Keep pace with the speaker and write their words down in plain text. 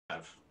All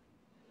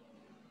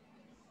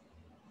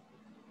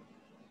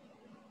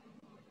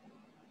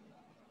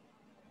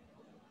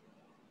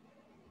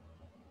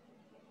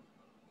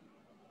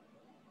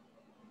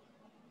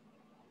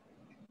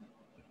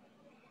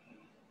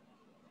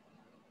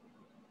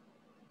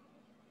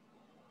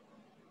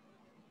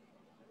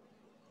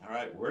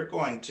right, we're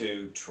going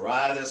to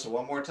try this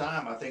one more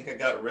time. I think I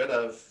got rid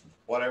of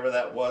whatever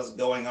that was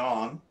going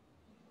on.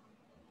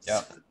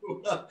 Yeah.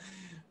 So,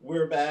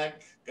 we're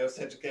back. Ghost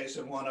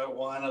Education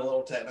 101, a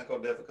little technical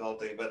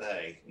difficulty, but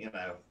hey,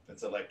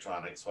 it's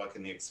electronics. What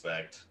can you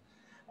expect?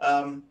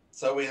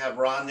 So we have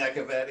Ron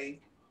Yacovetti,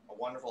 a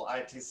wonderful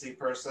ITC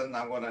person.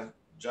 I'm going to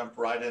jump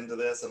right into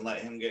this and let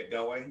him get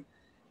going.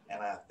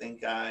 And I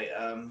think I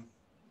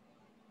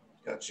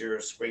got your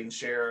screen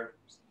share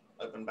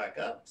open back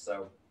up.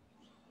 So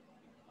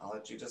I'll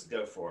let you just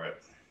go for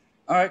it.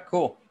 All right,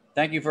 cool.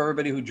 Thank you for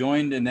everybody who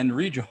joined and then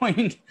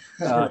rejoined.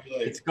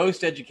 It's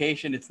Ghost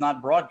Education. It's not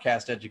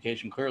broadcast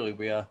education. Clearly,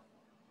 we had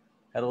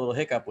a little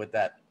hiccup with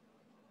that.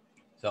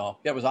 So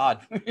yeah, it was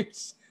odd.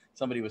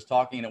 Somebody was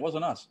talking and it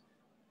wasn't us.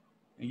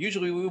 And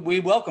usually we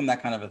welcome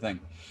that kind of a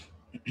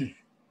thing.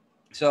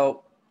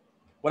 So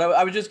what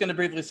I was just going to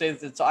briefly say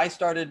is that I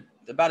started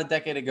about a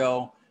decade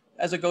ago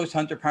as a ghost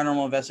hunter,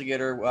 paranormal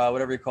investigator,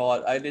 whatever you call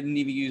it. I didn't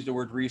even use the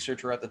word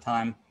researcher at the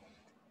time.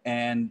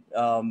 And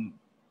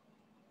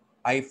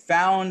I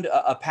found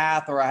a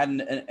path, or I had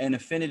an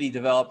affinity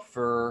developed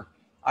for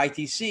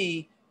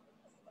ITC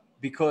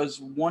because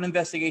one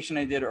investigation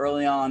I did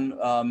early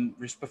on,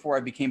 just before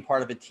I became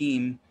part of a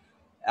team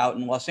out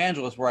in Los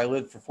Angeles, where I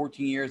lived for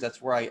 14 years.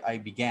 That's where I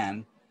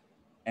began.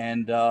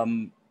 And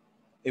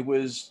it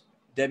was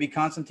Debbie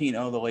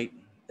Constantino, the late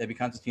Debbie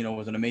Constantino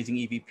was an amazing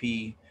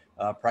EVP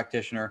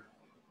practitioner,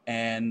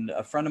 and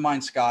a friend of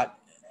mine, Scott,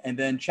 and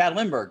then Chad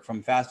Lindbergh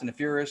from Fast and the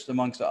Furious,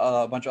 amongst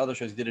a bunch of other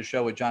shows. He did a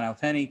show with John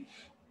Alteni.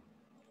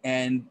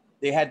 And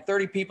they had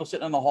 30 people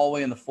sitting on the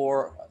hallway on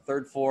the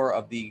third floor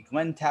of the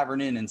Glen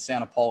Tavern Inn in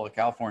Santa Paula,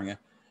 California.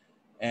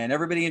 And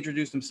everybody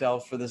introduced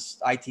themselves for this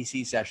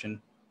ITC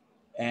session.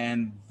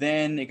 And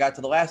then it got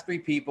to the last three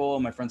people.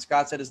 My friend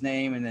Scott said his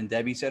name, and then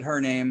Debbie said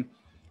her name.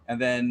 And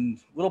then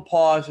little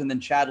pause, and then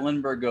Chad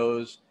Lindbergh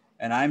goes,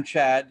 and I'm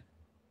Chad.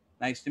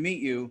 Nice to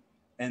meet you.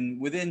 And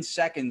within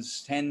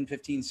seconds, 10,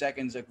 15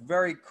 seconds, a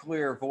very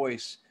clear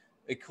voice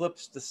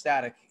eclipsed the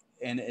static,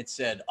 and it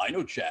said, I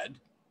know Chad.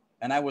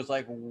 And I was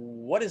like,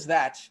 what is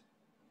that?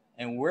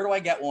 And where do I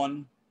get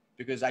one?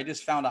 Because I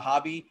just found a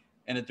hobby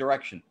and a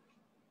direction.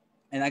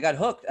 And I got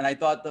hooked. And I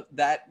thought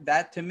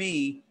that to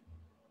me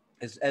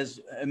is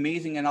as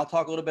amazing. And I'll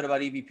talk a little bit about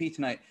EVP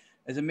tonight.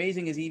 As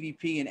amazing as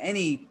EVP and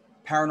any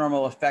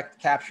paranormal effect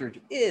captured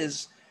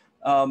is,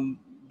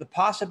 the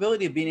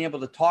possibility of being able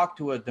to talk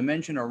to a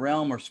dimension or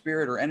realm or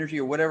spirit or energy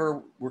or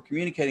whatever we're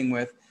communicating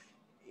with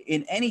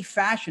in any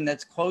fashion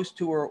that's close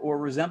to or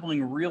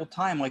resembling real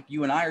time, like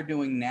you and I are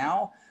doing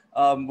now,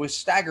 was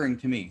staggering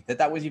to me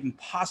that was even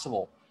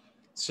possible.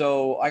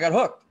 So I got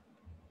hooked.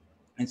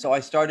 And so I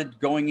started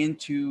going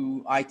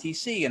into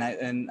ITC,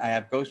 and I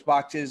have ghost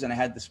boxes, and I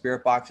had the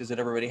spirit boxes that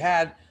everybody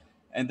had.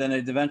 And then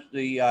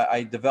eventually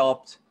I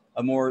developed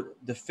a more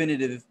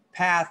definitive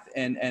path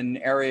and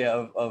area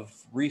of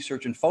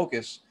research and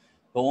focus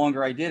the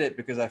longer I did it,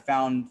 because I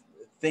found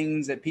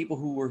things that people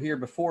who were here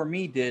before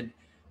me did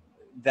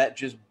that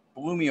just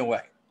blew me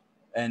away.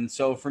 And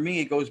so for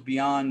me, it goes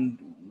beyond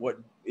what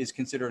is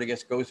considered, I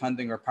guess, ghost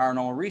hunting or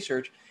paranormal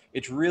research.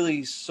 It's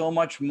really so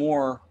much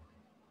more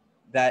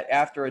that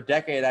after a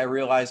decade, I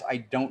realized I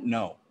don't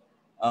know.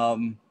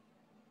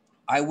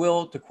 I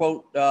will, to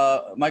quote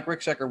Mike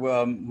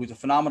Ricksecker, who's a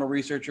phenomenal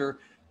researcher.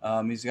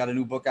 He's got a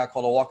new book out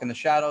called A Walk in the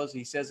Shadows.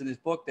 He says in his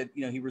book that,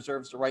 he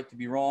reserves the right to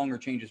be wrong or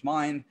change his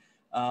mind.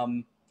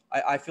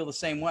 I feel the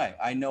same way.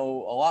 I know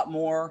a lot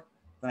more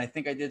than I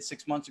think I did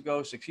 6 months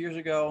ago, 6 years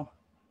ago.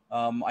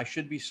 I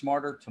should be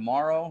smarter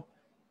tomorrow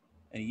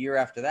and a year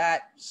after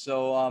that.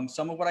 So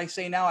some of what I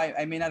say now,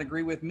 I may not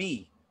agree with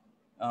me.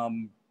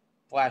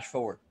 Flash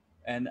forward.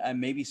 And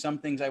maybe some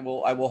things I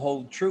will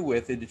hold true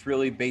with. It's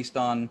really based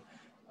on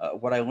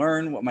what I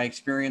learn, what my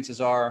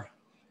experiences are,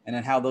 and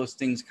then how those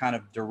things kind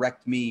of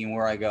direct me and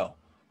where I go.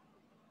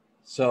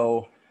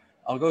 So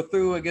I'll go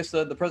through, I guess,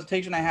 the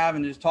presentation I have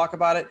and just talk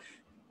about it.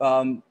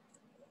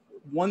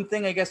 One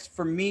thing, I guess,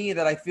 for me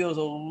that I feel is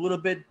a little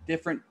bit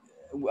different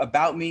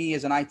about me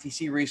as an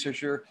ITC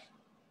researcher,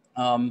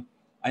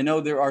 I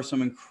know there are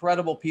some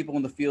incredible people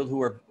in the field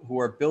who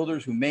are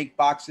builders, who make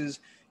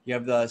boxes. You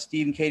have the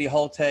Steve and Katie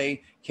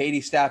Holte,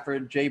 Katie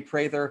Stafford, Jay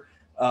Prather,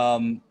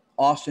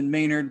 Austin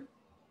Maynard,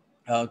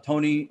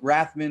 Tony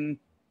Rathman,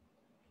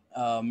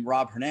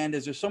 Rob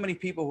Hernandez. There's so many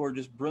people who are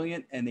just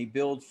brilliant, and they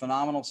build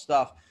phenomenal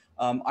stuff.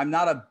 I'm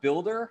not a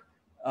builder.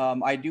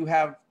 I do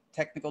have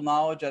technical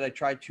knowledge that I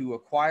try to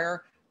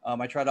acquire.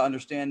 I try to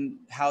understand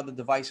how the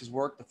devices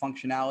work, the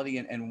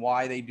functionality, and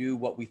why they do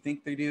what we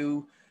think they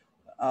do.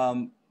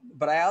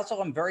 But I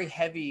also am very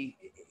heavy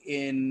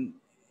in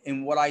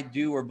what I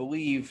do or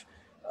believe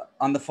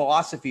on the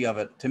philosophy of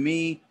it. To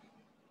me,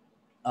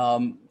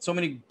 so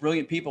many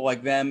brilliant people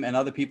like them and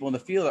other people in the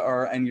field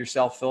and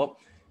yourself, Philip,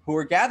 who who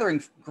are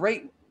gathering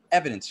great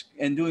evidence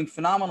and doing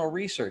phenomenal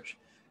research.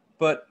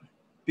 But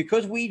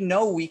because we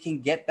know we can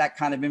get that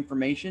kind of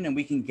information and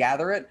we can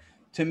gather it,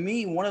 to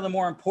me, one of the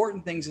more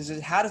important things is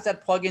how does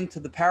that plug into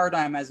the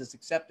paradigm as it's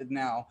accepted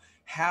now?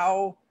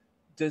 How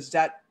does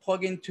that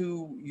plug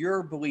into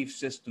your belief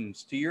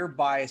systems, to your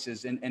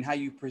biases, and how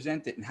you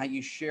present it and how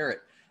you share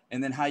it,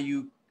 and then how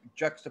you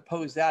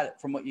juxtapose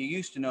that from what you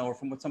used to know or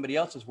from what somebody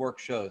else's work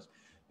shows?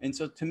 And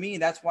so to me,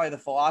 that's why the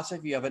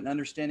philosophy of it and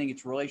understanding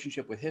its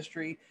relationship with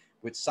history,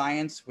 with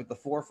science, with the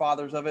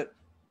forefathers of it,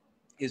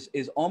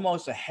 is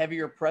almost a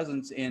heavier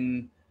presence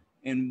in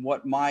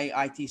what my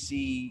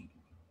ITC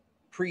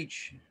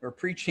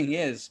preaching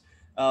is,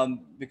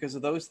 because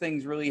of those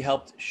things really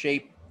helped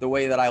shape the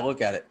way that I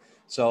look at it.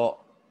 So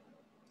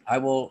I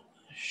will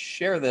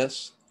share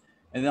this,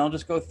 and then I'll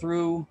just go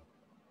through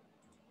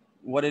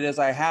what it is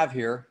I have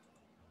here,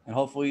 and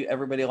hopefully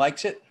everybody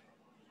likes it.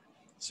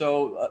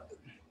 So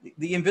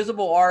the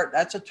invisible art,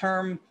 that's a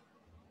term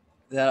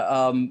that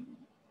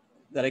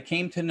that I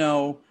came to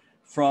know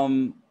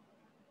from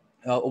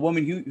a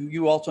woman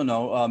you also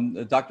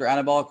know, Dr.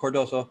 Annabella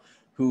Cardoso,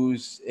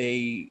 who's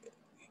a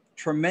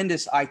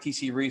tremendous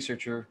ITC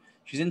researcher.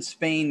 She's in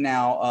Spain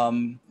now.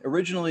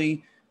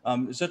 Originally,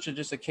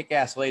 just a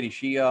kick-ass lady.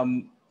 She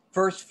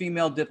first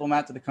female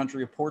diplomat to the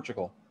country of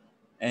Portugal,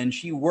 and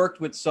she worked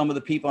with some of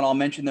the people, and I'll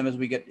mention them as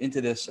we get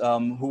into this,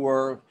 who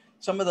are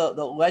some of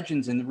the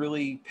legends and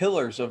really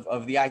pillars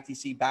of the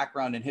ITC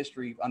background and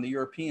history on the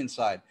European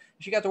side.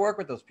 She got to work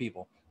with those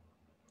people,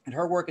 and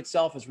her work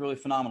itself is really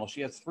phenomenal.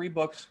 She has 3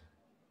 books.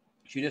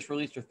 She just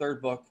released her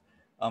 3rd book.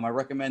 I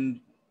recommend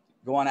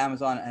go on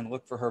Amazon and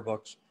look for her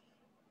books.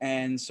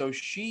 And so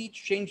she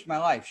changed my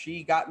life.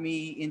 She got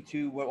me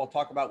into what we'll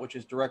talk about, which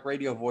is direct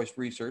radio voice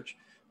research,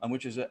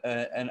 which is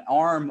an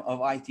arm of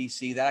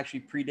ITC that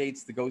actually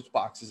predates the ghost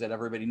boxes that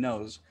everybody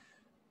knows.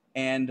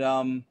 And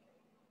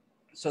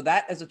so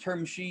that is a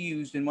term she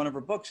used in one of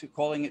her books,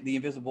 calling it the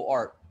invisible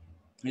art.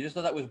 I just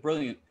thought that was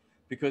brilliant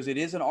because it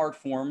is an art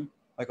form,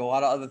 like a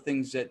lot of other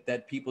things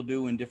that people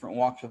do in different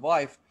walks of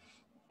life.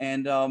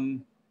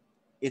 And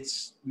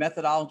it's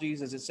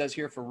methodologies, as it says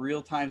here, for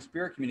real-time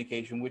spirit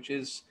communication, which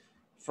is,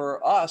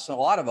 for us, a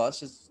lot of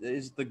us,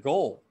 is the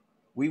goal.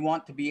 We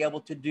want to be able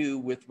to do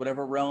with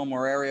whatever realm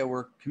or area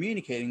we're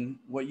communicating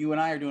what you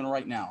and I are doing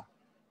right now,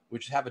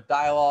 which is have a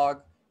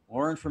dialogue,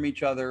 learn from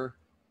each other.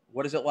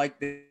 What is it like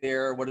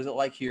there? What is it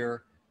like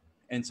here?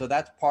 And so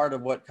that's part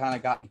of what kind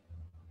of got me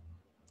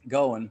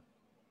going.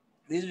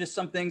 These are just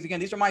some things. Again,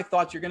 these are my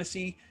thoughts. You're going to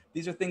see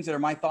these are things that are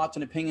my thoughts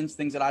and opinions,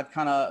 things that I've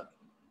kind of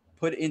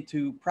put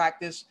into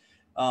practice.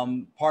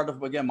 Part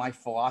of, again, my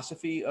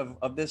philosophy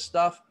of this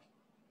stuff.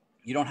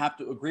 You don't have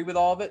to agree with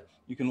all of it.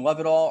 You can love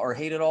it all or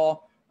hate it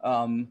all.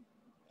 I'm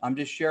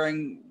just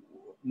sharing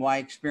my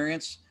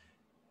experience.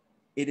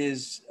 It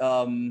is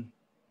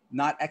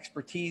not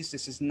expertise.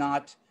 This is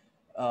not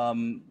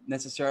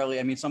necessarily,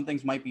 I mean, some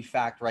things might be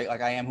fact, right?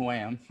 Like I am who I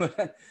am.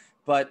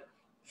 But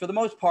for the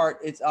most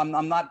part,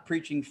 I'm not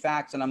preaching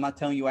facts, and I'm not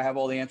telling you I have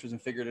all the answers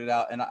and figured it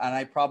out. And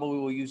I probably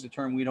will use the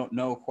term we don't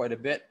know quite a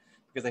bit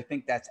because I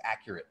think that's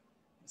accurate.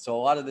 So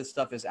a lot of this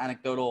stuff is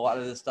anecdotal. A lot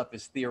of this stuff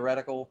is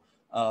theoretical.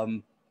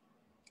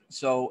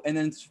 So, and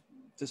then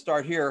to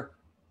start here,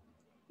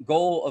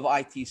 goal of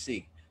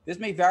ITC. This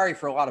may vary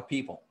for a lot of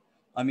people.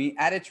 I mean,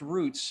 at its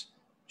roots,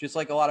 just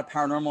like a lot of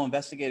paranormal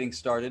investigating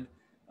started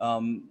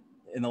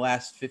in the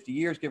last 50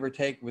 years, give or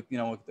take, with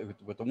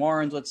with the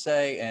Warrens, let's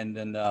say, and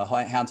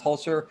Hans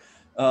Holzer,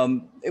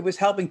 it was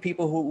helping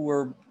people who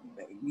were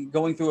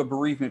going through a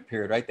bereavement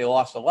period, right? They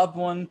lost a loved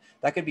one.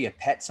 That could be a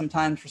pet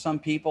sometimes for some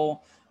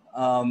people.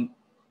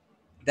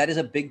 That is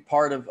a big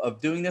part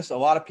of doing this. A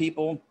lot of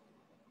people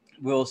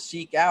will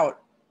seek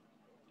out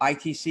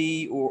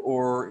ITC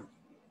or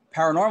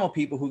paranormal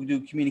people who do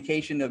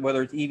communication,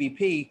 whether it's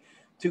EVP,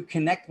 to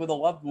connect with a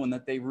loved one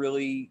that they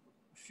really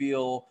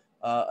feel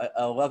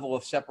a level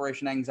of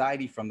separation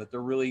anxiety from, that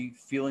they're really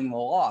feeling the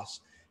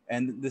loss.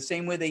 And the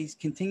same way they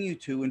continue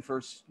to, and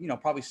for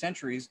probably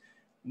centuries,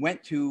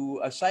 went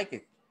to a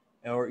psychic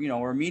or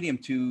a medium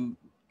to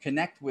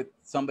connect with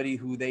somebody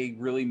who they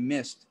really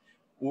missed,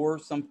 or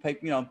some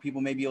people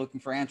may be looking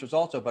for answers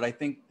also. But I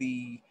think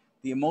the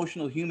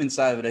emotional human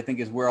side of it, I think,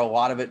 is where a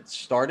lot of it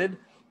started.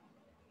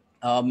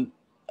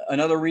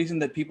 Another reason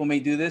that people may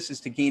do this is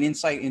to gain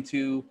insight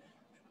into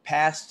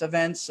past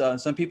events.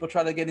 Some people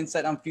try to get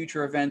insight on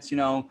future events.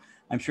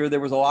 I'm sure there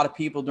was a lot of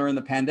people during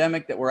the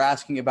pandemic that were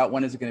asking about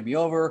when is it going to be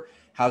over?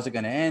 How's it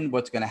going to end?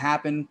 What's going to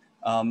happen?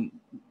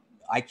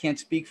 I can't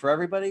speak for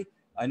everybody.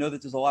 I know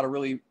that there's a lot of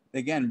really,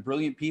 again,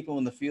 brilliant people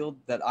in the field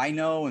that I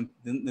know, and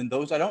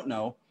those I don't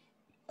know,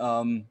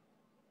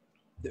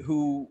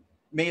 who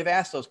may have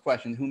asked those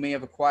questions, who may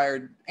have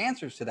acquired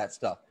answers to that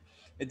stuff.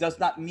 It does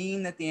not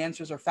mean that the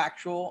answers are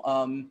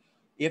factual.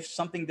 If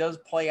something does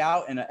play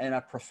out in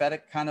a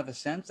prophetic kind of a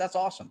sense, that's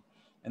awesome.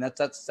 And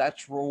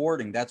that's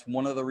rewarding. That's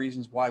one of the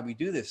reasons why we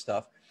do this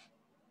stuff.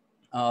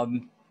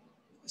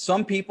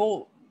 Some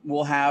people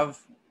will have,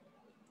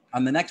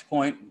 on the next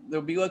point,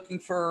 they'll be looking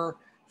for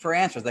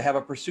answers. They have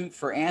a pursuit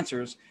for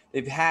answers.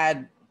 They've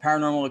had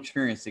paranormal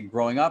experiencing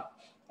growing up.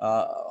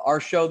 Our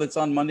show that's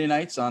on Monday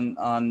nights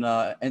on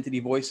Entity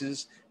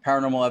Voices,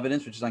 Paranormal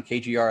Evidence, which is on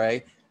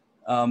KGRA,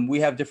 we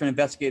have different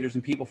investigators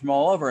and people from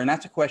all over, and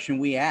that's a question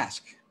we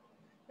ask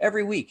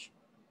every week.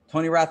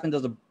 Tony Rathman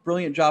does a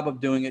brilliant job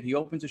of doing it. He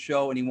opens a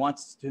show and he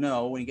wants to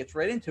know, when he gets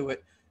right into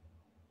it,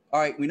 all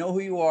right, we know who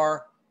you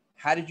are.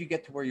 How did you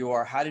get to where you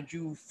are? How did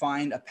you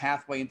find a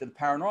pathway into the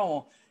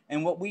paranormal?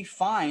 And what we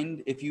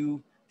find, if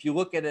you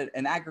look at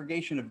an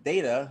aggregation of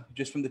data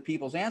just from the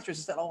people's answers,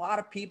 is that a lot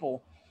of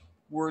people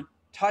were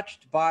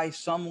touched by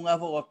some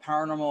level of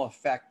paranormal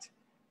effect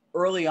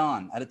early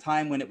on, at a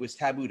time when it was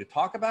taboo to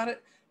talk about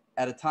it,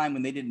 at a time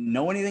when they didn't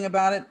know anything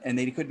about it and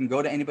they couldn't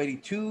go to anybody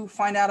to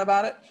find out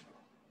about it.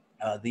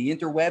 The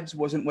interwebs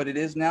wasn't what it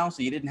is now,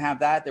 so you didn't have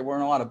that. There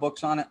weren't a lot of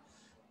books on it.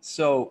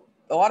 So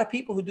a lot of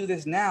people who do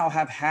this now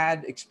have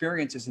had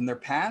experiences in their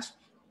past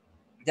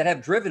that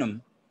have driven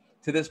them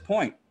to this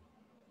point.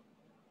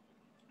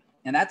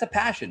 And that's a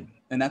passion.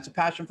 And that's a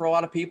passion for a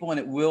lot of people. And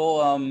it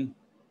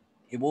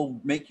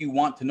will make you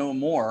want to know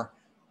more.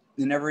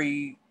 And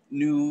every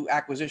new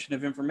acquisition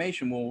of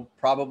information will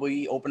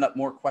probably open up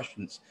more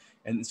questions.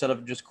 And instead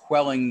of just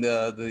quelling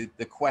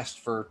the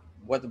quest for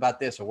what about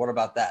this or what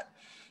about that.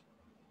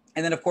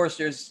 And then, of course,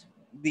 there's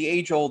the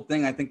age-old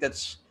thing.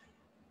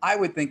 I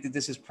would think that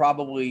this is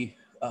probably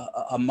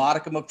a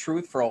modicum of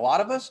truth for a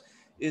lot of us,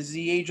 is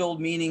the age-old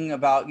meaning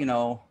about,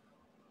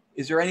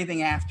 is there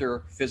anything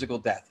after physical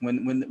death?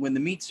 When the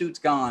meat suit's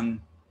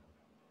gone,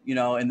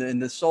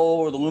 and the soul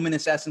or the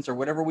luminous essence or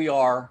whatever we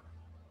are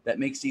that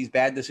makes these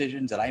bad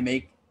decisions that I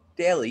make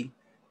daily,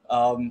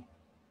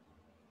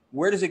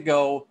 where does it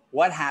go?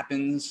 What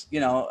happens?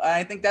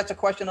 I think that's a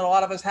question that a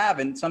lot of us have,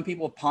 and some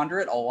people ponder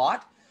it a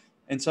lot,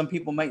 and some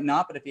people might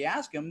not. But if you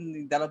ask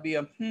them, that'll be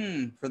a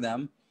for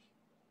them.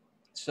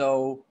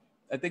 So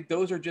I think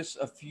those are just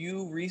a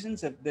few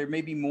reasons. That there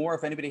may be more.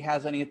 If anybody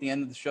has any at the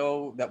end of the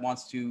show that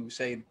wants to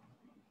say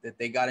that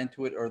they got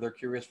into it or they're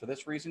curious for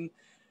this reason,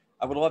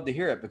 I would love to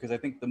hear it, because I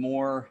think the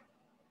more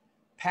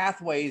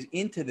pathways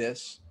into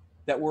this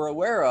that we're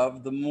aware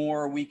of, the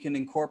more we can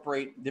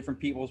incorporate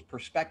different people's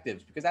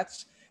perspectives, because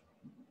that's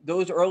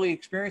those early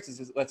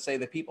experiences, let's say,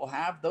 that people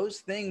have, those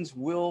things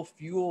will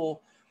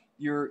fuel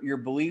your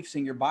beliefs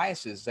and your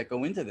biases that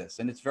go into this.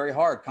 And it's very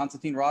hard.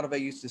 Konstantin Radove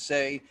used to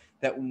say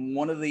that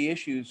one of the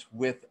issues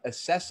with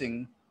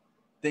assessing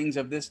things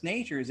of this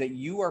nature is that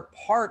you are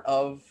part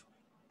of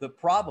the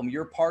problem.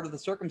 You're part of the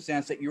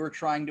circumstance that you're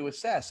trying to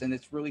assess. And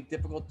it's really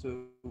difficult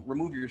to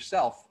remove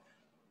yourself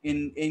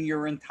in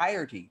your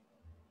entirety.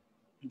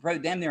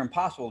 Probably damn near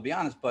impossible, to be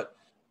honest, but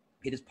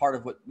it is part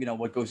of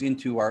what goes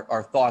into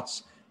our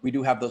thoughts. We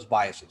do have those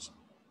biases.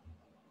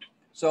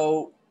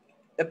 So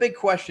a big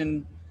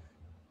question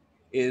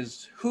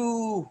is,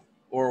 who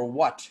or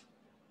what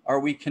are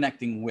we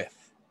connecting with?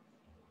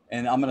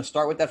 And I'm going to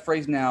start with that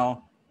phrase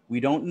now. We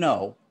don't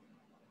know,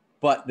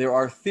 but there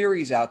are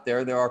theories out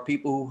there. There are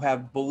people who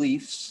have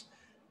beliefs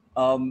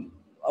of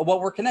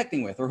what we're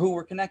connecting with or who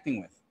we're connecting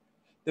with.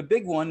 The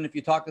big one, if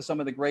you talk to some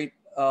of the great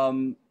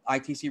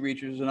ITC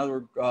researchers,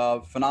 another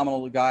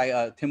phenomenal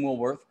guy, Tim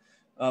Woolworth,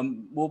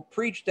 will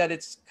preach that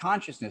it's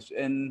consciousness.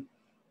 And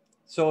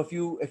so if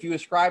you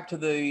ascribe to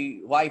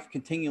the life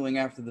continuing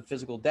after the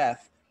physical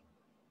death,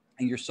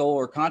 and your soul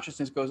or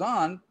consciousness goes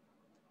on,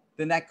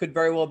 then that could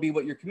very well be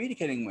what you're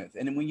communicating with.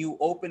 And then when you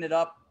open it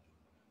up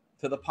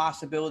to the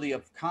possibility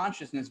of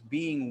consciousness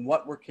being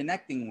what we're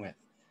connecting with,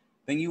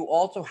 then you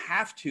also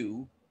have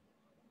to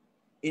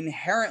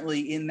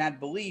inherently in that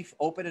belief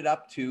open it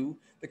up to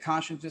the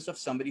consciousness of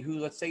somebody who,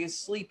 let's say, is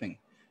sleeping,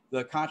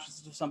 the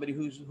consciousness of somebody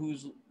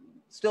who's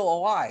still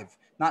alive,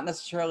 not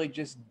necessarily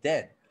just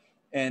dead.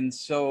 And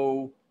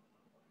so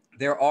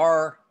there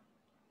are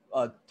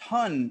a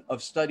ton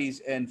of studies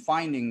and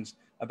findings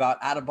about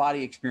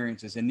out-of-body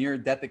experiences and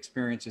near-death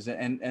experiences,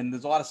 and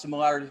there's a lot of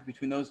similarities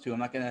between those two. I'm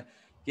not going to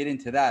get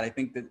into that. I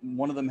think that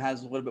one of them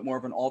has a little bit more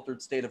of an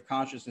altered state of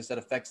consciousness that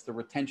affects the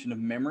retention of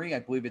memory. I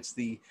believe it's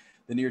the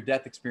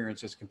near-death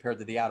experiences compared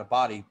to the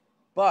out-of-body.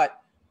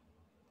 But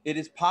it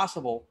is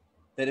possible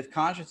that if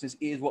consciousness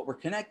is what we're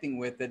connecting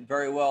with, that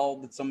very well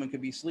that someone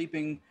could be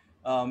sleeping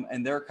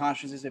and their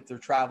consciousness, if they're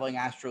traveling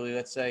astrally,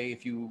 let's say,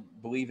 if you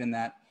believe in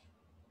that,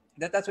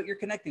 that's what you're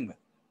connecting with.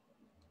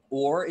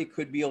 Or it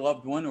could be a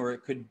loved one, or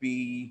it could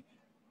be,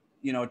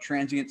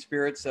 transient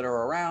spirits that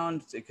are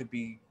around. It could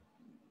be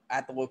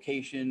at the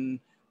location,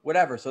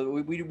 whatever. So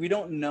we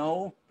don't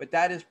know, but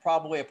that is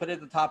probably, I put it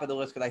at the top of the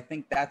list because I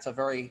think that's a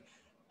very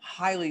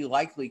highly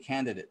likely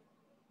candidate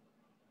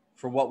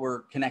for what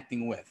we're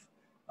connecting with.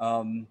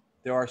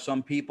 There are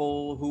some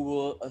people who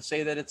will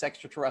say that it's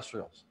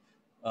extraterrestrials,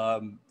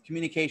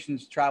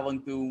 communications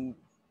traveling through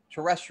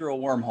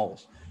terrestrial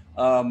wormholes,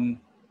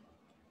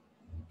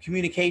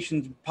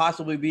 communications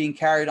possibly being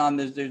carried on.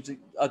 There's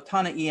a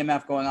ton of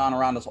EMF going on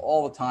around us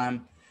all the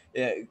time.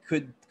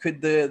 Could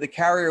the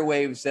carrier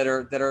waves that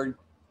are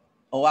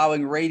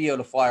allowing radio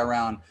to fly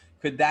around,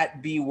 could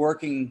that be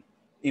working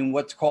in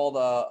what's called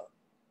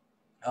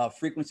a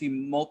frequency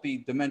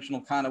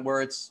multi-dimensional kind of,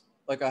 where it's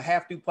like a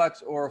half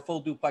duplex or a full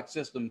duplex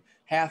system,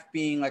 half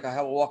being like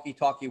how a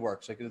walkie-talkie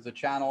works. Like there's a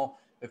channel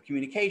of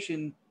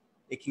communication.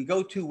 It can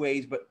go two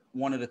ways, but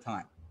one at a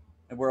time.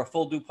 And where a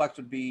full duplex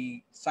would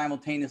be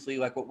simultaneously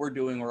like what we're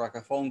doing, or like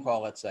a phone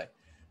call, let's say.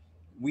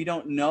 We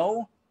don't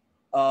know,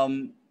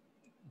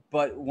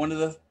 but one of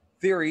the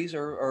theories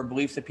or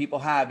beliefs that people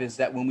have is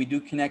that when we do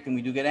connect and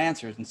we do get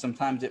answers, and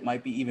sometimes it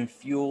might be even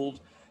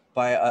fueled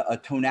by a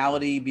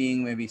tonality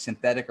being maybe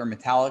synthetic or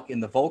metallic in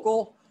the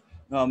vocal,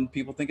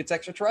 people think it's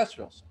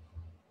extraterrestrials.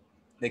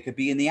 They could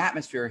be in the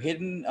atmosphere,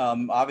 hidden.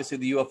 Obviously,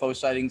 the UFO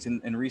sightings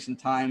in recent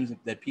times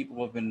that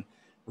people have been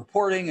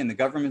reporting and the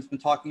government's been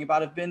talking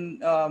about have been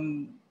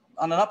on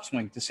an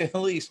upswing, to say the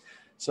least.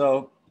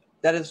 So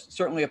that is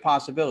certainly a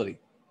possibility.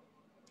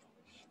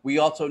 We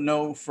also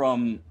know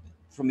from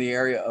the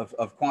area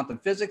of quantum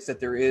physics that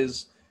there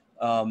is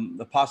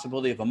the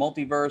possibility of a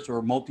multiverse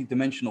or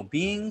multidimensional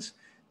beings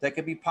that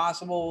could be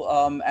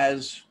possible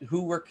as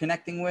who we're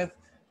connecting with.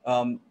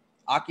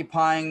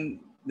 Occupying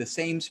the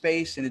same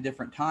space in a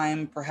different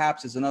time,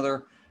 perhaps, is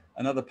another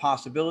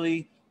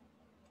possibility.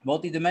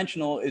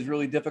 Multidimensional is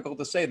really difficult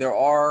to say. There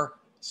are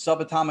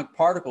subatomic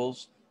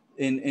particles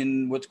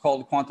in what's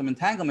called quantum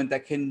entanglement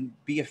that can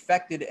be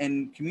affected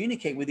and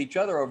communicate with each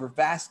other over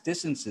vast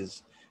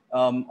distances,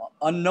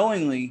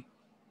 unknowingly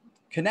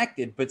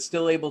connected, but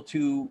still able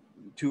to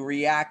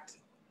react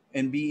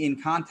and be in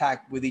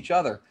contact with each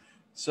other.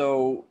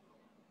 So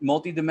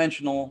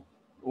multidimensional,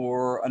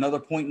 or another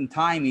point in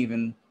time,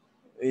 even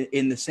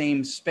in the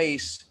same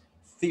space,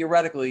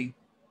 theoretically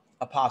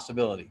a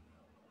possibility.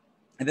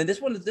 And then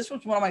this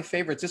one's one of my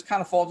favorites. This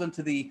kind of falls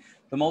into the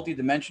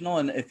multidimensional.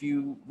 And if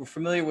you were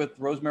familiar with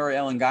Rosemary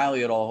Ellen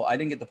Guiley at all, I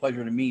didn't get the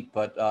pleasure to meet,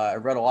 but I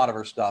read a lot of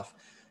her stuff.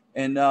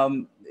 And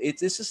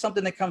this is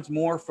something that comes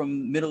more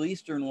from Middle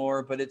Eastern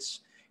lore, but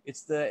it's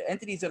the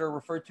entities that are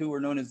referred to are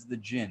known as the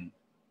jinn.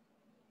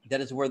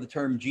 That is where the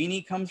term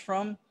genie comes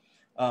from.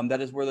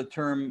 That is where the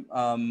term,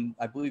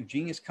 I believe,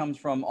 genius comes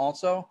from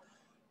also.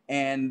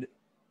 And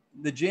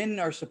the jinn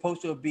are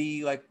supposed to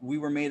be like we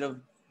were made of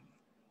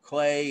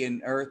clay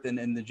and earth,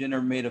 and the jinn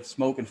are made of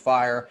smoke and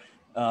fire.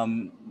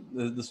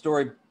 The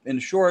story in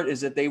short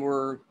is that they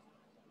were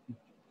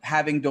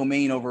having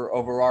domain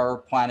over our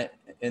planet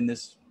in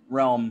this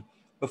realm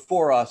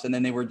before us, and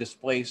then they were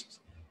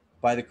displaced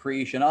by the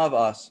creation of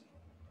us.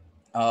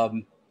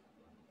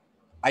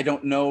 I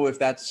don't know if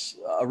that's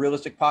a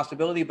realistic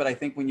possibility, but I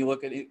think when you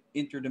look at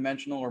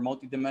interdimensional or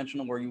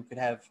multidimensional, where you could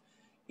have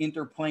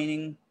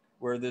interplaning,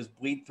 where there's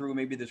bleed through,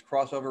 maybe there's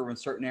crossover in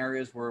certain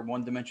areas where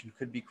one dimension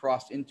could be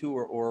crossed into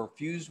or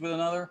fused with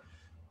another.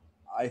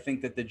 I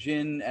think that the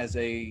jinn as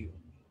a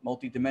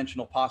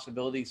multidimensional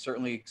possibility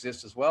certainly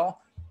exists as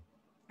well.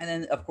 And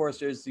then, of course,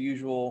 there's the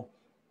usual,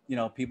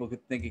 people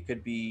could think it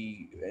could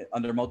be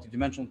under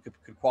multidimensional,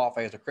 could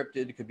qualify as a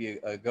cryptid, it could be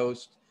a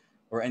ghost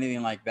or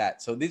anything like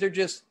that. So these are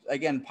just,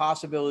 again,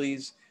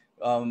 possibilities.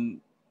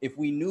 If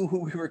we knew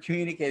who we were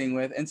communicating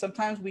with, and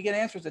sometimes we get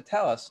answers that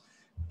tell us,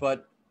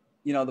 but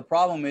the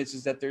problem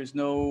is that there's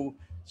no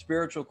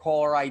spiritual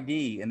caller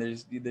ID, and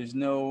there's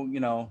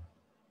no,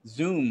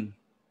 Zoom,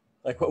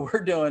 like what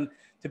we're doing,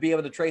 to be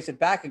able to trace it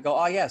back and go,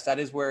 oh yes, that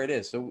is where it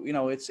is. So,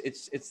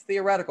 it's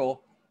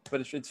theoretical,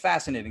 but it's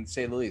fascinating, to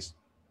say the least.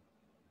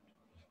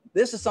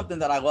 This is something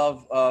that I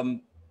love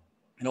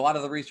in a lot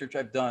of the research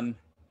I've done.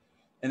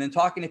 And then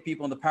talking to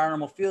people in the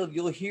paranormal field,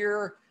 you'll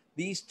hear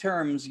these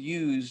terms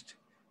used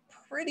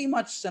pretty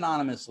much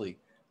synonymously.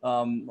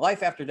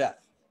 Life after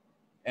death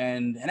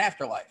and an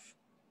afterlife.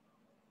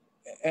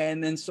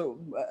 And then so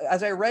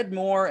as I read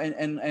more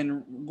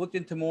and looked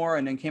into more,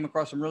 and then came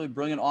across some really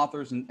brilliant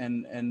authors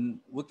and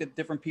looked at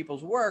different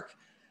people's work,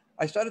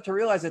 I started to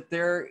realize that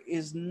there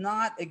is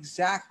not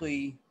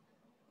exactly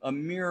a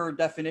mirror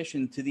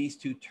definition to these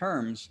two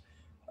terms.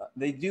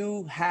 They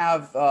do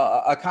have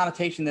a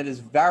connotation that is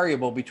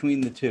variable between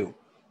the two.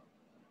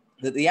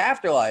 The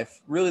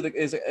afterlife really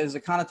is a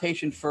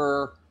connotation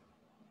for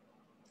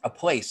a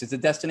place. It's a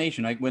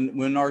destination. Like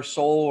when our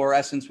soul or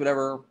essence,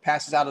 whatever,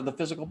 passes out of the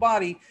physical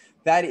body,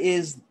 that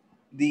is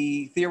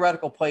the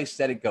theoretical place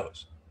that it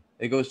goes.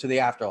 It goes to the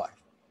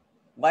afterlife.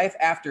 Life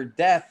after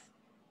death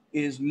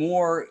is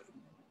more,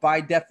 by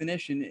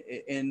definition,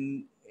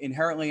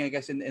 inherently, I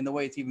guess, in the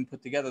way it's even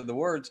put together, the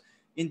words,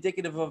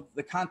 indicative of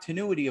the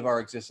continuity of our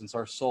existence,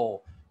 our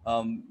soul,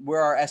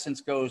 where our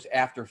essence goes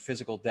after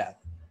physical death.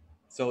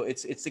 So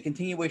it's the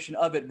continuation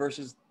of it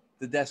versus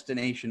the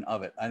destination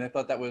of it. And I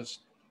thought that was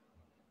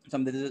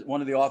something that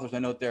one of the authors I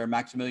note there,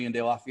 Maximilien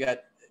de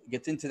Lafayette,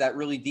 gets into that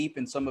really deep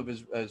in some of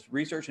his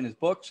research in his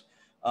books.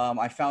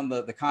 I found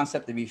the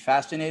concept to be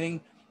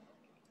fascinating.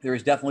 There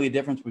is definitely a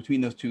difference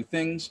between those two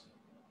things.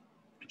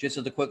 Just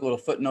as a quick little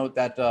footnote,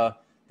 that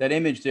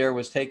image there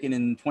was taken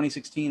in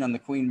 2016 on the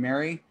Queen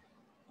Mary.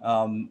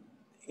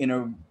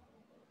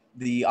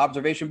 The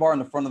observation bar in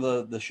the front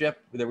of the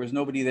ship, there was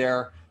nobody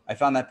there. I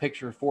found that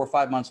picture 4 or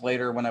 5 months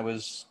later when I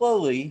was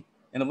slowly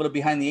and a little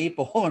behind the eight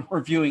ball and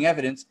reviewing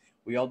evidence.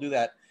 We all do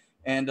that.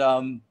 And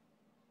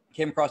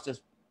came across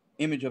this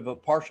image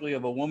of partially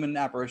of a woman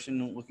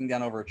apparition looking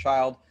down over a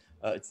child.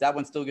 That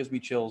one still gives me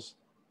chills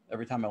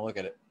every time I look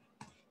at it.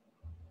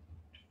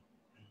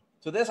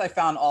 So this I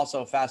found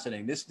also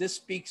fascinating. This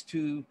speaks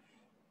to,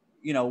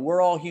 you know,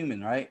 we're all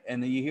human, right?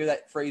 And you hear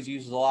that phrase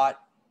used a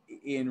lot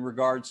in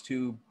regards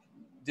to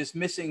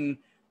dismissing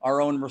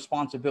our own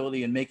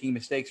responsibility and making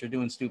mistakes or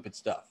doing stupid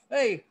stuff.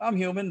 Hey, I'm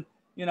human,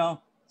 you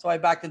know, so I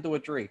backed into a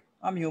tree.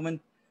 I'm human.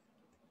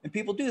 And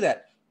people do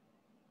that.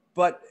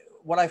 But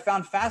what I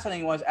found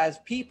fascinating was, as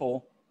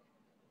people,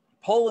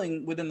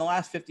 polling within the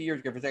last 50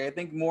 years, give or take, I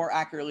think more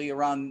accurately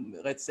around,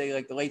 let's say,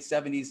 like the late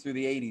 70s through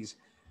the 80s,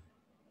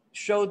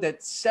 showed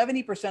that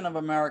 70% of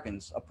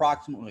Americans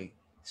approximately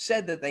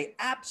said that they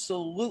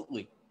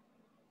absolutely,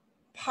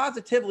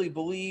 positively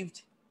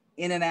believed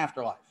in an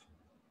afterlife.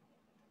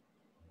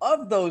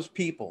 Of those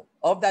people,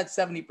 of that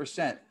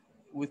 70%,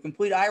 with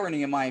complete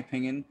irony, in my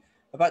opinion,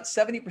 about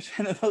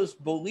 70% of those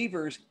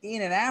believers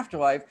in an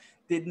afterlife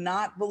did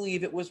not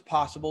believe it was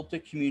possible to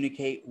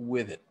communicate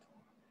with it.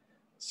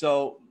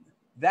 So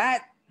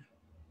that,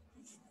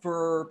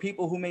 for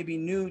people who may be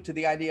new to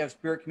the idea of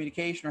spirit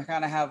communication or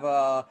kind of have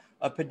a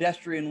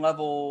pedestrian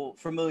level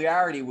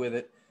familiarity with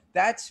it,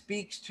 that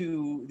speaks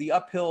to the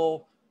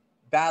uphill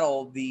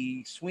battle,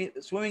 the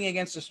swimming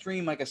against the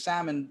stream like a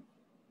salmon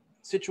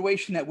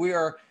situation that we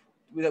are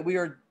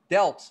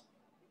dealt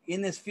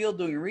in this field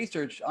doing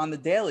research on the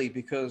daily,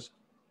 because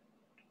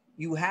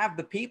you have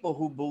the people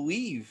who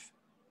believe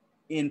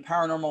in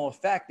paranormal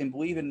effect and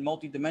believe in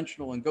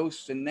multidimensional and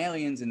ghosts and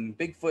aliens and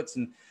Bigfoots,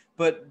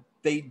 but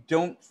they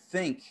don't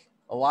think,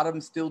 a lot of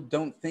them still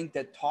don't think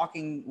that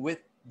talking with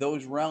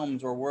those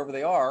realms or wherever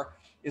they are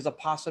is a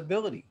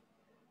possibility.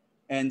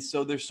 And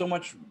so there's so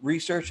much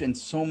research and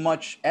so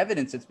much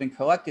evidence that's been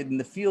collected in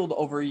the field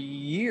over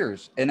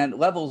years and at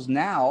levels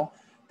now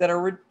that are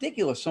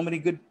ridiculous. So many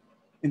good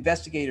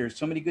investigators,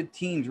 so many good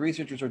teams,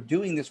 researchers are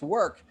doing this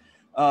work,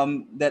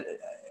 that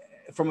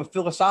from a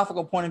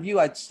philosophical point of view,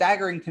 it's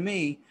staggering to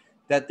me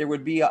that there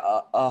would be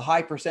a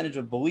high percentage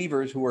of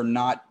believers who are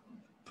not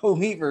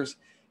believers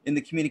in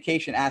the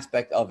communication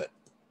aspect of it.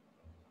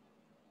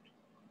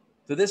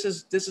 So this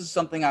is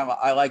something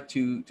I like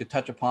to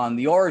touch upon.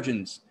 The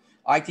origins.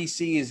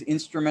 ITC is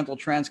Instrumental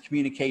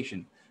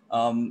Transcommunication.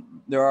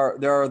 There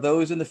are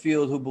those in the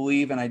field who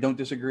believe, and I don't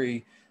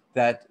disagree,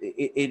 that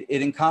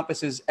it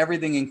encompasses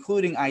everything,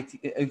 including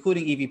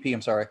EVP.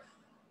 I'm sorry,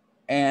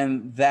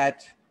 and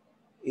that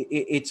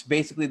it's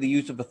basically the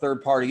use of a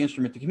third-party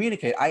instrument to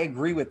communicate. I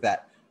agree with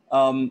that.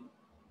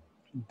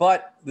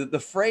 But the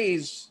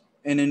phrase,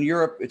 and in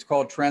Europe it's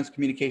called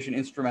Transcommunication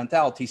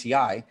Instrumental,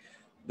 TCI.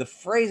 The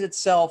phrase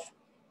itself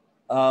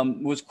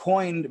was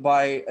coined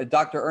by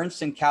Dr.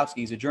 Ernst Yacovetti.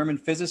 He's a German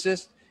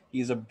physicist.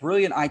 He's a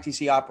brilliant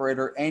ITC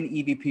operator and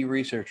EVP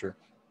researcher.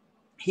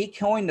 He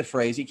coined the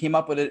phrase. He came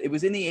up with it. It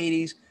was in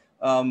the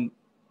 80s.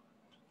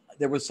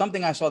 There was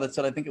something I saw that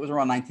said, I think it was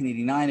around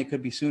 1989. It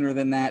could be sooner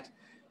than that.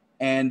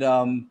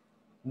 And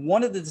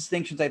one of the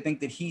distinctions I think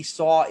that he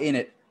saw in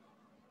it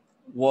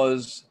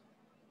was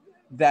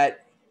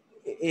that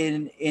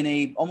in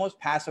a almost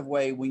passive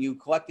way, when you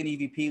collect an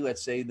EVP,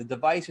 let's say, the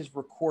device is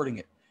recording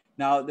it.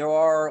 Now, there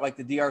are like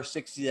the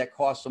DR60 that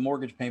costs a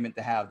mortgage payment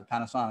to have, the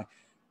Panasonic.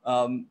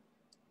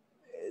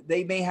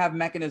 They may have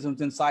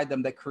mechanisms inside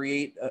them that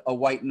create a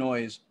white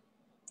noise,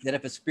 that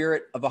if a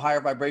spirit of a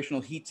higher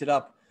vibrational heats it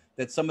up,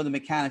 that some of the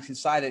mechanics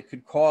inside it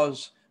could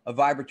cause a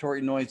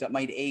vibratory noise that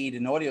might aid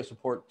in audio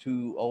support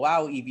to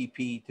allow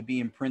EVP to be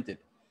imprinted.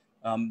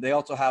 They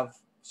also have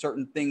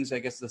certain things, I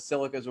guess the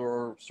silicas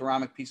or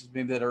ceramic pieces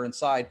maybe that are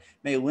inside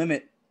may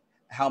limit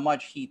how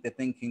much heat the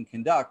thing can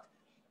conduct.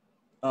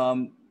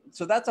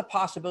 So that's a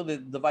possibility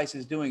that the device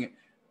is doing it.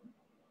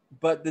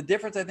 But the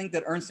difference I think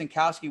that Ernst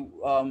Yacovetti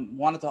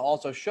wanted to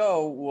also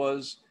show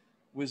was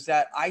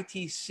that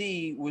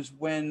ITC was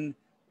when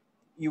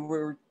you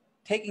were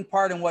taking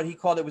part in what he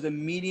called, it was a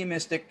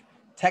mediumistic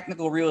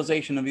technical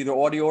realization of either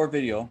audio or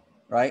video,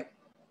 right?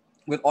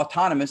 With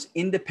autonomous,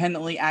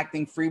 independently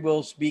acting, free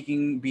will,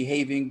 speaking,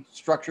 behaving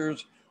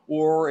structures,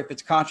 or if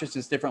it's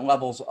consciousness, different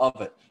levels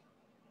of it.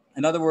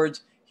 In other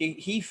words,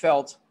 he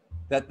felt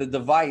that the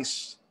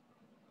device,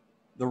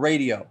 the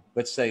radio,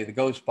 let's say the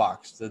ghost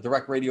box, the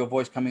direct radio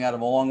voice coming out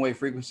of a long wave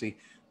frequency,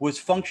 was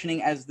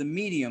functioning as the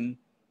medium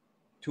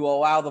to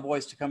allow the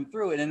voice to come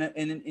through. And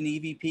in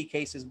EVP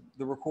cases,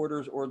 the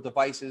recorders or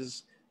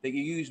devices that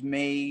you use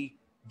may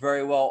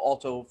very well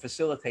also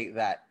facilitate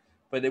that.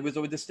 But it was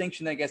a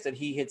distinction, I guess, that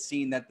he had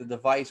seen, that the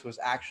device was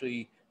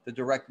actually the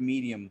direct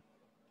medium,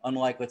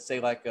 unlike, let's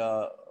say, like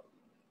a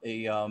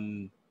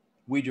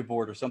Ouija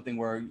board or something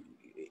where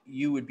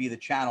you would be the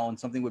channel and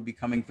something would be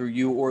coming through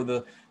you, or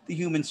the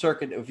human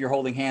circuit if you're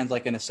holding hands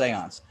like in a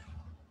seance.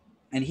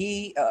 And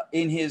he,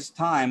 in his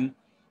time,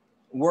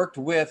 worked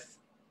with,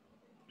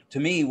 to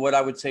me, what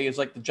I would say is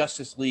like the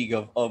Justice League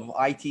of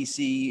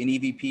ITC and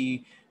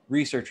EVP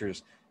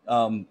researchers.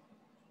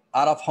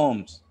 Adolf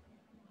Holmes,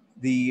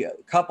 the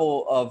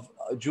couple of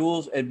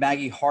Jules and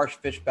Maggie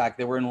Harsh-Fishback,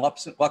 they were in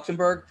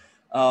Luxembourg.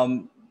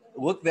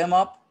 Look them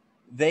up.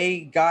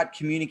 They got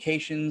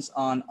communications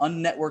on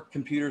unnetworked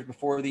computers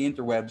before the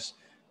interwebs,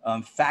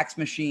 fax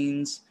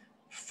machines,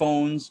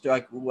 phones,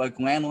 like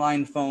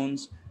landline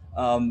phones.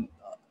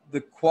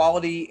 The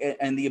quality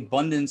and the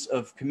abundance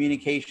of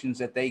communications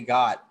that they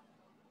got,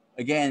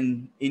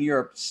 again, in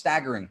Europe,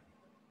 staggering.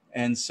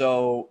 And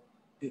so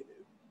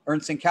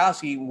Ernst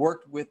Sinkowski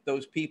worked with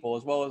those people,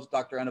 as well as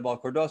Dr. Anibal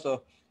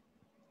Cardoso.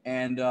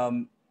 And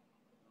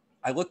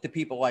I looked at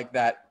people like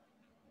that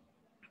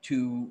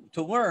to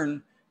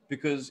learn,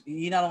 because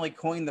he not only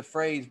coined the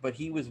phrase, but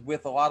he was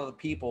with a lot of the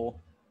people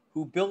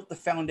who built the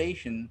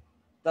foundation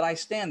that I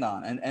stand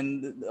on.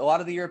 And a lot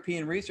of the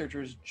European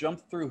researchers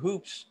jumped through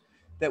hoops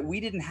that we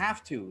didn't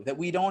have to, that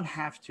we don't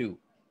have to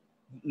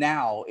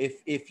now.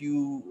 If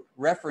you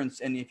reference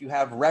and if you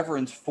have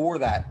reverence for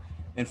that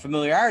and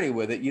familiarity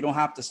with it, you don't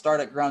have to start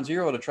at ground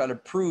zero to try to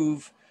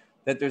prove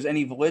that there's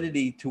any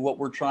validity to what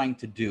we're trying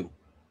to do.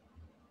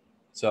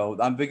 So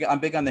I'm big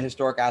on the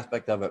historic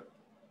aspect of it.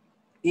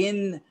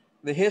 In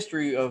the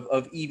history of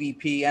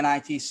EVP and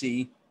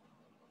ITC,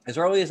 as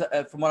early as,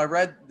 from what I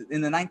read,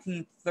 in the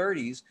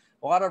 1930s,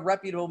 a lot of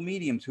reputable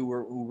mediums who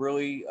were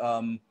really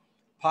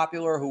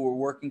popular, who were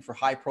working for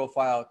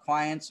high-profile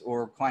clients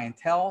or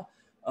clientele,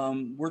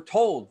 were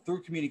told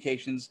through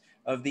communications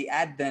of the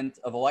advent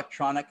of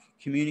electronic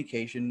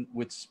communication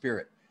with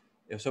spirit.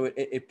 So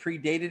it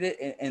predated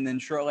it, and then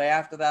shortly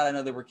after that, I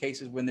know there were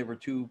cases when there were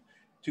two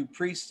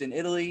priests in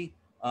Italy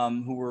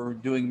who were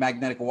doing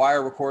magnetic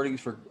wire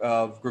recordings for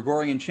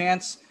Gregorian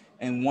chants,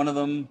 and one of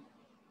them,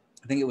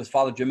 I think it was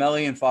Father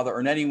Gemelli and Father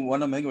Ernetti,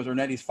 one of them, I think it was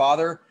Ernetti's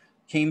father,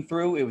 came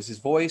through. It was his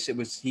voice.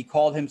 He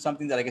called him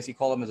something that I guess he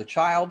called him as a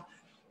child.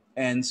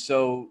 And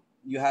so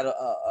you had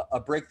a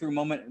breakthrough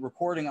moment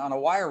recording on a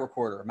wire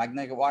recorder, a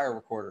magnetic wire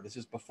recorder. This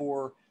is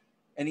before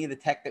any of the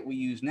tech that we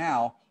use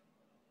now.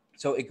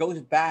 So it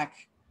goes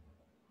back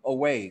a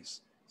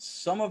ways.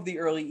 Some of the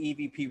early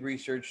EVP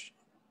research,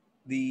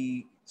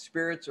 the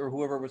spirits or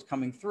whoever was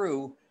coming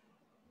through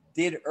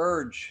did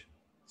urge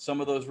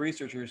some of those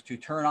researchers to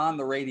turn on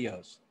the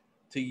radios,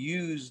 to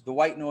use the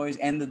white noise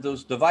and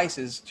those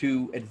devices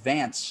to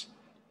advance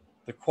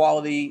the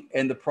quality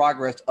and the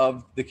progress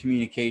of the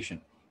communication.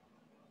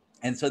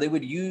 And so they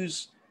would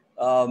use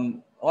a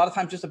lot of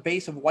times just a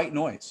base of white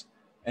noise,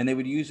 and they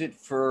would use it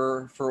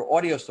for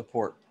audio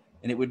support,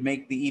 and it would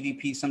make the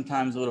EVP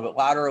sometimes a little bit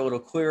louder, a little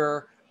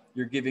clearer.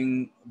 You're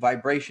giving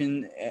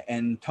vibration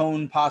and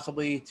tone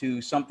possibly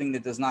to something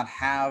that does not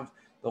have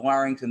the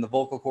larynx and the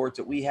vocal cords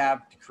that we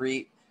have to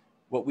create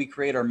what we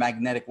create are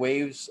magnetic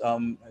waves.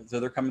 So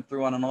they're coming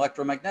through on an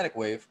electromagnetic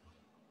wave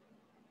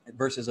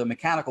versus a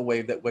mechanical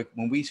wave that, like,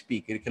 when we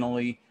speak, it can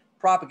only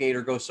propagate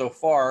or go so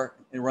far,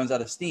 it runs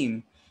out of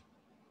steam.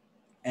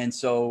 And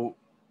so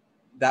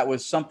that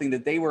was something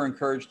that they were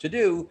encouraged to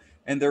do.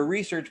 And their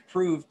research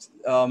proved,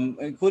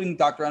 including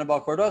Dr.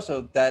 Anibal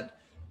Cardoso, that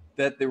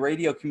the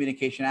radio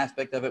communication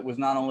aspect of it was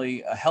not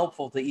only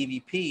helpful to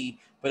EVP,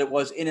 but it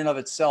was in and of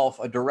itself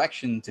a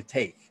direction to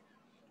take.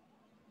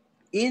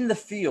 In the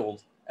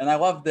field, and I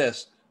love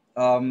this,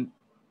 a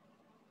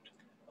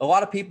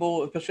lot of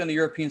people, especially on the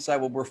European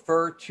side, will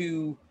refer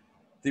to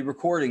the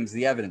recordings,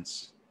 the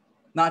evidence,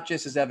 not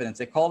just as evidence.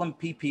 They call them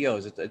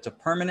PPOs. It's a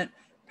permanent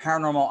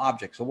paranormal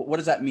object. So what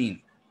does that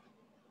mean?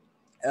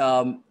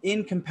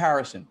 In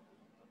comparison,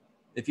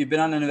 if you've been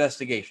on an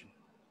investigation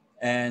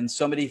and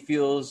somebody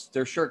feels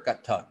their shirt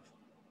got tugged,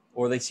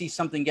 or they see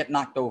something get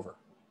knocked over,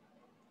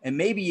 and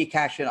maybe you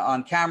catch it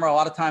on camera. A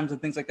lot of times when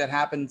things like that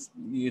happens,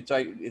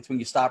 it's when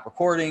you stop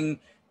recording,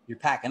 you're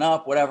packing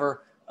up,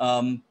 whatever.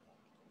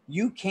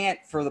 You can't,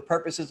 for the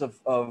purposes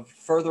of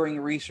furthering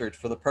research,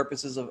 for the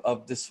purposes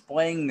of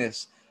displaying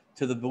this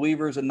to the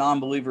believers and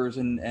non-believers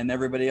and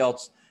everybody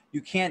else,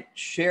 you can't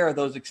share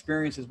those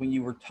experiences when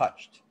you were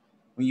touched,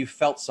 when you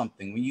felt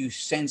something, when you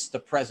sensed the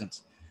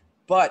presence.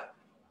 But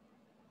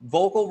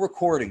vocal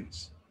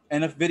recordings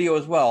and a video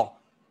as well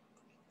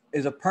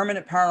is a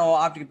permanent paranormal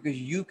object because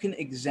you can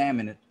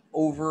examine it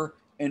over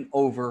and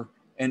over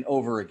and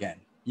over again.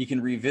 You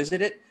can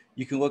revisit it.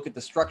 You can look at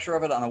the structure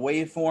of it on a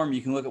waveform.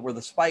 You can look at where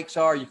the spikes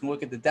are. You can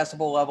look at the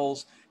decibel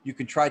levels. You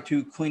can try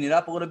to clean it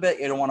up a little bit.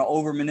 You don't want to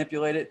over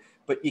manipulate it,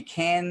 but you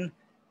can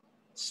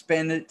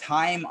spend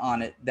time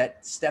on it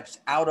that steps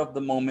out of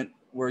the moment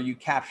where you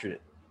captured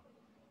it.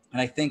 And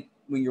I think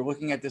when you're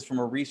looking at this from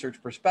a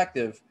research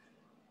perspective,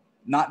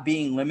 not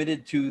being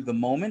limited to the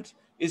moment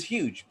is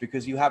huge,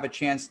 because you have a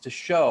chance to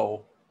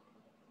show,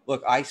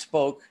 look, I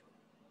spoke,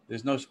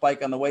 there's no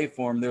spike on the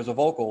waveform, there's a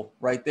vocal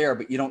right there,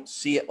 but you don't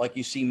see it like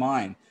you see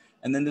mine.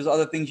 And then there's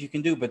other things you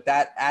can do, but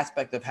that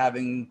aspect of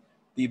having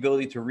the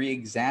ability to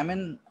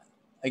re-examine,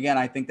 again,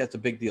 I think that's a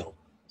big deal.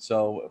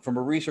 So from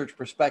a research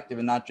perspective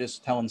and not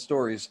just telling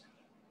stories,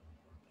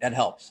 that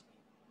helps.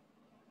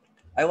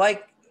 I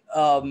like,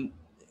 on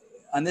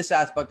this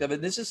aspect of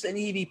it, this is an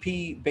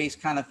EVP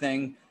based kind of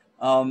thing.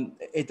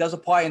 It does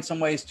apply in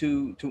some ways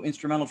to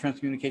instrumental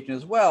transcommunication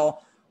as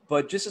well,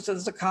 but just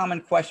as a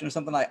common question, or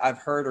something I've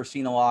heard or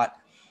seen a lot,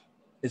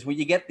 is when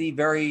you get the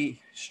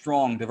very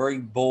strong, the very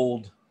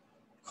bold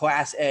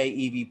Class A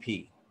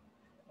EVP.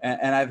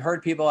 And I've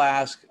heard people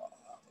ask,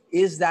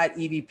 is that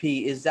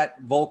EVP, is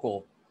that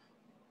vocal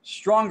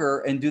stronger,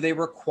 and do they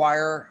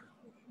require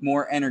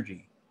more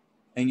energy?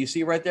 And you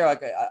see right there,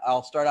 like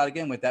I'll start out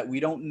again with that. We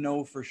don't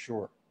know for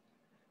sure.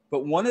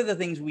 But one of the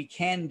things we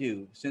can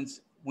do,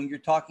 since when you're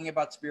talking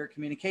about spirit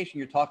communication,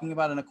 you're talking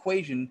about an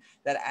equation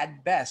that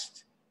at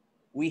best,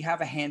 we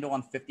have a handle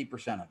on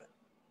 50% of it,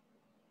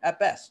 at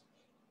best.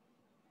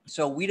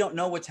 So we don't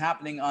know what's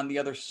happening on the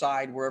other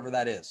side, wherever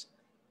that is.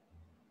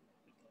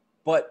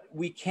 But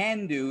we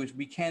can do is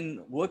we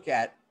can look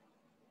at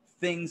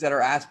things that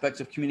are aspects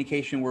of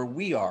communication where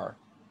we are,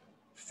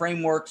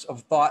 frameworks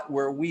of thought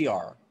where we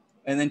are,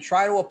 and then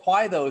try to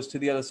apply those to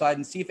the other side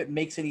and see if it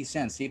makes any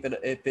sense, see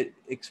if it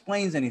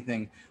explains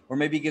anything, or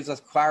maybe gives us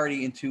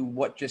clarity into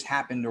what just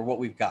happened or what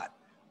we've got.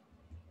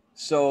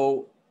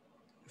 So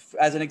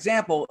as an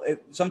example,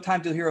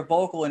 sometimes you'll hear a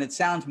vocal and it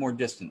sounds more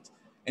distant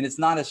and it's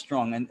not as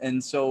strong.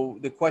 And so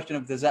the question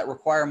of, does that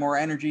require more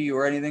energy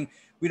or anything?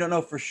 We don't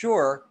know for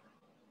sure.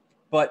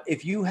 But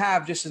if you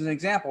have, just as an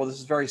example, this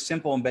is very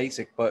simple and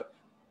basic, but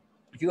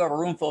if you have a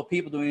room full of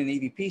people doing an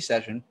EVP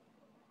session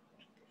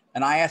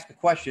and I ask a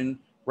question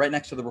right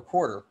next to the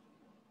recorder,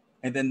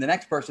 and then the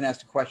next person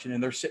asks a question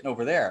and they're sitting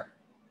over there,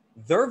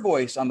 their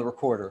voice on the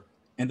recorder,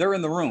 and they're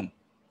in the room,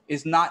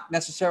 is not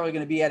necessarily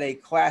going to be at a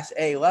class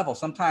A level.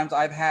 Sometimes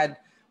I've had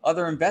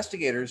other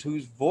investigators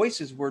whose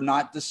voices were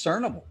not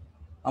discernible.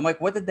 I'm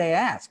like, what did they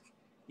ask?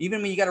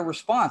 Even when you got a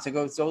response, I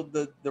go, so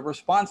the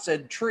response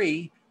said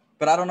tree,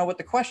 but I don't know what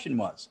the question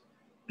was.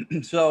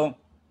 So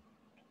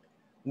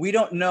we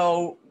don't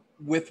know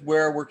with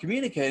where we're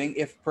communicating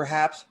if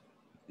perhaps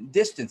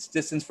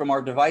distance from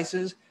our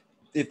devices,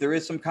 if there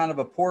is some kind of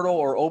a portal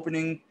or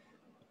opening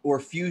or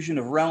fusion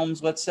of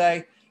realms, let's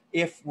say,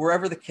 if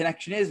wherever the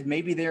connection is,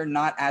 maybe they're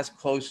not as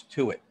close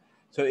to it.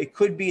 So it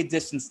could be a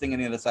distance thing on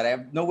the other side. I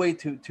have no way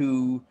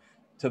to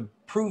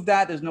prove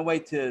that. There's no way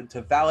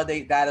to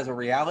validate that as a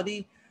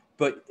reality.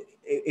 But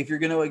if you're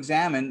going to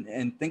examine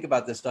and think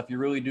about this stuff, you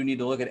really do need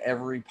to look at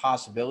every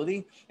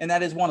possibility. And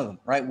that is one of them,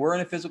 right? We're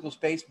in a physical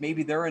space.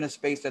 Maybe they're in a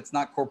space that's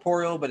not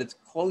corporeal, but it's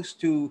close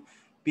to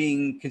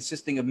being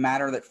consisting of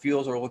matter that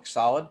feels or looks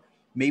solid.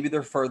 Maybe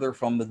they're further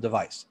from the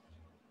device.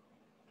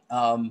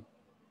 The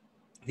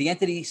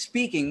entity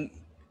speaking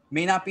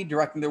may not be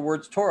directing their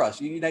words towards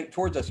us. You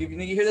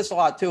hear this a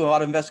lot too. A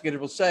lot of investigators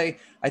will say,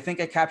 I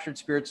think I captured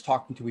spirits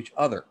talking to each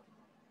other.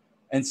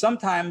 And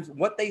sometimes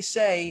what they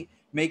say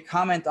may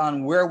comment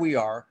on where we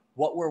are,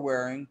 what we're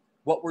wearing,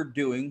 what we're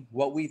doing,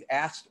 what we've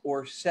asked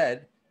or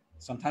said.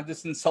 Sometimes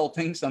it's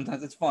insulting,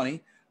 sometimes it's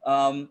funny.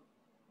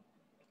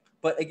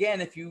 But again,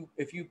 if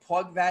you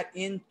plug that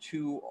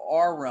into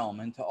our realm,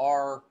 into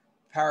our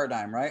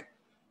paradigm, right?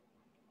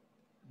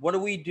 What do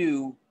we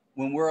do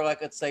when we're,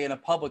 like, let's say in a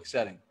public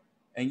setting,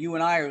 and you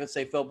and I are, let's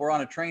say, Phil, we're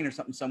on a train or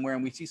something somewhere,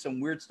 and we see some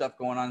weird stuff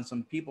going on, and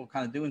some people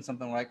kind of doing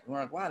something, like, we're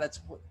like, wow, that's,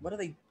 what are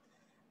they?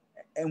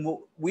 And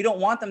we don't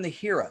want them to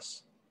hear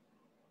us,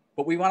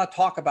 but we want to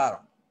talk about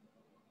them.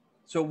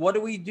 So what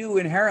do we do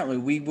inherently?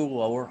 We will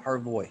lower our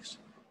voice.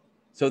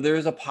 So there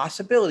is a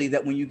possibility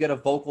that when you get a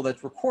vocal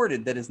that's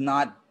recorded that is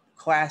not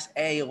class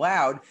A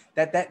loud,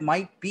 that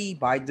might be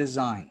by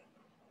design.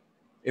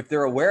 If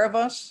they're aware of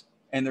us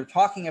and they're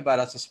talking about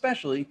us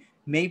especially,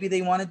 maybe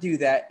they want to do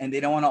that and they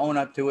don't want to own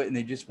up to it and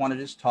they just want to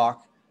just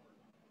talk.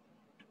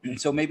 And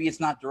so maybe it's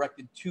not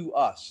directed to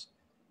us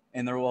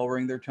and they're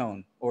lowering their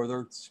tone, or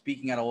they're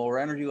speaking at a lower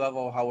energy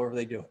level, however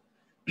they do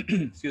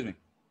it. Excuse me.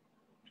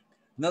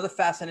 Another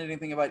fascinating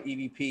thing about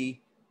EVP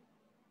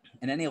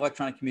and any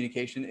electronic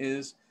communication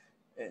is,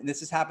 and this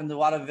has happened to a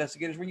lot of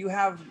investigators, when you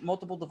have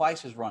multiple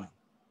devices running.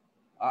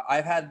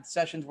 I've had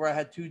sessions where I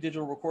had 2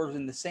 digital recorders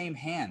in the same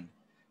hand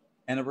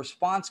and a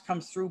response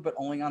comes through, but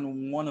only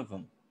on one of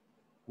them.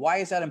 Why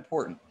is that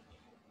important?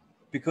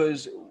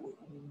 Because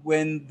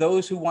when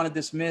those who want to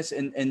dismiss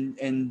and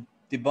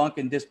debunk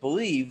and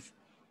disbelieve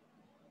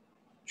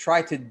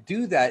try to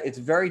do that, it's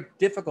very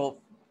difficult,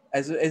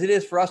 as it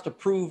is for us to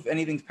prove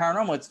anything's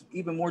paranormal. It's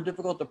even more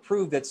difficult to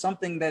prove that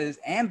something that is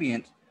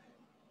ambient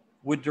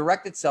would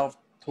direct itself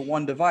to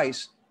one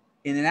device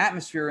in an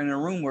atmosphere in a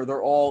room where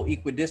they're all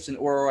equidistant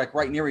or like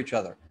right near each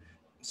other.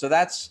 So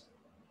that's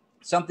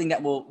something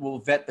that will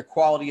vet the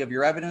quality of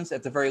your evidence,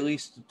 at the very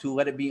least, to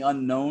let it be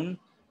unknown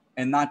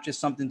and not just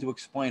something to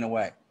explain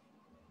away.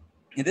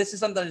 And this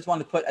is something I just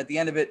wanted to put at the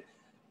end of it.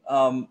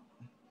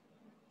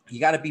 You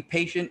got to be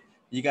patient.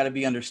 You got to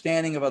be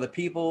understanding of other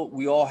people.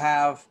 We all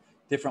have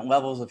different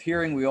levels of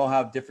hearing. We all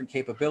have different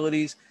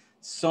capabilities.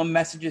 Some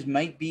messages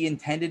might be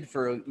intended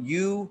for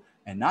you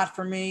and not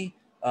for me.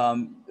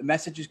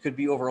 Messages could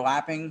be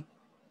overlapping.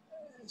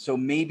 So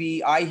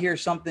maybe I hear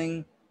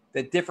something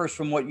that differs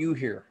from what you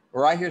hear,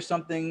 or I hear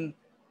something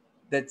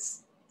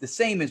that's the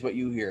same as what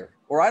you hear,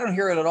 or I don't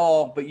hear it at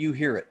all, but you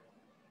hear it.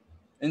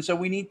 And so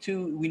we need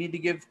to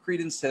give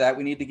credence to that.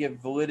 We need to give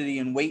validity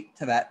and weight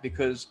to that,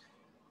 because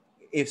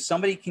if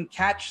somebody can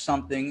catch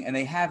something and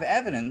they have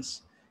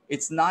evidence,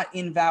 it's not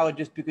invalid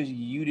just because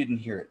you didn't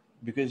hear it,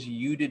 because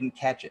you didn't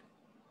catch it.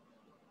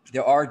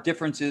 There are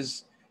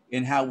differences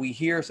in how we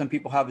hear. Some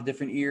people have a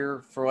different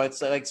ear for, let's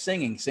say, like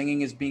singing.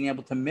 Singing is being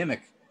able to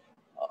mimic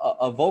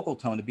a vocal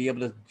tone, to be able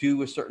to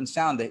do a certain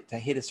sound, to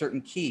hit a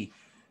certain key.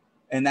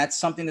 And that's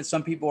something that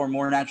some people are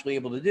more naturally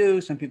able to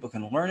do. Some people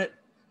can learn it.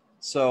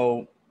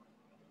 So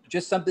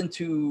just something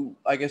to,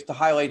 I guess, to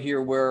highlight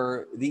here,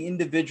 where the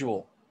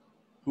individual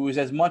who is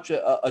as much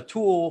a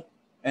tool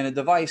and a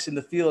device in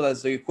the field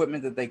as the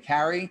equipment that they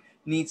carry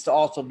needs to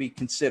also be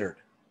considered.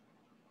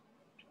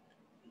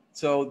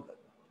 So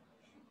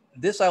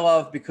this I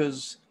love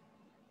because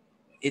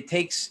it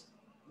takes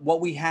what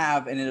we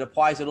have and it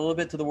applies it a little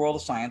bit to the world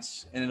of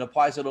science, and it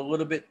applies it a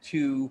little bit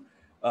to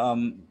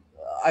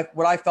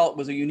what I felt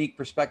was a unique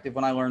perspective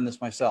when I learned this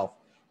myself.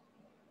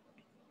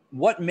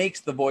 What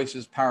makes the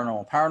voices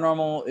paranormal?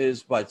 Paranormal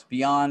is what? It's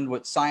beyond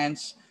what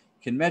science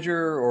can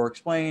measure or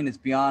explain. It's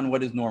beyond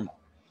what is normal.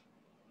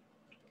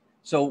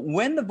 So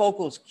when the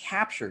vocal is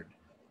captured,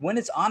 when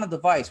it's on a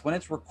device, when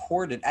it's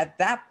recorded, at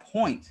that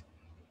point,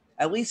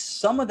 at least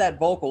some of that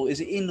vocal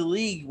is in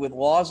league with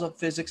laws of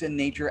physics and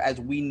nature as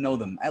we know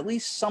them. At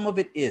least some of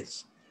it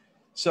is.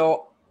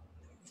 So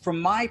from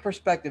my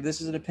perspective,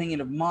 this is an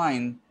opinion of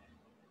mine,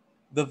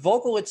 the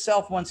vocal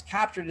itself, once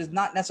captured, is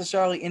not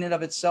necessarily in and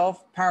of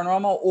itself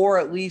paranormal, or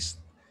at least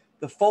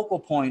the focal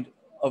point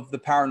of the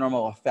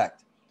paranormal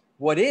effect.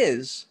 What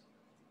is,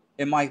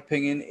 in my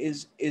opinion,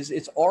 is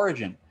its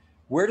origin.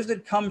 Where does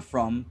it come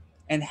from,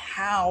 and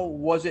how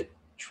was it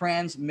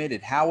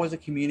transmitted? How was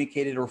it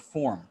communicated or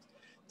formed?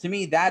 To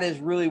me, that is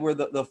really where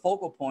the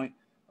focal point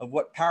of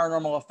what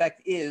paranormal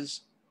effect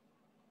is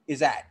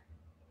at.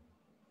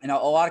 And a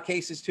lot of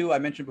cases too, I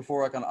mentioned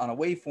before, like on a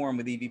waveform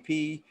with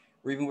EVP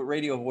or even with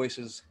radio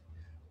voices,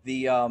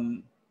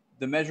 the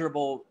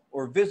measurable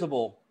or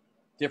visible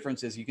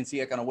differences you can see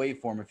like on a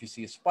waveform. If you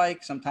see a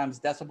spike, sometimes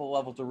decibel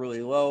levels are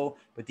really low,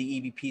 but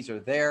the EVPs are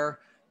there.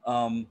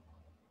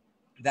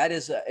 That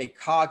is a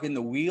cog in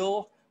the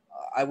wheel.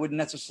 I wouldn't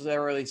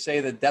necessarily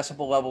say that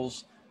decibel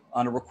levels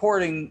on a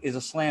recording is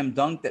a slam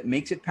dunk that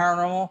makes it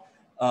paranormal.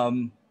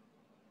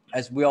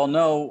 As we all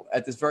know,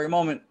 at this very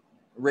moment,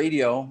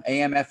 radio,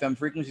 AM, FM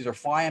frequencies are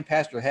flying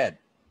past your head.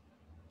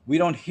 We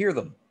don't hear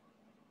them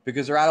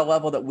because they're at a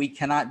level that we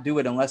cannot do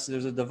it unless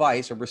there's a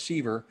device, a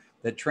receiver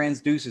that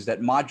transduces,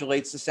 that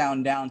modulates the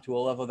sound down to a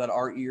level that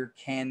our ear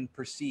can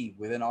perceive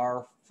within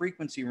our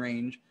frequency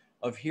range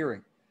of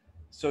hearing.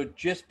 So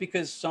just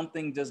because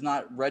something does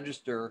not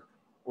register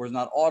or is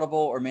not audible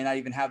or may not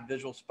even have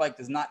visual spike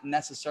does not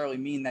necessarily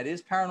mean that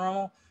is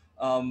paranormal,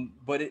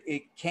 but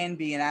it can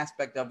be an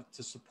aspect of it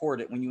to support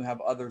it when you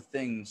have other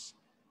things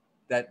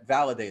that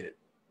validate it.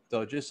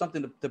 So just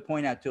something to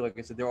point out too. Like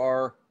I said, there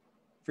are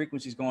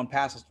frequencies going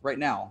past us right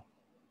now.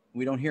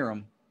 We don't hear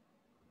them,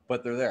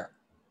 but they're there.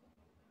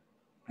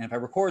 And if I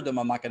record them,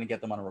 I'm not going to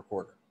get them on a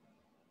recorder.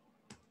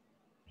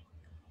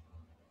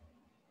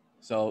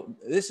 So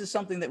this is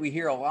something that we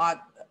hear a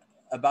lot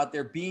about,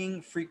 there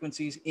being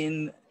frequencies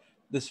in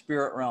the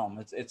spirit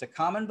realm. It's a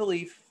common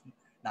belief,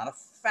 not a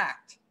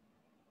fact,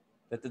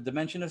 that the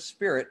dimension of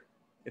spirit,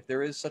 if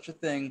there is such a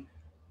thing,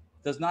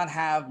 does not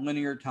have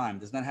linear time,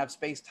 does not have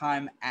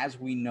space-time as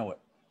we know it.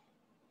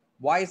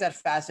 Why is that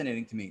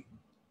fascinating to me?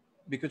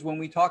 Because when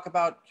we talk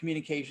about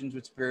communications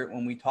with spirit,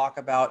 when we talk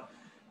about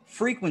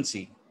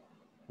frequency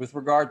with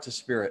regard to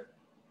spirit,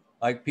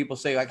 like people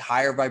say, like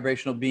higher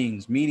vibrational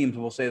beings, mediums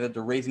will say that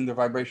they're raising their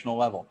vibrational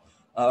level.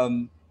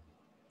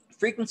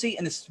 Frequency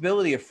and the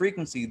stability of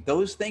frequency,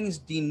 those things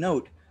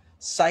denote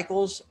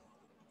cycles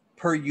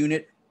per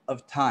unit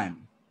of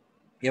time.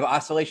 You have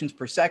oscillations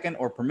per second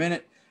or per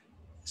minute.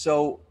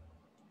 So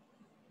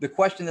the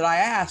question that I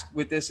ask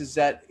with this is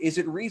that, is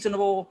it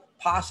reasonable,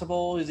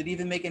 possible, does it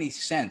even make any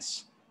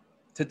sense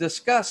to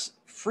discuss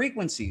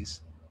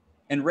frequencies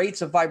and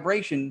rates of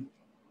vibration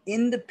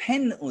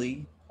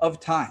independently of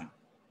time,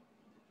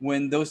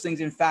 when those things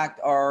in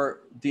fact are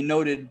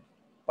denoted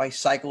by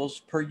cycles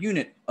per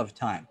unit of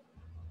time?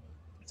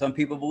 Some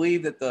people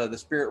believe that the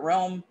spirit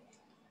realm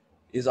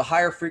is a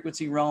higher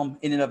frequency realm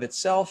in and of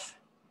itself,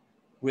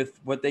 with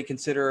what they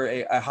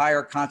consider a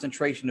higher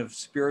concentration of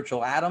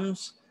spiritual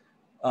atoms.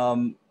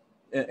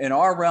 In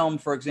our realm,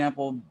 for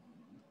example,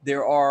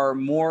 there are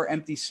more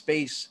empty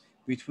space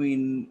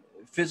between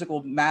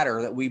physical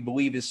matter that we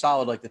believe is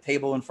solid, like the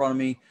table in front of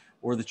me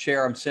or the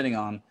chair I'm sitting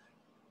on.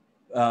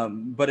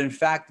 But in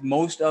fact,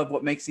 most of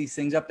what makes these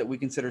things up that we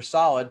consider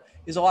solid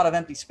is a lot of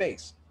empty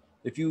space.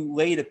 If you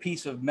laid a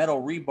piece of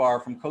metal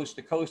rebar from coast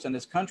to coast in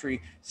this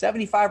country,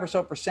 75%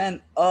 or so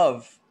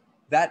of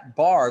that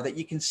bar that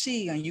you can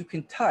see and you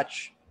can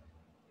touch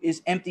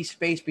is empty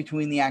space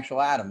between the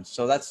actual atoms.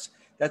 So that's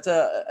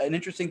an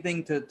interesting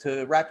thing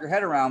to wrap your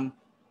head around,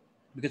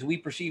 because we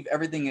perceive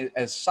everything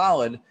as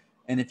solid.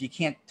 And if you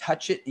can't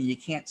touch it and you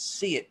can't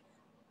see it,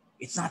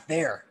 it's not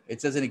there.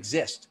 It doesn't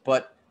exist.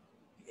 But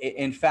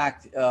in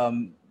fact,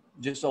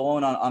 just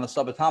alone on a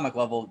subatomic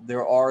level,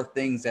 there are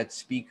things that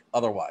speak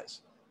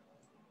otherwise.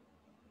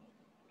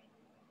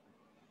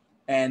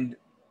 And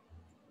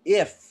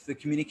if the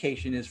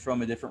communication is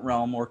from a different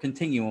realm or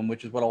continuum,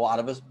 which is what a lot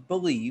of us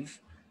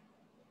believe,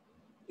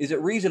 is it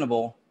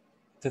reasonable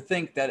to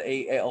think that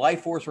a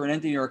life force or an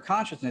entity or a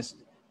consciousness,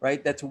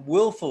 right, that's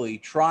willfully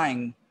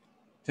trying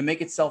to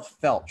make itself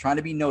felt, trying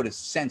to be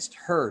noticed, sensed,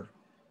 heard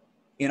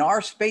in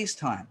our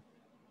space-time,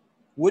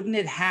 wouldn't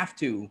it have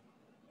to,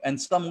 on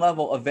some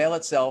level, avail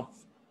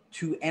itself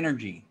to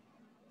energy?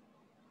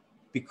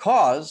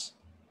 Because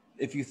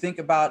if you think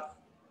about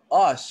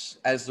us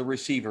as the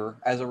receiver,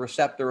 as a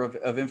receptor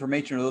of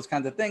information or those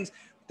kinds of things,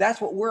 that's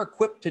what we're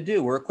equipped to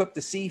do. We're equipped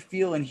to see,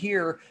 feel, and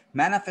hear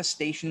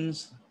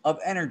manifestations of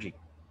energy.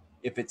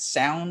 If it's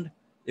sound,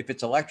 if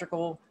it's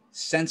electrical,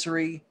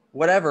 sensory,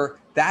 whatever,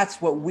 that's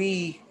what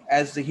we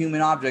as the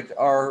human object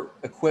are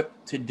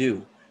equipped to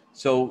do.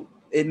 So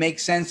it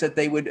makes sense that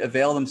they would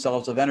avail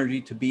themselves of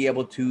energy to be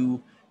able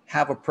to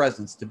have a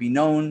presence, to be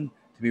known,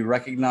 to be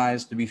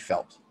recognized, to be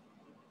felt.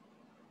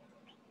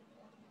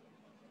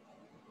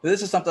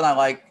 This is something I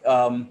like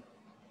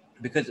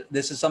because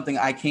this is something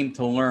I came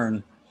to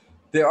learn.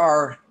 There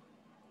are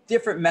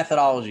different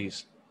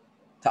methodologies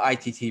to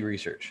ITT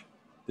research.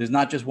 There's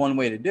not just one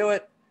way to do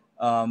it.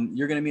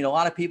 You're going to meet a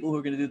lot of people who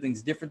are going to do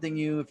things different than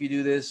you if you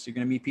do this. You're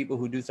going to meet people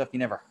who do stuff you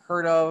never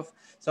heard of.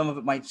 Some of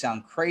it might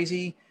sound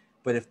crazy,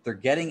 but if they're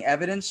getting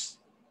evidence,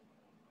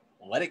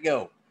 let it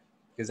go.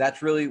 Because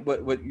that's really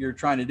what you're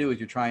trying to do, is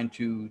you're trying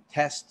to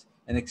test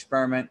and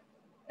experiment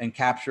and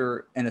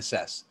capture and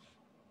assess.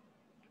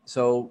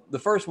 So the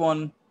first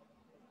one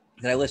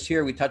that I list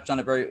here, we touched on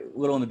it very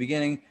little in the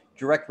beginning.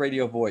 Direct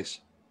radio voice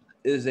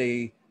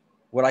is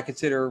what I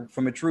consider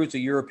from its roots a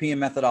European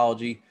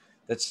methodology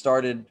that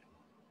started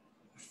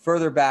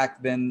further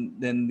back than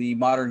the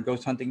modern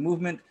ghost hunting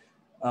movement,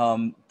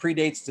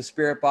 predates the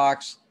spirit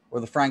box or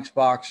the Frank's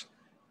box.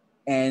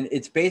 And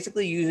it's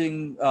basically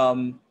using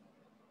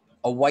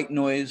a white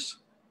noise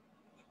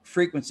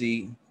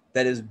frequency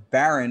that is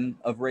barren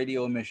of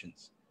radio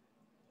emissions.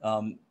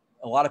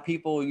 A lot of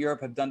people in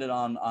Europe have done it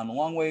on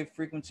long wave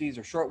frequencies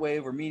or short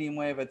wave or medium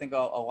wave. I think a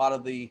lot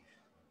of the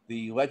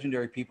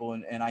legendary people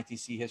in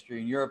ITC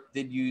history in Europe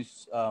did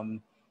use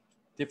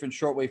different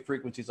shortwave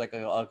frequencies, like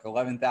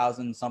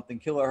 11,000 something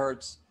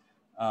kilohertz.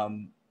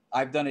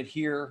 I've done it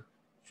here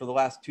for the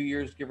last 2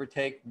 years, give or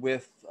take,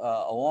 with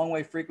a long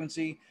wave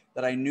frequency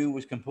that I knew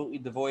was completely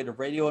devoid of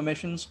radio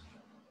emissions.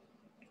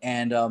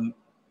 And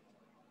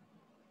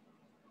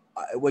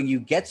when you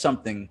get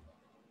something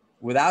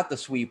without the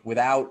sweep,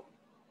 without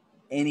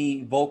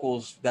any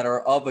vocals that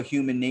are of a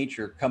human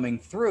nature coming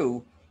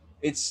through,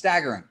 it's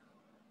staggering.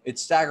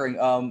 It's staggering.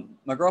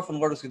 My girlfriend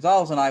Lourdes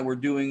Gonzalez and I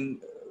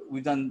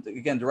we've done,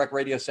 again, direct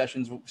radio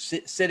sessions,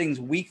 sittings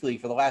weekly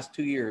for the last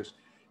 2 years.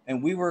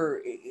 And we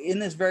were in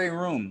this very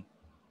room,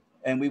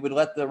 and we would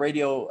let the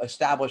radio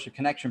establish a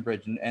connection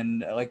bridge.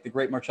 And like the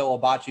great Marcello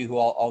Bacci, who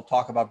I'll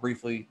talk about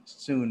briefly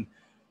soon,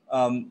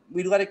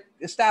 we'd let it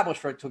establish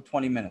for it took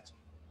 20 minutes.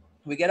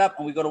 We get up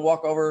and we go to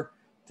walk over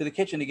to the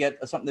kitchen to get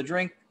something to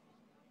drink.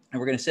 And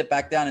we're going to sit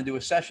back down and do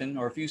a session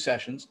or a few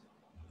sessions.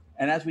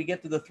 And as we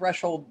get to the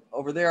threshold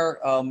over there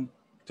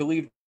to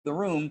leave the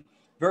room,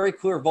 very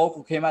clear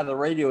vocal came out of the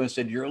radio and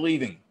said, "You're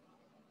leaving."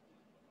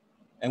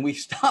 And we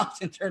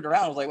stopped and turned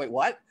around. I was like, wait,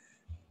 what?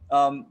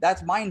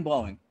 That's mind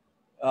blowing.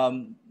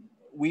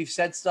 We've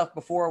said stuff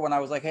before when I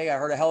was like, hey, I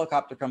heard a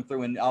helicopter come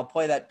through, and I'll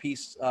play that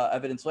piece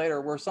evidence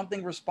later, where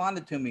something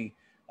responded to me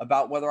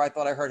about whether I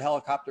thought I heard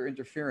helicopter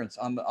interference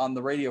on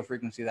the radio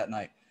frequency that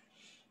night.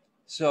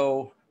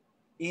 So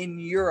in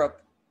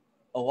Europe,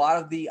 a lot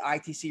of the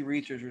ITC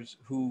researchers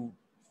who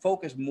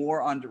focus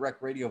more on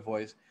direct radio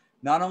voice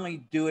not only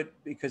do it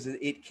because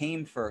it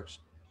came first,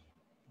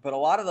 but a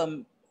lot of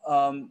them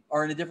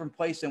are in a different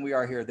place than we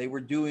are here. They were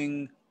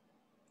doing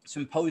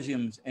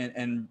symposiums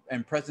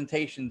and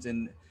presentations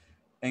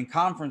and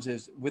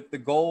conferences with the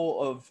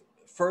goal of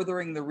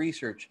furthering the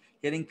research,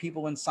 getting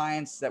people in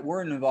science that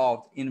weren't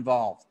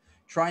involved,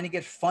 trying to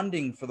get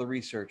funding for the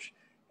research.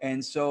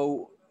 And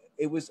so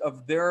it was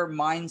of their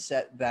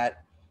mindset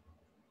that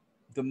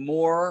the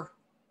more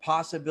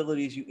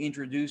possibilities you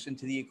introduce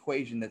into the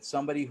equation that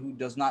somebody who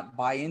does not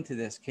buy into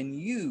this can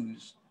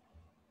use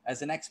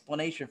as an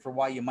explanation for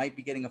why you might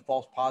be getting a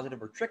false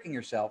positive or tricking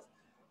yourself,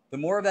 the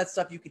more of that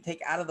stuff you can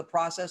take out of the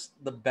process,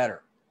 the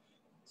better.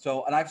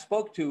 So, and I've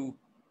spoke to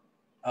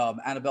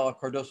Annabella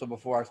Cardoso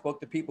before. I've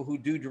spoke to people who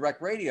do direct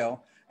radio,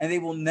 and they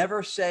will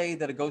never say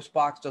that a ghost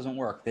box doesn't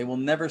work. They will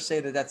never say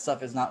that that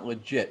stuff is not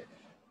legit.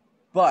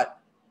 But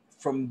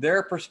from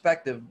their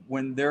perspective,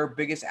 when their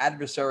biggest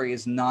adversary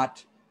is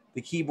not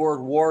the keyboard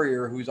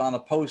warrior who's on a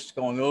post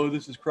going, "Oh,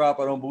 this is crap,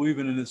 I don't believe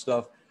in this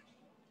stuff,"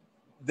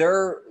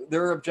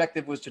 their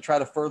objective was to try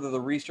to further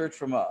the research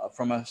from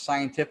a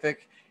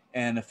scientific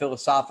and a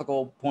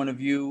philosophical point of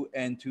view,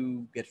 and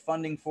to get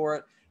funding for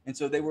it. And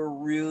so they were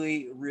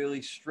really,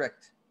 really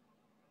strict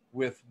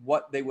with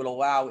what they would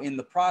allow in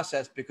the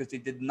process, because they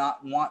did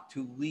not want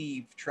to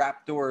leave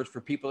trapdoors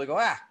for people to go,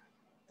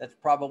 that's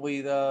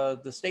probably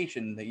the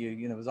station that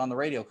you know was on the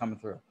radio coming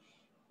through.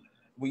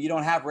 When you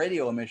don't have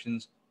radio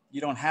emissions, you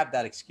don't have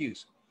that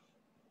excuse.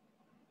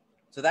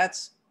 So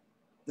that's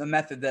the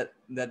method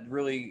that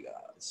really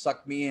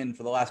sucked me in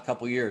for the last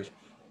couple of years.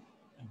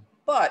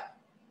 But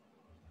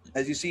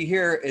as you see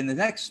here in the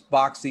next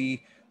box, the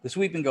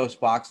sweeping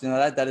ghost box, you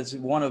know, that is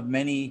one of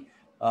many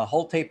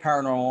Holte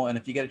Paranormal. And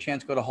if you get a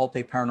chance, go to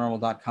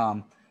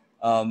holteparanormal.com.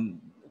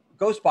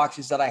 Ghost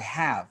boxes that I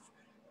have.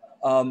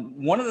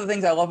 One of the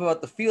things I love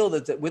about the field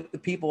is that with the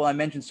people I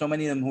mentioned, so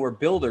many of them who are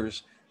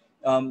builders,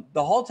 the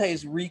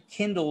Haltes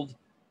rekindled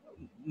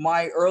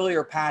my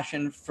earlier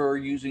passion for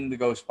using the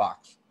ghost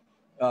box.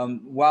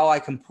 While I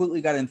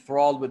completely got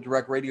enthralled with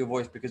direct radio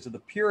voice because of the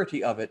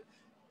purity of it,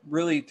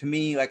 really to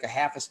me like a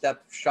half a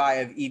step shy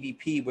of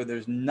EVP, where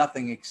there's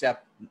nothing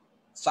except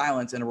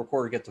silence and a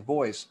recorder gets a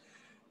voice.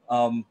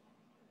 The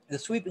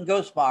sweeping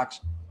ghost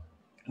box,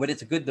 when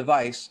it's a good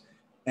device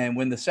and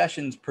when the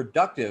session's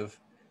productive,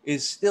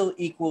 is still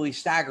equally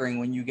staggering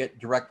when you get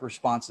direct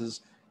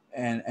responses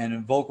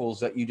and vocals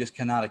that you just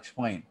cannot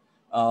explain.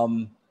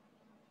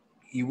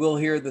 You will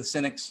hear the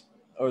cynics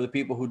or the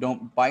people who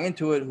don't buy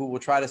into it, who will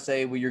try to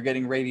say, well, you're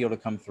getting radio to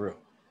come through.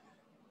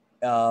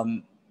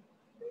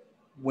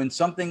 When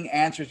something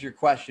answers your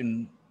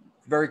question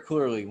very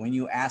clearly, when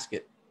you ask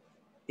it,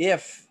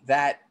 if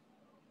that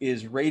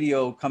is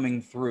radio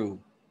coming through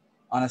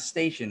on a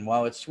station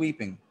while it's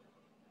sweeping,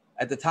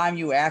 at the time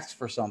you asked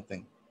for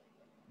something,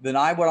 then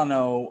I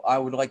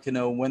would like to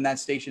know when that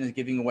station is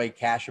giving away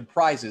cash and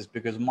prizes,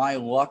 because my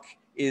luck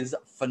is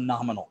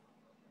phenomenal.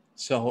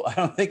 So I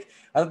don't think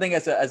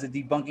as a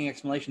debunking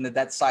explanation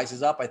that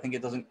sizes up. I think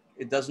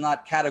it does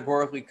not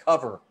categorically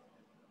cover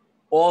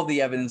all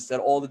the evidence that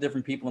all the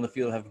different people in the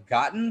field have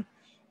gotten.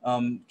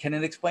 Can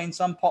it explain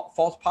some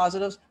false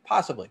positives?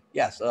 Possibly,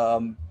 yes.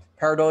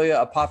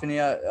 Pareidolia,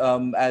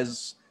 apophenia,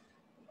 as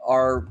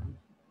our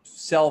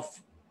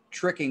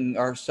self-tricking,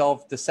 our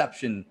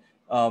self-deception.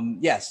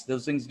 Yes,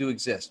 those things do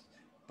exist.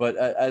 But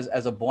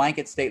as a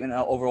blanket statement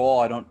overall,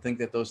 I don't think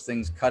that those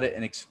things cut it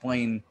and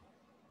explain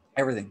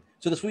everything.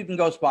 So the sweeping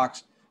ghost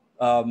box,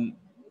 the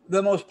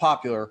most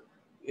popular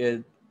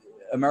is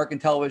American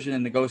television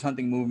and the ghost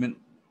hunting movement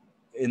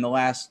in the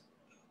last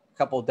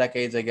couple of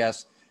decades, I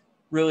guess,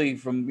 really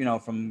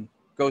from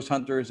ghost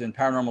hunters and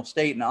Paranormal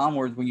State and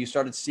onwards, when you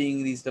started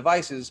seeing these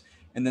devices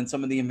and then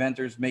some of the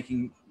inventors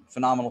making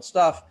phenomenal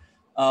stuff,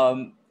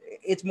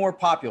 it's more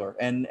popular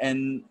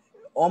and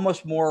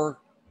almost more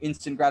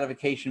instant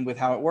gratification with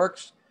how it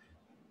works.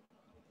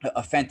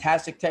 A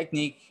fantastic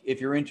technique if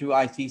you're into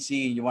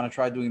ITC and you want to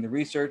try doing the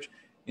research,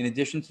 in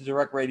addition to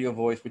direct radio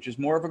voice, which is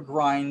more of a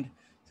grind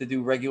to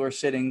do regular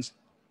sittings.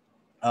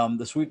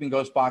 The sweeping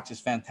ghost box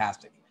is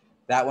fantastic.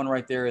 That one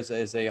right there is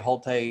a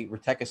Halte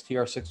Retecus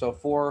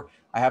TR604.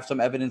 I have some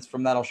evidence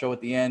from that I'll show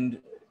at the end.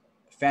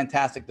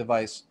 Fantastic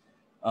device.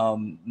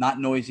 Not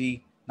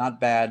noisy, not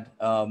bad.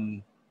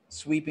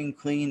 Sweeping,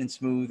 clean, and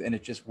smooth, and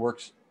it just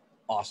works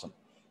awesome.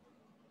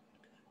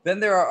 Then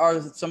there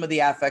are some of the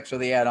affects or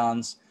the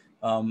add-ons.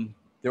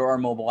 There are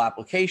mobile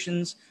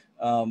applications.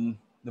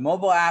 The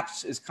mobile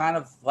apps is kind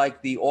of like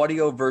the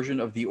audio version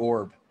of the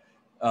orb.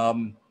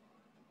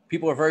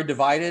 People are very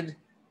divided.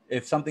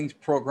 If something's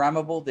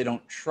programmable, they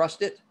don't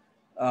trust it.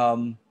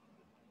 I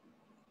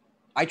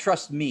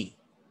trust me.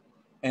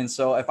 And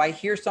so if I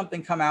hear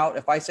something come out,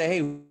 if I say, hey,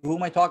 who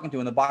am I talking to?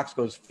 And the box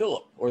goes,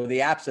 Philip, or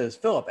the app says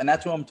Philip, and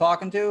that's who I'm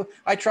talking to,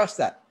 I trust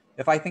that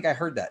if I think I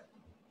heard that.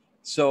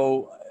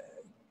 So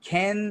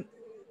can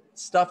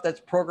stuff that's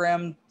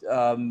programmed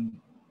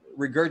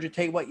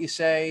regurgitate what you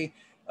say?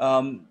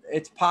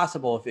 It's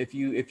possible. If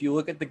you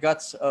look at the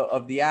guts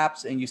of the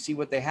apps and you see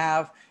what they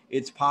have,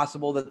 it's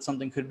possible that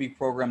something could be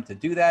programmed to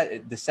do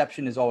that.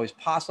 Deception is always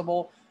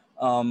possible.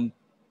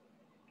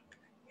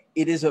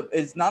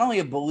 It's not only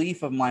a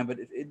belief of mine, but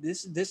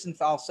this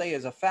I'll say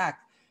is a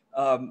fact.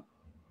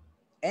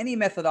 Any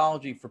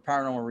methodology for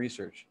paranormal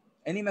research,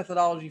 any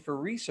methodology for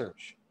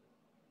research,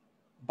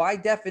 by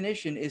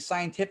definition is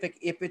scientific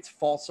if it's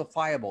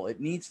falsifiable. It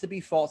needs to be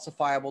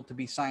falsifiable to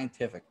be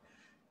scientific.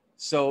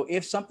 So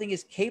if something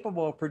is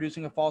capable of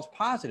producing a false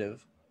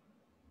positive,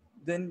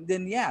 then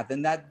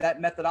that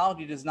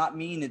methodology does not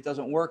mean it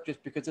doesn't work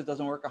just because it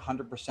doesn't work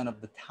 100% of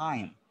the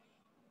time.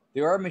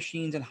 There are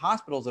machines in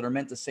hospitals that are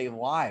meant to save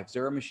lives.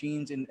 There are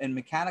machines in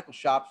mechanical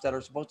shops that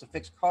are supposed to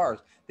fix cars.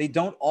 They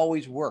don't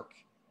always work.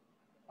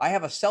 I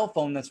have a cell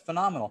phone that's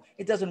phenomenal.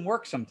 It doesn't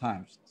work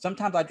sometimes.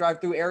 Sometimes I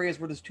drive through areas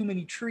where there's too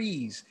many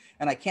trees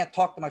and I can't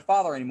talk to my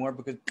father anymore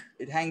because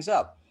it hangs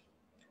up.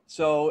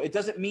 So it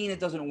doesn't mean it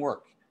doesn't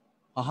work.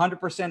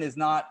 100% is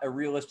not a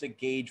realistic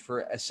gauge for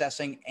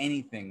assessing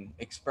anything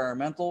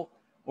experimental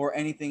or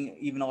anything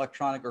even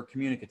electronic or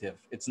communicative.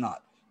 It's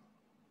not.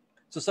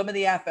 So some of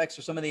the affects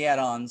or some of the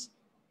add-ons,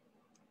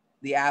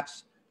 the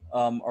apps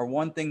are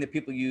one thing that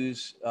people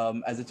use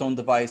as its own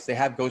device. They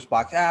have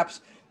Ghostbox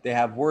apps. They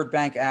have word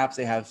bank apps.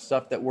 They have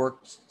stuff that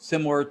works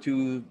similar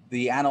to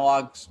the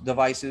analog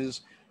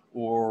devices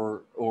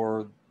or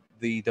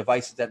the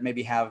devices that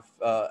maybe have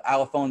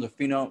allophones or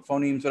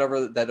phonemes,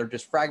 whatever, that are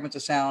just fragments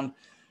of sound.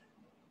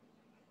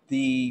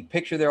 The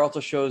picture there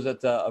also shows that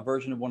a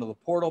version of one of the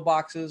portal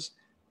boxes.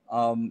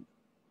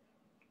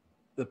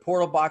 The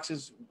portal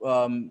boxes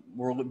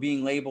were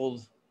being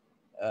labeled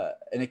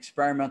an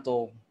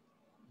experimental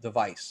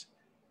device.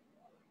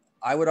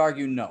 I would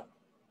argue no.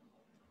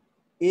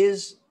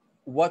 Is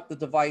what the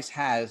device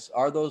has,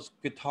 are those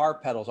guitar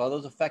pedals, are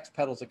those effects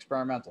pedals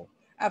experimental?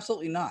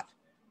 Absolutely not.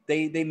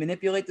 They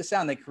manipulate the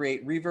sound. They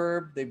create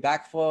reverb, they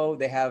backflow,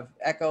 they have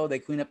echo, they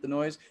clean up the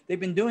noise. They've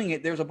been doing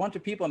it. There's a bunch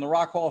of people in the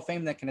Rock Hall of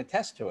Fame that can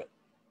attest to it.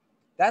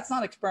 That's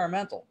not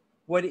experimental.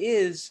 What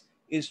is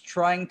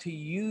trying to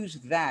use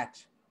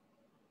that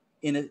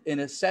in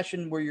a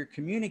session where you're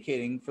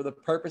communicating for the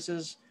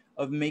purposes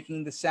of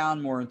making the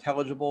sound more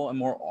intelligible and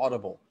more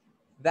audible.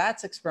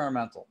 That's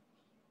experimental.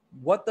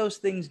 What those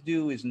things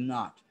do is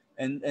not.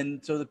 And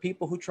so the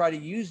people who try to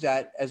use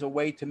that as a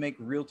way to make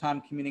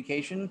real-time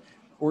communication,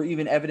 or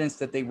even evidence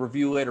that they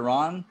review later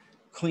on,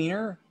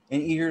 cleaner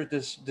and easier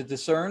to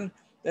discern,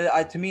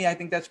 to me, I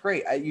think that's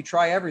great. You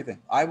try everything.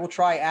 I will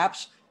try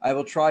apps. I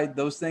will try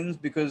those things,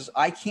 because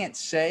I can't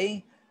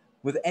say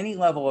with any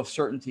level of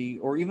certainty,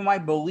 or even my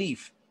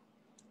belief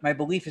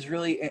is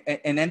really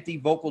an empty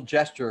vocal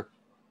gesture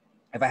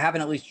if I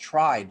haven't at least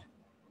tried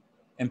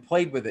and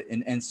played with it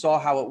and saw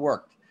how it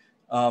worked.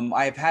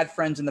 I have had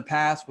friends in the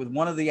past with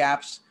one of the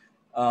apps.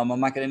 I'm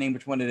not going to name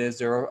which one it is.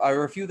 There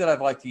are a few that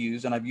I've liked to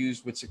use and I've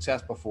used with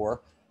success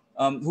before,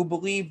 who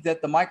believe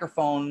that the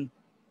microphone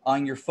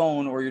on your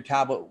phone or your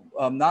tablet,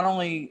 not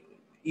only,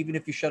 even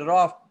if you shut it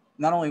off,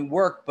 not only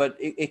work, but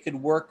it could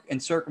work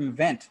and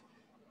circumvent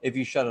if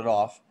you shut it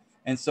off.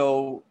 And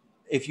so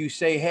if you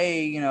say,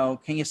 hey,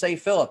 can you say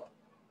Philip?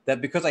 That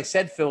because I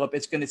said Philip,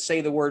 it's going to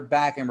say the word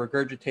back and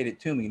regurgitate it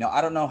to me. Now,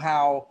 I don't know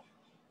how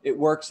it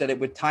works that it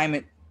would time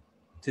it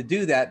to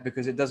do that,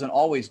 because it doesn't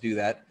always do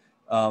that.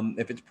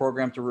 If it's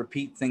programmed to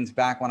repeat things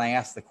back when I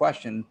ask the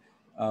question,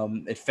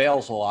 it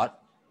fails a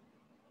lot.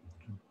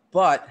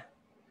 But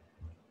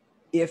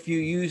if you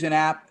use an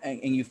app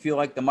and you feel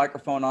like the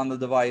microphone on the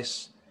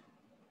device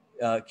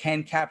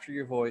can capture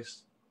your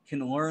voice,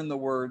 can learn the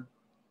word,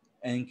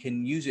 and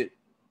can use it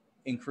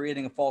in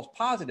creating a false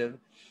positive,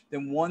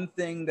 then one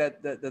thing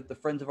that the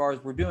friends of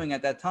ours were doing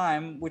at that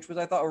time, which was,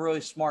 I thought, a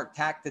really smart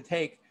tack to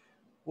take,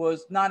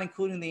 was not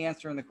including the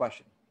answer in the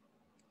question.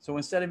 So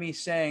instead of me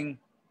saying,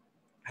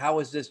 how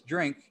is this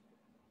drink?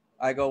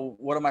 I go,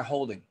 what am I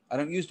holding? I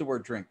don't use the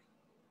word drink.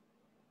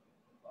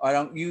 I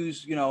don't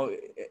use,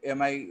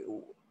 am I,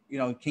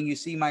 can you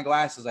see my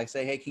glasses? I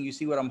say, hey, can you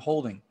see what I'm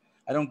holding?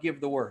 I don't give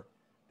the word.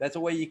 That's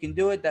a way you can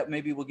do it. That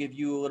maybe will give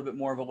you a little bit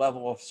more of a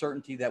level of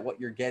certainty that what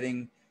you're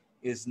getting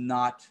is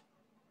not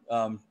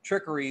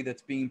trickery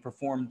that's being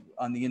performed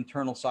on the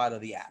internal side of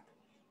the app.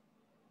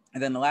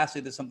 And then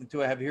lastly, there's something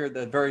too I have here.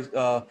 The very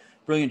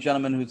brilliant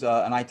gentleman who's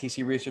an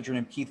ITC researcher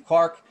named Keith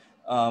Clark,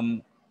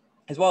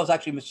 as well as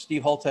actually Mr.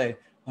 Steve Holte,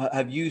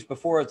 have used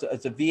before. It's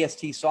a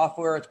VST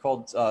software. It's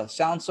called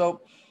SoundSoap.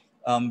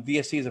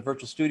 VST is a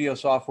virtual studio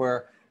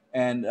software.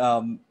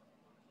 And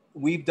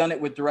we've done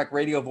it with direct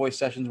radio voice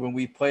sessions when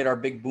we played our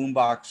big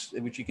boombox,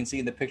 which you can see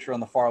in the picture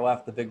on the far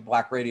left, the big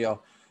black radio.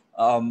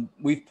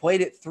 We've played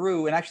it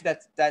through, and actually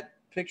that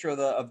picture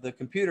of the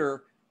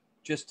computer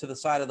just to the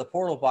side of the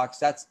portal box,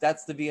 that's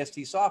the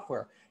VST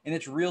software, and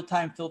it's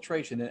real-time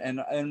filtration.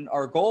 And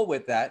our goal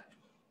with that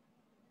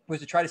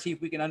was to try to see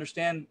if we can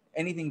understand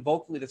anything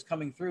vocally that's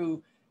coming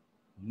through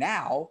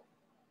now,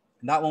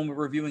 not when we're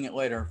reviewing it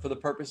later, for the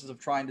purposes of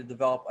trying to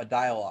develop a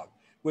dialogue,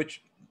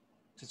 which,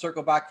 to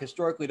circle back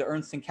historically to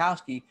Ernst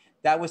Sinkowski,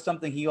 that was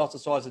something he also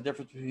saw as a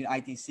difference between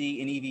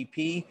ITC and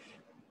EVP.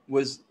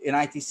 In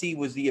ITC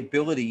was the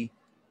ability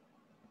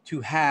to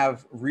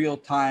have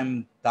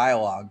real-time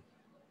dialogue,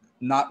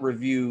 not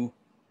review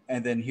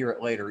and then hear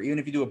it later. Even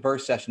if you do a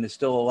burst session, there's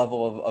still a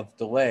level of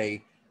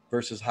delay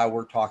versus how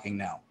we're talking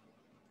now.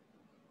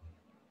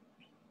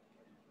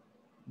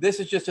 This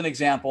is just an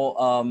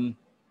example,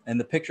 and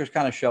the pictures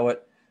kind of show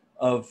it,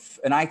 of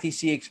an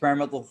ITC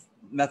experimental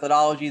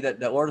methodology that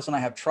Lourdes and I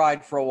have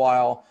tried for a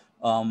while.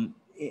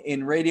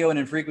 In radio and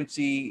in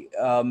frequency,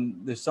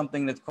 there's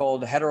something that's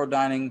called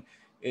heterodyning.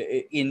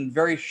 In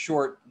very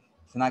short,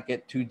 to not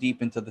get too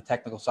deep into the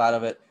technical side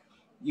of it,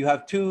 you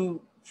have two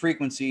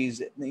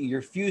frequencies.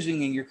 You're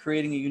fusing and you're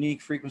creating a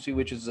unique frequency,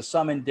 which is the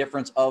sum and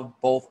difference of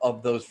both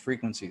of those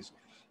frequencies.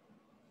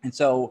 And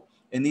so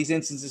in these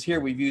instances here,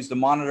 we've used a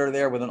monitor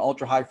there with an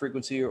ultra high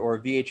frequency or a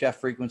VHF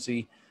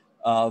frequency.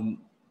 And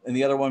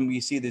the other one,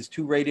 we see there's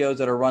two radios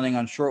that are running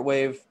on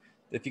shortwave.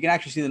 If you can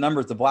actually see the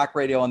numbers, the black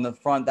radio on the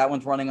front, that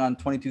one's running on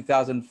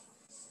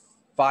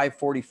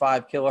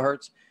 22,545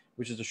 kilohertz,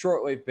 which is a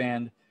shortwave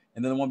band.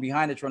 And then the one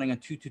behind it's running on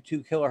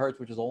 222 kilohertz,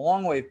 which is a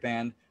long wave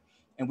band.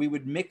 And we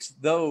would mix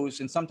those,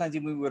 and sometimes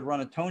even we would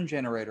run a tone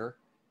generator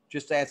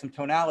just to add some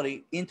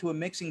tonality into a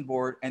mixing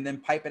board and then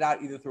pipe it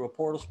out either through a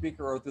portal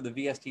speaker or through the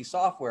VST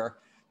software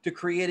to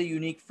create a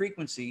unique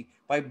frequency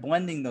by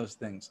blending those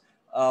things.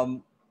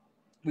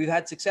 We've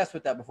had success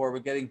with that before. We're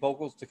getting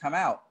vocals to come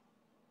out.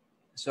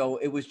 So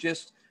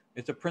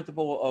it's a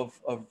principle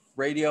of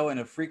radio and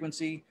of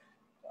frequency.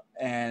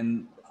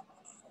 And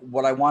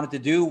what I wanted to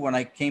do when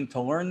I came to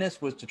learn this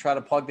was to try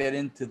to plug that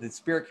into the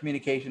spirit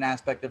communication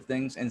aspect of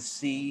things and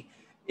see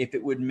if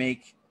it would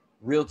make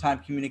real-time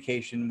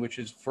communication, which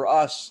is for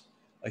us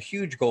a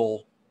huge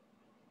goal,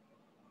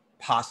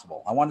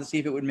 possible. I wanted to see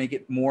if it would make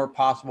it more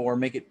possible or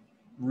make it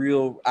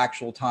real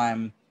actual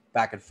time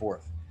back and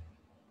forth.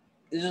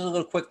 This is a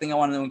little quick thing I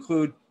wanted to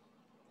include.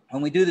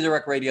 When we do the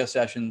direct radio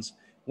sessions,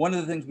 One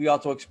of the things we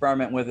also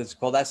experiment with is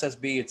called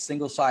SSB. It's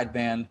single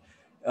sideband,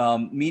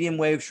 medium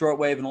wave, short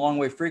wave, and long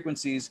wave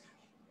frequencies.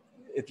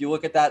 If you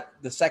look at that,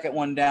 the second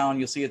one down,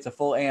 you'll see it's a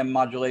full AM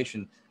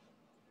modulation.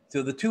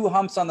 So the two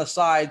humps on the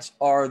sides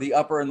are the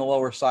upper and the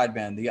lower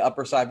sideband. The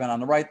upper sideband on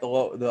the right, the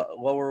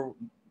lower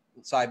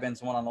sideband is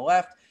the one on the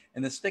left,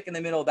 and the stick in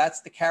the middle,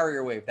 that's the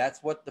carrier wave.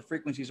 That's what the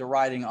frequencies are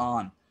riding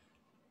on.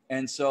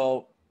 And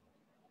so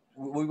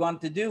what we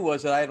wanted to do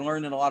was that I had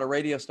learned in a lot of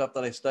radio stuff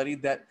that I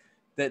studied that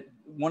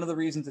one of the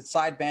reasons that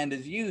sideband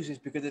is used is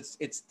because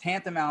it's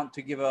tantamount,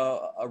 to give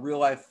a real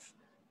life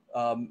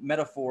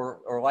metaphor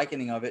or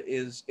likening of it,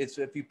 is it's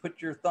if you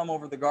put your thumb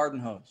over the garden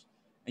hose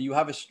and you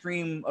have a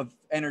stream of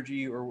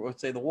energy, or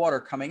let's say the water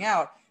coming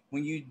out.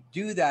 When you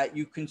do that,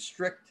 you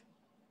constrict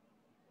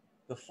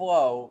the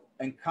flow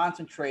and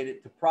concentrate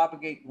it to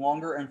propagate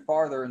longer and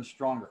farther and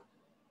stronger.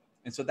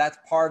 And so that's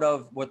part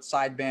of what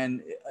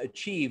sideband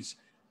achieves.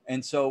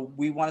 And so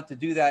we wanted to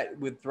do that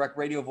with direct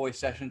radio voice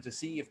sessions to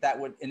see if that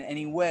would in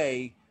any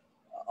way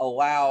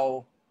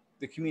allow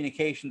the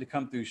communication to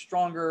come through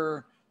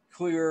stronger,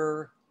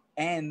 clearer,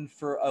 and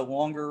for a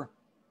longer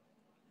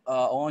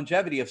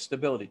longevity of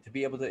stability, to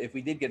be able to, if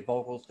we did get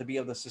vocals, to be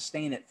able to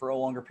sustain it for a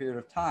longer period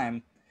of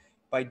time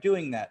by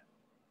doing that.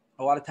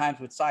 A lot of times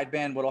with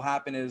sideband, what will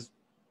happen is,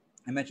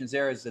 I mentioned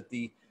there, is that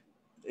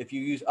if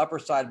you use upper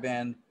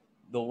sideband,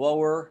 the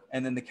lower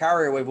and then the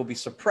carrier wave will be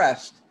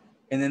suppressed,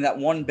 and then that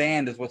one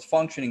band is what's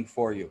functioning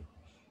for you.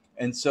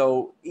 And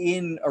so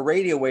in a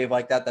radio wave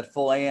like that, that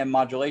full AM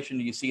modulation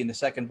that you see in the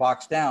second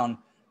box down,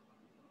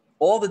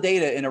 all the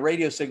data in a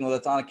radio signal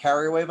that's on a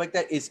carrier wave like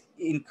that is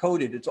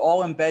encoded. It's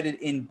all embedded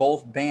in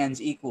both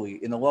bands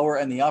equally, in the lower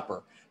and the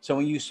upper. So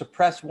when you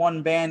suppress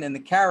one band in the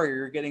carrier,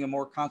 you're getting a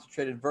more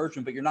concentrated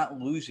version, but you're not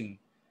losing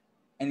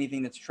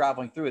anything that's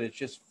traveling through it. It's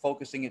just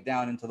focusing it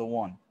down into the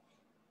one.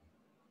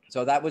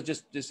 So that was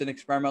just an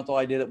experimental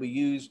idea that we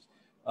used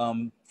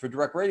for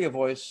direct radio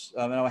voice.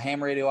 I know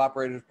ham radio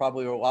operators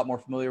probably are a lot more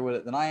familiar with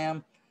it than I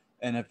am,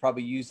 and have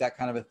probably used that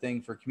kind of a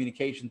thing for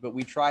communications, but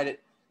we tried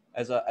it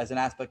as an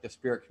aspect of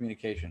spirit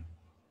communication.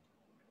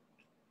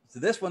 So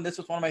this was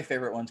one of my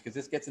favorite ones, because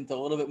this gets into a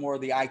little bit more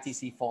of the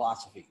ITC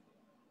philosophy.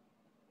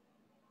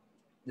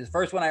 This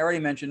first one I already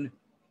mentioned.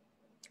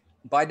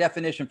 By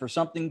definition, for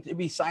something to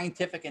be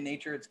scientific in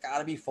nature, it's got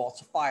to be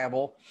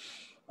falsifiable.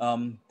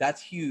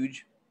 That's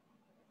huge.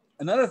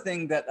 Another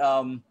thing that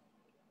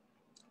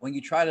when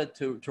you try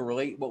to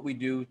relate what we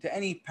do to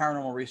any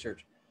paranormal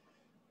research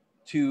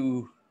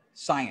to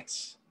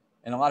science,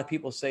 and a lot of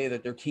people say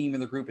that their team in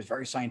the group is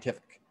very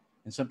scientific,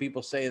 and some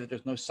people say that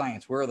there's no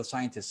science. Where are the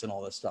scientists and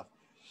all this stuff?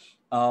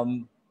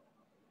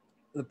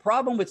 The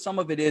problem with some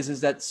of it is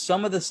that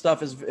some of the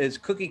stuff is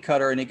cookie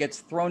cutter, and it gets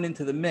thrown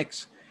into the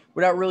mix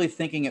without really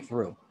thinking it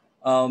through.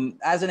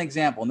 As an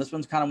example, and this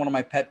one's kind of one of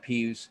my pet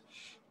peeves,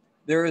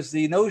 there is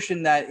the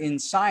notion that in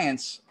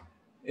science,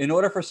 in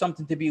order for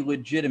something to be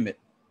legitimate,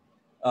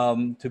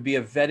 to be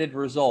a vetted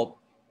result,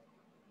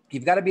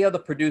 you've got to be able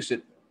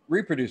to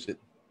reproduce it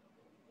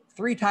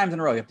 3 times in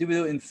a row. You have to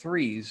do it in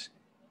threes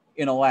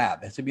in a lab.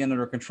 It has to be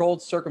under a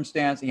controlled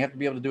circumstance, and you have to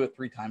be able to do it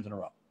 3 times in a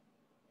row.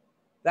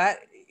 That,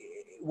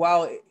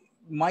 while it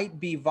might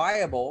be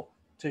viable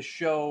to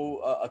show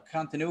a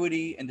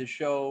continuity and to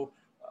show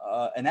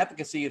an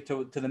efficacy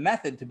to the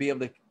method to be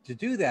able to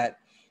do that,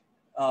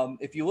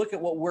 if you look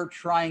at what we're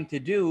trying to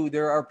do,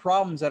 there are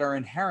problems that are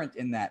inherent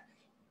in that.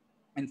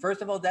 And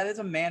first of all, that is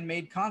a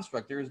man-made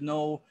construct. There is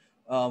no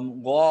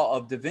law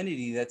of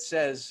divinity that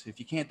says if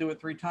you can't do it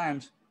 3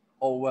 times,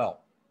 oh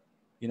well.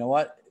 You know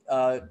what?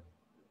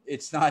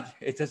 It's not.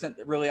 It doesn't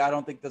really. I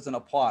don't think doesn't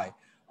apply.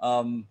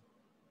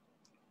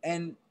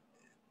 And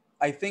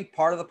I think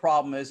part of the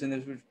problem is, and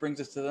this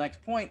brings us to the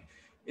next point,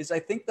 is I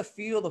think the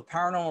field of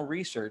paranormal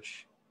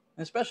research,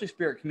 and especially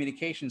spirit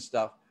communication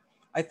stuff,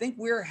 I think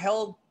we're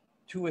held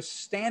to a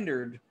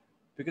standard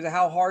because of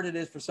how hard it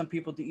is for some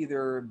people to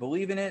either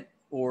believe in it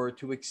or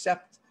to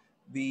accept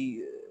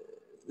the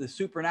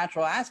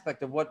supernatural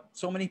aspect of what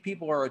so many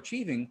people are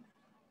achieving,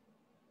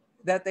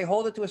 that they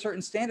hold it to a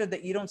certain standard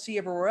that you don't see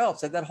everywhere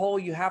else. That whole,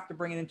 you have to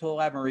bring it into a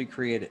lab and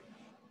recreate it.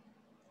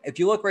 If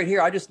you look right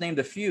here, I just named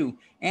a few: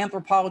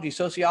 anthropology,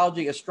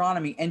 sociology,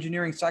 astronomy,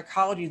 engineering,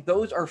 psychology.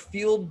 Those are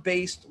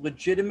field-based,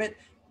 legitimate,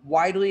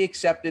 widely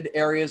accepted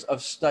areas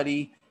of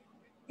study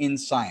in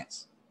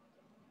science.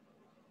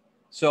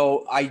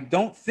 So I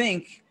don't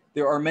think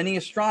there are many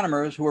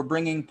astronomers who are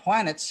bringing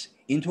planets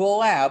into a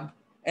lab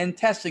and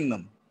testing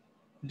them,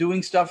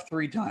 doing stuff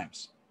 3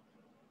 times.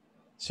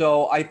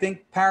 So I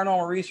think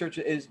paranormal research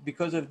is,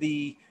 because of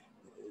the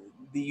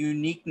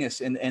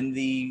uniqueness and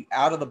the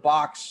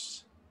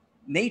out-of-the-box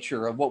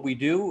nature of what we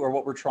do or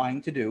what we're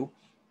trying to do,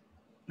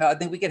 I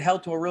think we get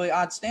held to a really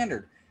odd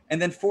standard.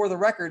 And then, for the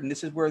record, and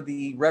this is where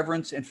the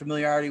reverence and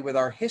familiarity with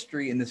our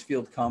history in this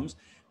field comes,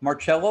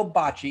 Marcello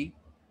Bacci,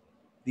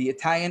 the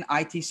Italian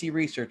ITC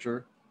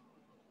researcher,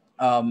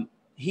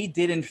 he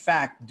did in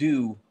fact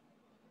do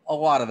a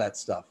lot of that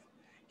stuff.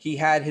 He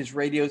had his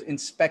radios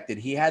inspected.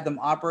 He had them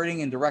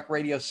operating in direct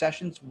radio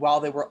sessions while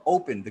they were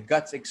open, the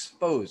guts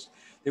exposed.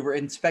 They were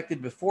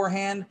inspected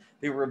beforehand.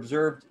 They were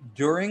observed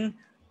during.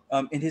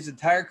 In his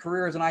entire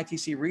career as an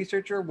ITC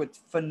researcher, with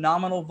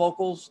phenomenal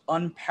vocals,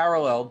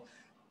 unparalleled,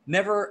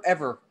 never,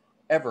 ever,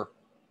 ever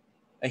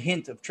a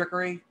hint of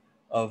trickery,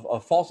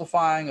 of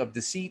falsifying, of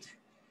deceit.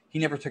 He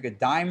never took a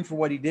dime for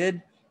what he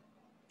did.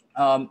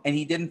 And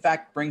he did, in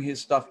fact, bring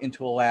his stuff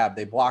into a lab.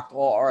 They blocked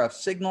all RF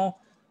signal,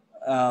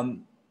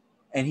 and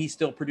he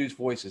still produced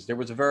voices. There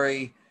was a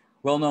very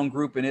well-known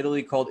group in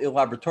Italy called Il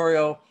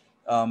Laboratorio.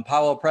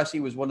 Paolo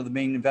Presi was one of the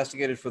main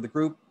investigators for the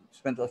group,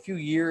 spent a few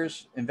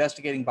years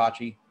investigating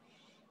Bacci.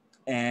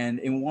 And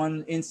in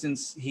one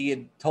instance, he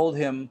had told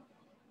him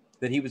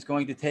that he was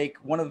going to take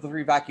one of the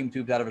 3 vacuum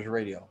tubes out of his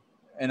radio.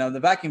 And the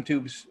vacuum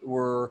tubes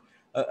were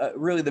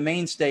really the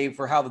mainstay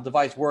for how the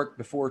device worked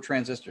before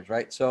transistors,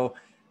 right? So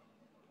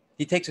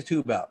he takes a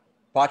tube out.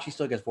 Bacci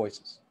still gets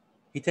voices.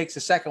 He takes the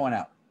second one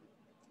out.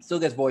 Still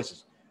gets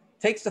voices.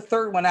 Takes the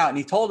third one out. And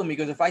he told him, he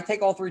goes, if I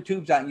take all 3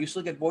 tubes out and you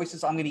still get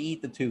voices, I'm going to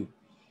eat the tube.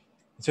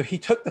 So he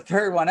took the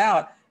third one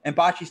out, and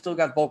Bacci still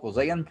got vocals.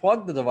 They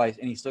unplugged the device,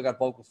 and he still got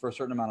vocals for a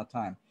certain amount of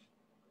time.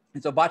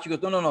 And so Bacci goes,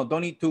 no,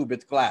 don't eat tube.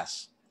 It's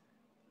glass.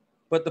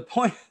 But the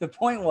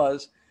point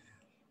was,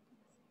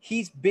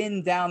 he's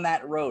been down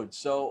that road.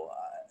 So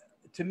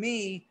to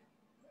me,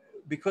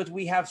 because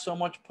we have so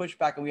much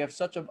pushback and we have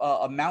such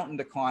a mountain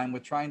to climb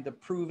with trying to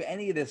prove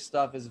any of this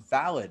stuff is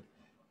valid,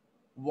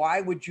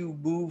 why would you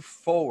move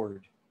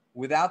forward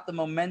without the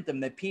momentum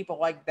that people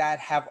like that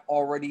have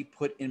already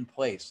put in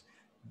place?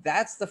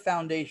 That's the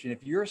foundation.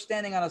 If you're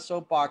standing on a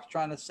soapbox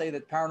trying to say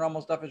that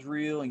paranormal stuff is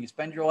real and you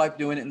spend your life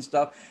doing it and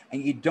stuff,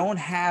 and you don't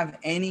have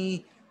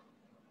any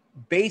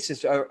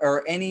basis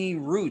or any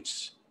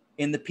roots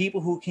in the people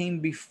who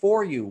came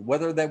before you,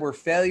 whether they were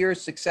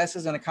failures,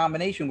 successes, and a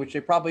combination, which they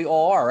probably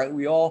all are, right?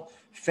 We all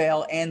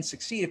fail and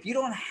succeed. If you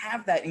don't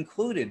have that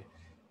included,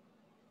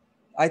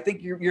 I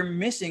think you're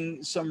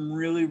missing some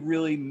really,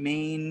 really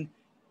main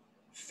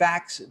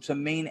facts,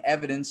 some main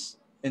evidence,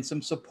 and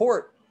some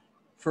support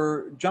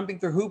for jumping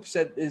through hoops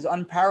that is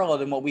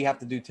unparalleled in what we have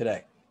to do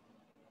today.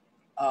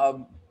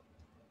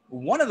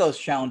 One of those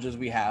challenges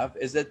we have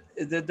is that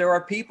there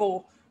are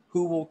people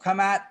who will come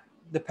at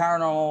the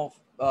paranormal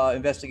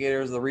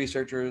investigators, the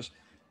researchers,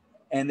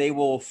 and they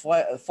will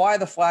fly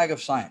the flag of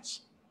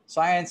science.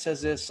 Science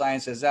says this,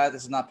 science says that.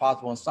 This is not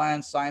possible in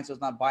science. Science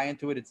does not buy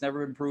into it. It's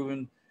never been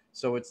proven,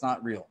 so it's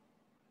not real.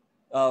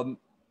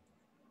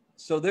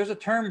 So there's a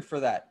term for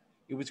that.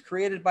 It was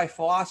created by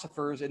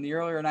philosophers in the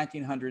earlier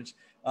 1900s,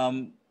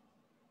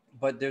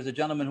 but there's a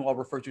gentleman who I'll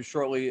refer to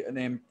shortly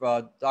named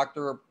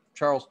Dr.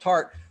 Charles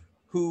Tart,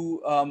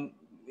 who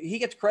he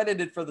gets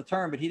credited for the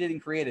term, but he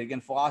didn't create it.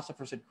 Again,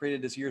 philosophers had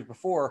created this years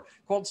before,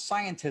 called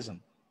scientism.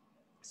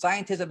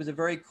 Scientism is a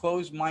very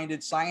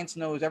closed-minded, science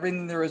knows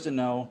everything there is to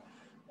know.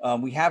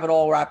 We have it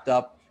all wrapped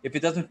up. If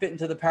it doesn't fit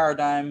into the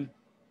paradigm,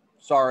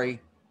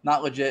 sorry,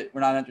 not legit.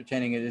 We're not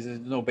entertaining it. There's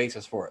no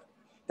basis for it.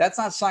 That's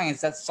not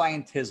science. That's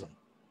scientism.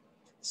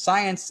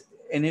 Science,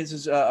 and this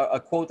is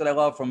a quote that I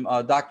love from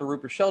Dr.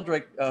 Rupert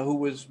Sheldrake, who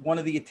was one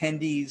of the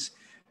attendees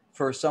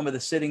for some of the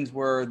sittings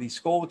where the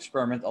Skoll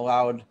experiment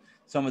allowed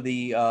some of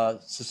the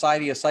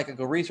Society of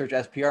Psychical Research,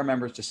 SPR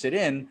members, to sit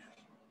in.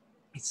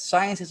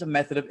 Science is a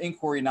method of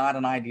inquiry, not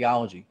an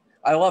ideology.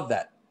 I love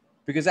that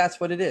because that's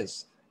what it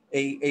is.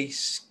 A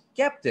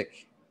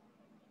skeptic,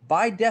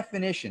 by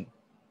definition,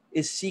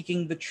 is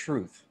seeking the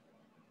truth.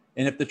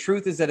 And if the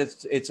truth is that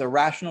it's a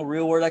rational,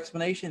 real-world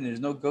explanation and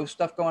there's no ghost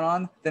stuff going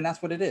on, then that's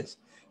what it is.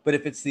 But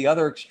if it's the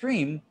other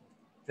extreme,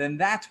 then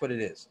that's what it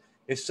is.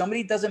 If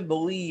somebody doesn't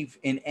believe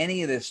in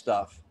any of this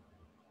stuff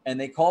and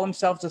they call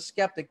themselves a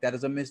skeptic, that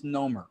is a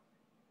misnomer.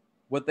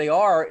 What they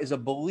are is a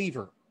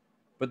believer,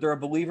 but they're a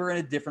believer in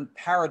a different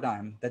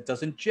paradigm that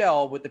doesn't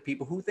gel with the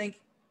people who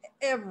think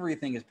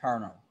everything is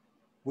paranormal,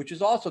 which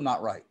is also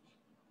not right.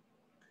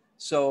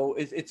 So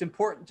it's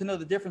important to know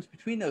the difference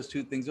between those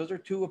two things. Those are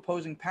two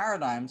opposing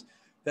paradigms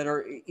that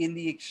are in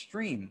the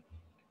extreme.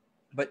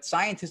 But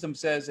scientism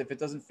says if it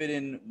doesn't fit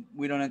in,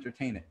 we don't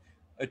entertain it.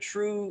 A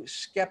true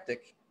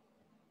skeptic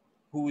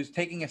who is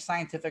taking a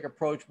scientific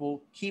approach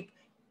will keep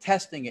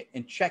testing it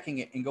and checking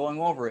it and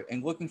going over it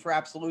and looking for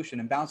absolution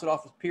and bounce it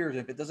off his peers.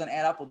 If it doesn't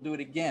add up, we'll do it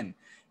again.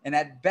 And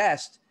at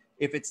best,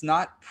 if it's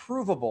not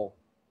provable,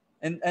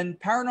 and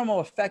paranormal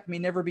effect may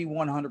never be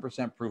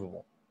 100%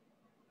 provable,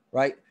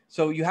 right?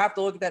 So you have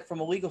to look at that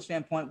from a legal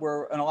standpoint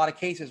where in a lot of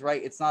cases,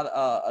 right, it's not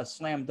a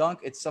slam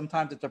dunk.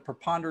 Sometimes it's a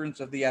preponderance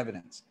of the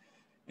evidence.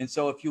 And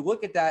so if you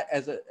look at that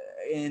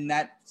in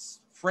that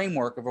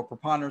framework of a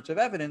preponderance of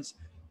evidence,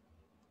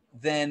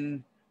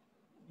 then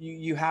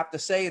you have to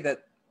say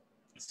that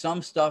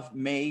some stuff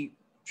may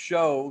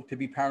show to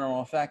be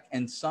paranormal effect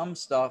and some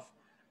stuff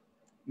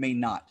may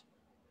not.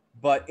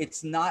 But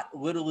it's not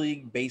Little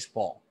League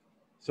baseball.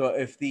 So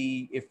if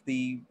the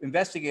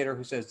investigator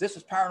who says this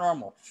is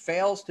paranormal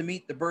fails to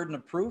meet the burden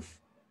of proof,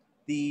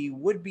 the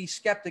would-be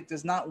skeptic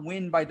does not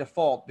win by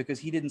default because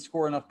he didn't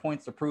score enough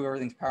points to prove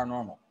everything's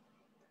paranormal.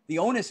 The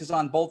onus is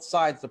on both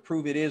sides to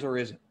prove it is or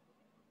isn't.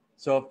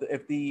 So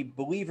if the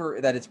believer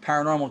that it's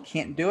paranormal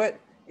can't do it,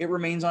 it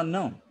remains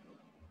unknown.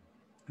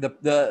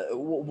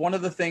 One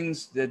of the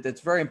things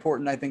that's very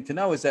important, I think, to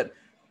know is that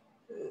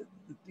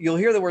you'll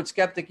hear the word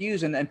skeptic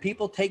used, and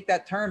people take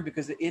that term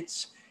because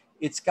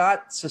it's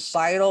got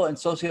societal and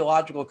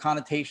sociological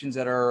connotations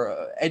that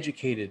are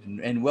educated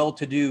and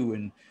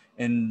well-to-do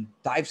and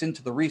dives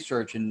into the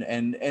research and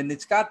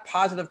it's got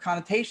positive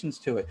connotations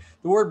to it.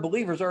 The word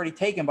believer is already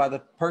taken by the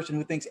person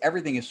who thinks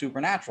everything is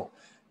supernatural.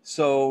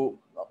 So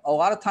a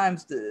lot of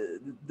times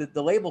the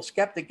label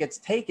skeptic gets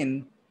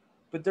taken,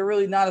 but they're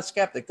really not a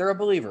skeptic. They're a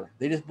believer.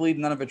 They just believe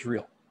none of it's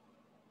real.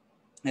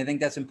 And I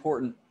think that's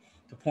important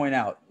to point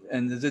out.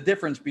 And there's a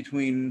difference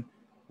between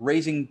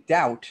raising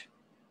doubt,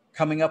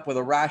 coming up with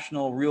a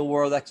rational real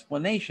world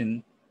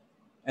explanation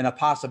and a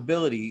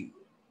possibility,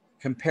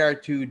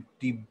 compared to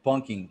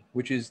debunking,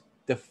 which is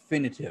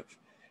definitive.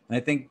 And I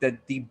think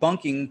that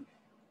debunking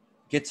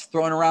gets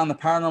thrown around the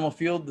paranormal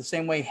field the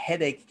same way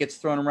headache gets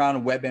thrown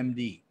around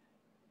WebMD.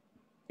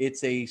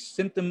 It's a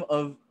symptom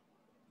of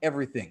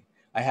everything.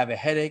 I have a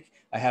headache,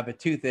 I have a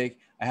toothache,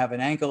 I have an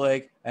ankle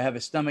ache, I have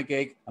a stomach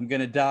ache, I'm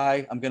going to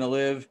die, I'm going to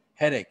live,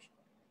 headache.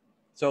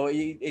 So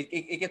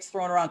it gets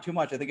thrown around too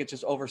much. I think it's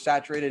just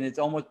oversaturated, and it's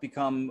almost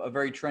become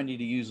very trendy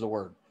to use the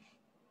word.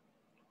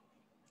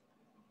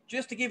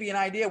 Just to give you an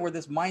idea where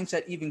this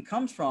mindset even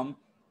comes from,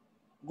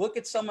 look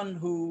at someone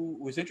who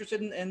was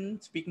interested in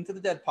speaking to the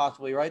dead,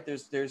 possibly, right?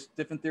 There's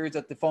different theories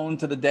that the phone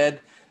to the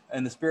dead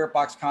and the spirit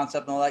box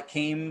concept and all that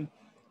came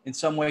in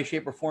some way,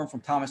 shape, or form from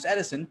Thomas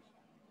Edison.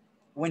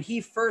 When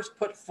he first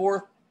put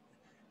forth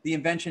the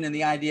invention and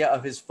the idea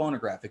of his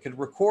phonograph, it could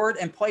record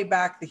and play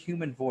back the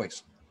human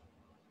voice.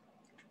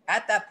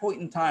 At that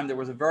point in time, there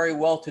was a very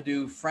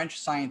well-to-do French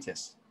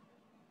scientist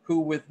who,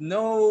 with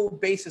no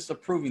basis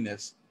of proving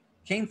this,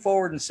 came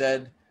forward and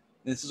said,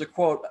 this is a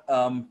quote,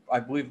 I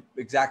believe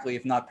exactly,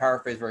 if not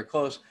paraphrased very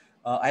close,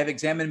 I have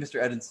examined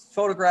Mr. Edison's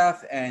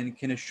photograph and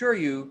can assure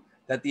you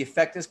that the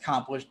effect is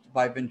accomplished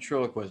by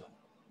ventriloquism.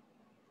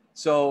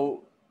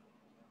 So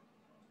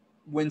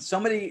when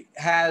somebody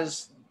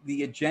has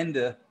the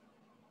agenda,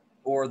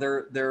 or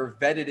they're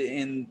vetted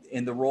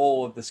in the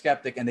role of the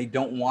skeptic, and they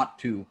don't want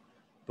to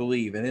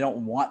believe and they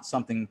don't want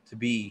something to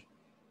be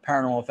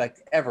paranormal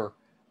effect ever,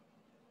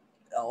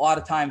 a lot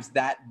of times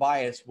that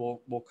bias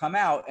will come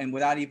out, and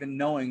without even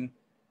knowing,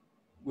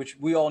 which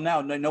we all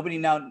now, nobody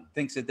now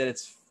thinks that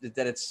it's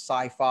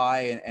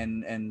sci-fi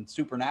and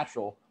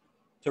supernatural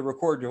to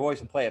record your voice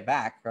and play it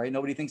back, right?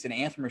 Nobody thinks an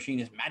answer machine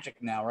is magic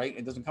now, right?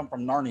 It doesn't come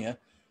from Narnia.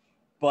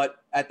 But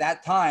at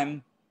that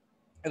time,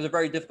 it was a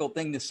very difficult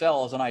thing to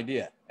sell as an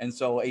idea. And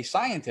so a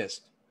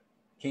scientist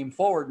came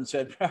forward and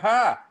said,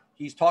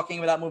 he's talking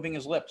without moving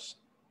his lips.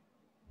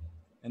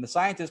 And the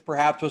scientist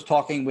perhaps was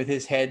talking with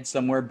his head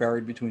somewhere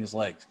buried between his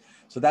legs.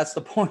 So that's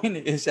the point,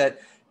 is that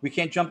we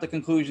can't jump to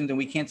conclusions, and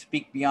we can't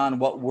speak beyond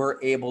what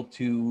we're able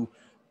to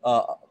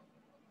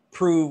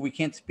prove. We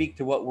can't speak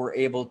to what we're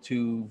able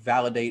to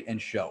validate and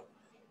show.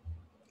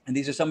 And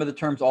these are some of the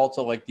terms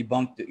also like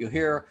debunked that you'll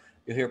hear.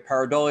 You'll hear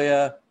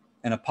pareidolia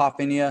and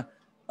apophenia,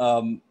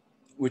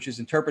 which is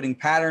interpreting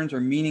patterns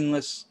or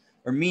meaningless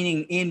or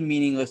meaning in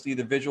meaningless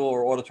either visual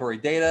or auditory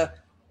data.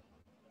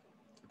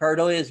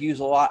 Pareidolia is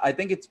used a lot. I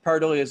think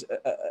pareidolia is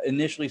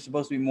initially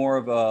supposed to be more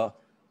of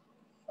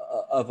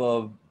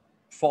a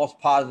false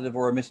positive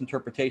or a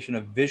misinterpretation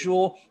of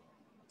visual.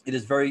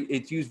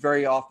 It's used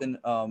very often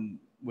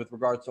with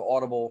regards to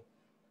audible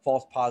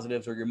false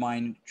positives or your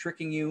mind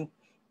tricking you.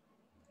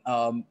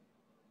 I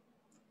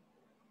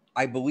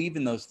believe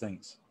in those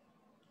things.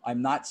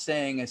 I'm not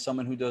saying, as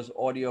someone who does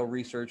audio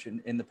research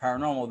in the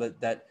paranormal,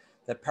 that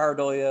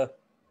pareidolia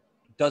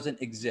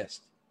doesn't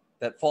exist,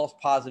 that false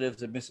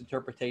positives and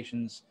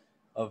misinterpretations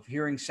of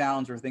hearing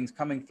sounds or things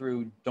coming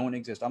through don't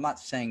exist. I'm not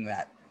saying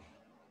that.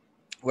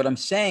 What I'm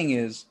saying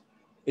is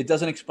it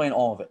doesn't explain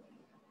all of it.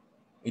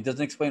 It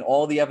doesn't explain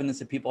all the evidence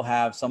that people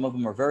have. Some of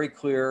them are very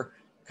clear,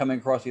 coming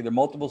across either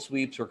multiple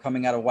sweeps or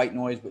coming out of white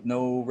noise with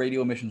no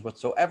radio emissions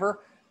whatsoever.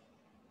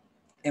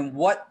 And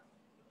what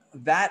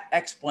that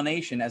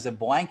explanation as a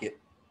blanket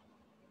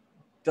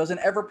doesn't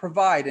ever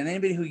provide, and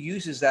anybody who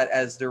uses that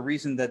as their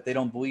reason that they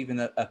don't believe in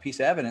a piece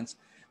of evidence,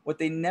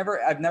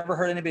 I've never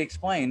heard anybody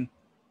explain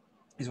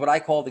is what I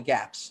call the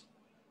gaps.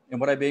 And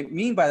what I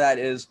mean by that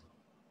is,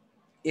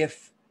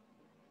 if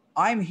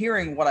I'm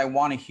hearing what I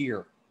want to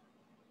hear,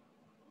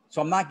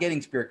 so I'm not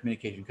getting spirit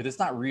communication because it's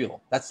not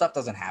real. That stuff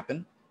doesn't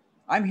happen.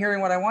 I'm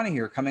hearing what I want to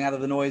hear coming out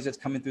of the noise that's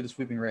coming through the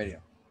sweeping radio.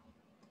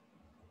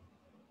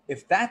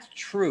 If that's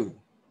true,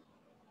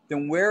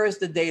 then where is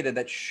the data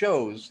that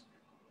shows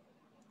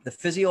the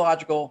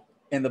physiological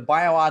and the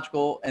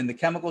biological and the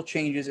chemical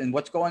changes and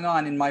what's going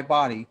on in my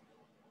body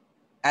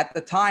at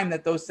the time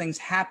that those things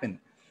happen?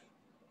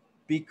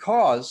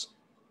 Because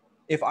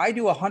if I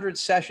do 100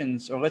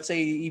 sessions, or let's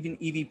say even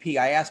EVP,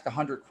 I ask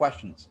 100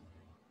 questions,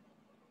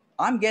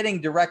 I'm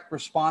getting direct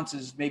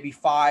responses maybe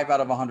 5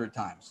 out of 100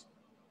 times.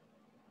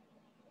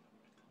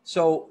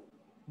 So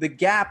the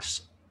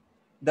gaps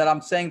that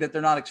I'm saying that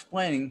they're not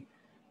explaining,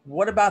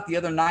 what about the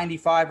other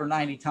 95 or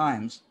 90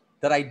 times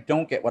that I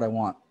don't get what I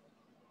want?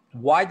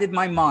 Why did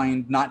my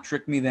mind not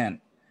trick me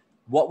then?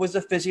 What was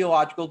the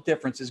physiological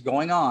differences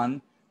going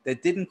on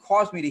that didn't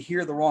cause me to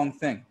hear the wrong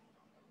thing?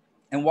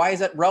 And why is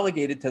that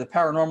relegated to the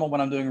paranormal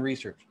when I'm doing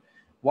research?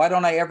 Why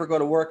don't I ever go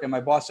to work and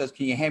my boss says,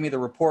 can you hand me the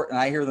report? And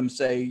I hear them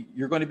say,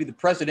 you're going to be the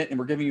president and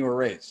we're giving you a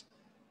raise,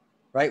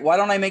 right? Why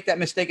don't I make that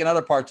mistake in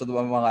other parts of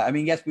my life? I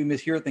mean, yes, we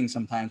mishear things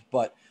sometimes,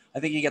 but I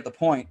think you get the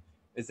point,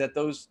 is that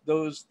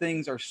those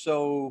things are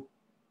so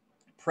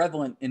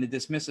prevalent in a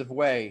dismissive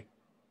way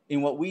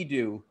in what we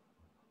do,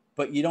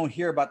 but you don't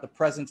hear about the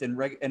presence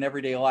in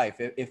everyday life.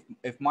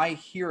 If my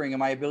hearing and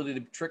my ability to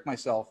trick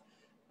myself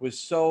was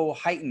so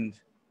heightened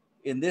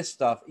in this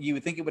stuff, you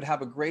would think it would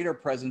have a greater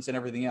presence in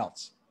everything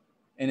else,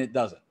 and it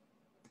doesn't.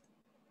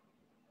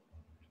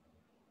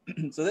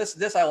 So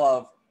this I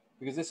love,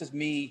 because this is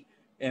me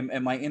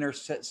and my inner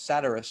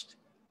satirist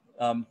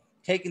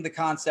taking the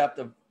concept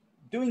of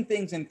doing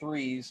things in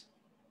threes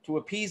to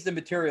appease the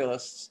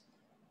materialists,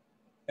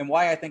 and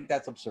why I think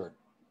that's absurd.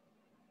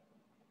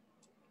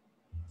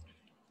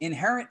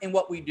 Inherent in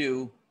what we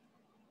do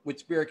with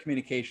spirit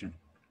communication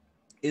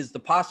is the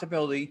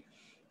possibility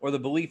or the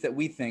belief that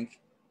we think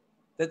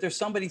that there's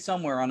somebody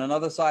somewhere on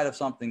another side of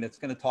something that's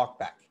going to talk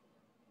back.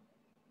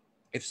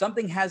 If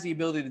something has the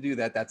ability to do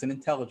that, that's an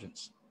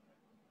intelligence.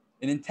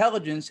 An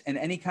intelligence and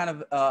any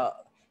kind of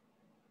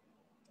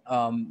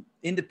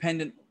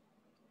independent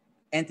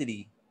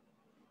entity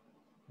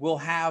will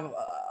have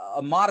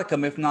a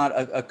modicum, if not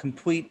a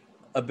complete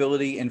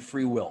ability and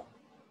free will.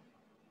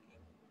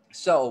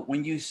 So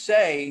when you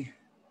say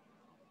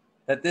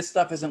that this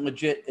stuff isn't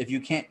legit if you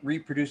can't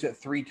reproduce it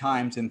 3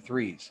 times in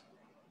threes,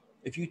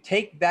 if you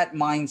take that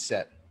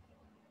mindset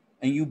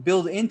and you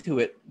build into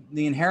it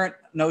the inherent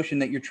notion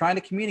that you're trying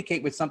to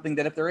communicate with something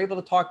that, if they're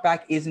able to talk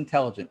back, is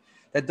intelligent,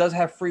 that does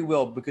have free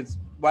will, because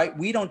right,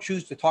 we don't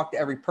choose to talk to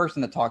every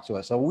person that talks to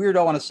us. So a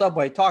weirdo on a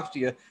subway talks to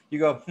you, you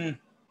go, if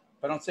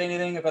I don't say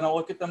anything, if I don't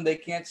look at them, they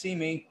can't see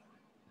me,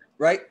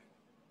 right?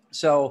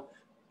 So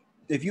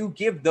if you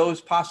give those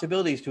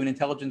possibilities to an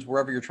intelligence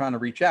wherever you're trying to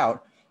reach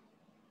out,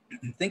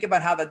 think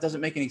about how that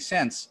doesn't make any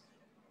sense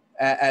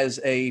as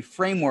a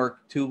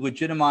framework to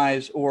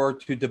legitimize or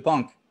to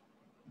debunk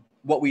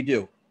what we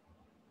do.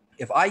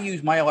 If I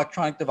use my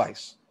electronic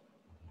device,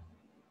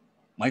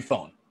 my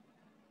phone,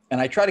 and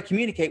I try to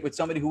communicate with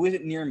somebody who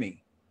isn't near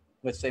me,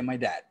 let's say my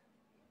dad,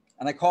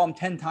 and I call him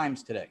 10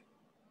 times today,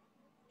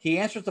 he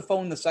answers the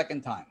phone the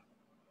second time.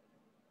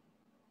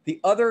 The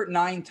other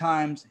 9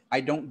 times,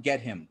 I don't get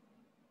him.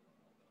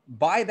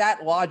 By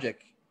that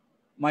logic,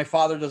 my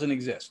father doesn't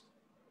exist,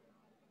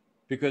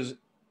 because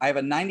I have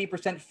a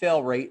 90%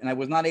 fail rate and I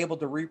was not able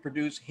to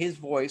reproduce his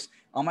voice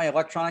on my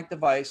electronic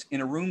device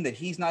in a room that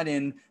he's not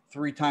in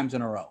 3 times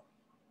in a row.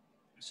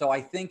 So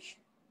I think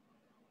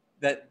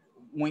that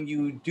when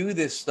you do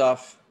this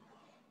stuff,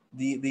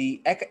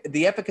 the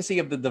efficacy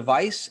of the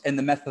device and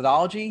the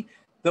methodology,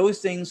 those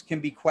things can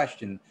be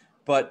questioned,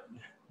 but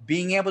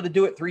being able to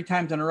do it 3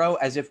 times in a row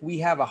as if we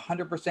have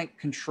 100%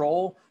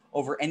 control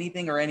over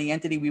anything or any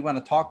entity we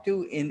want to talk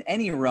to in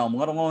any realm,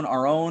 let alone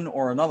our own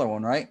or another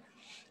one, right?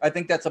 I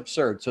think that's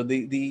absurd. So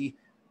the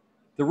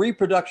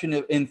reproduction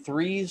in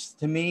threes,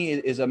 to me,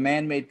 is a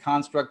man-made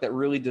construct that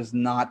really does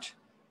not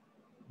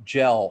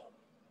gel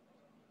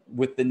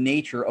with the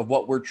nature of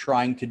what we're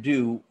trying to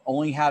do,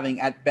 only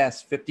having at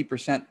best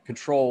 50%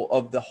 control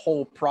of the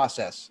whole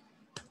process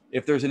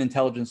if there's an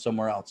intelligence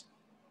somewhere else.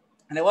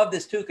 And I love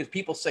this too, because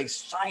people say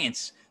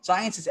science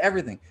is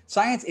everything.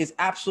 Science is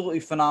absolutely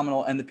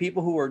phenomenal, and the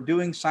people who are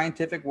doing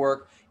scientific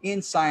work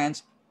in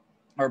science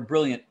are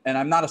brilliant. And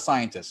I'm not a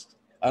scientist.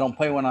 I don't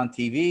play one on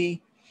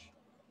TV.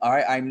 All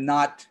right, I'm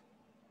not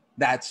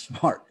that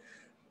smart.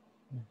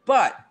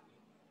 But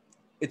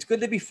it's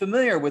good to be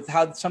familiar with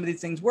how some of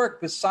these things work,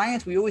 because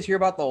science, we always hear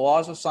about the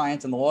laws of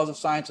science, and the laws of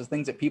science are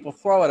things that people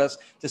throw at us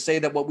to say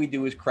that what we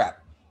do is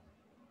crap.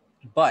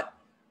 But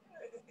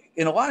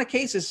in a lot of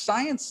cases,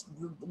 science,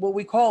 what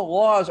we call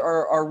laws,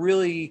 are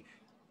really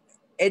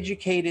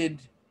educated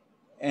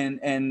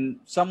and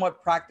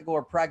somewhat practical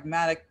or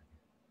pragmatic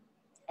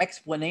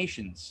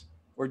explanations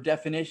or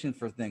definition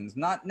for things,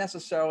 not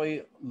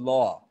necessarily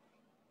law.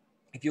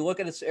 If you look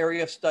at this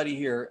area of study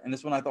here, and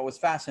this one I thought was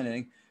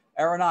fascinating,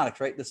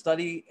 aeronautics, right? The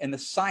study and the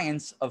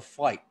science of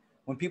flight.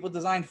 When people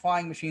design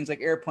flying machines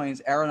like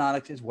airplanes,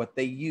 aeronautics is what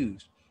they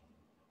use.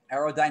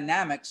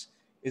 Aerodynamics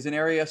is an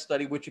area of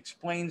study which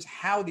explains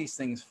how these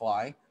things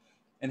fly,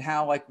 and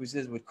how, like we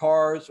said with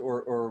cars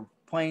or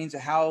planes,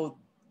 how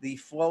the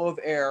flow of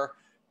air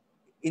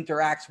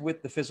interacts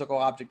with the physical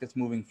object that's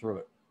moving through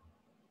it.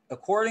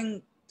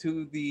 According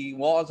to the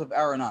laws of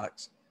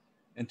aeronautics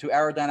and to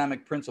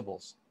aerodynamic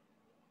principles,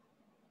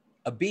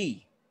 a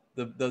bee,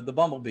 the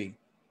bumblebee,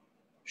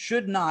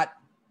 should not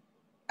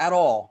at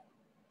all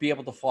be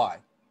able to fly,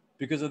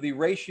 because of the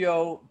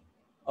ratio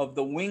of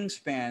the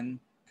wingspan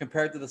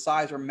compared to the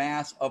size or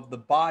mass of the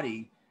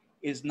body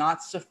is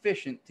not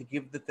sufficient to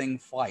give the thing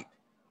flight.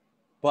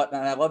 But,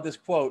 and I love this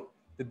quote,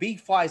 the bee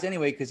flies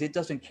anyway because it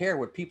doesn't care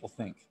what people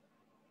think.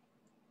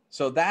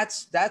 So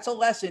that's a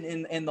lesson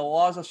in the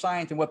laws of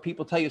science and what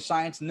people tell you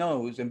science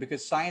knows. And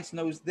because science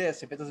knows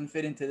this, if it doesn't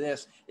fit into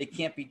this, it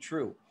can't be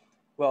true.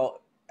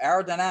 Well,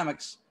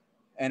 aerodynamics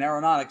and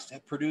aeronautics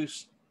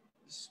produce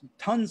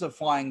tons of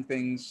flying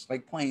things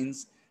like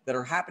planes that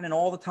are happening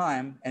all the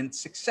time and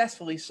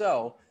successfully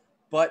so,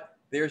 but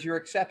there's your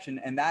exception.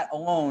 And that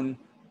alone,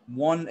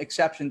 one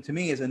exception to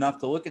me is enough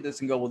to look at this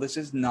and go, well, this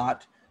is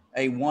not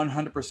a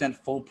 100%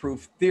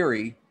 foolproof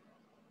theory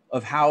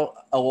of how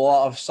a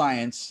law of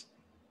science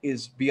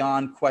is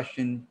beyond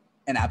question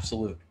and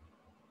absolute.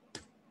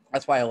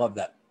 That's why I love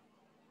that.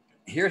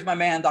 Here's my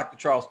man, Dr.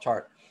 Charles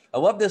Tart. I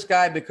love this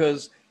guy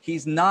because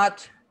he's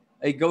not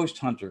a ghost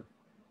hunter.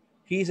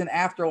 He's an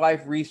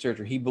afterlife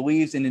researcher. He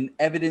believes in an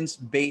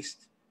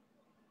evidence-based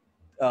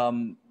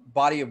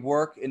body of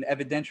work and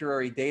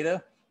evidentiary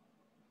data.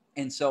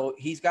 And so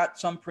he's got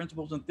some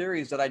principles and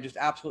theories that I just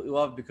absolutely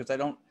love, because I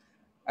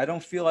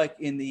don't feel like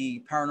in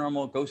the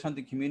paranormal ghost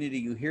hunting community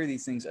you hear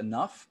these things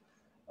enough.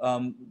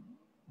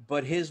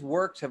 But his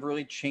works have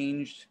really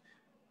changed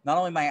not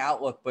only my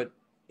outlook, but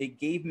it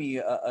gave me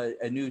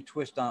a new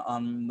twist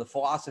on the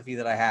philosophy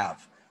that I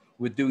have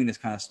with doing this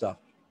kind of stuff.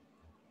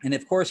 And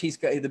of course, he's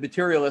got the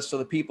materialists, so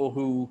the people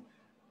who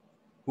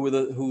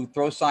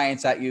throw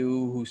science at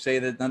you, who say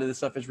that none of this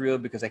stuff is real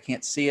because I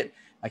can't see it,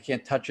 I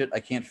can't touch it,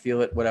 I can't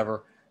feel it,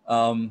 whatever.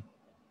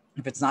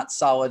 If it's not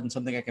solid and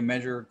something I can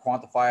measure,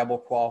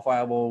 quantifiable,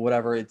 qualifiable,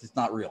 whatever, it's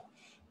not real.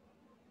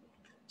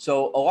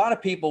 So a lot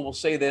of people will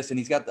say this,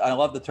 and I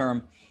love the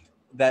term,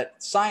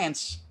 that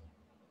science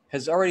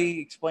has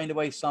already explained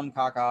away some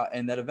caca,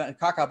 and that event,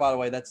 caca, by the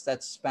way, that's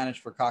Spanish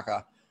for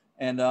caca,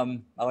 and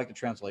I like to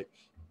translate.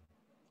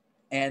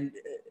 And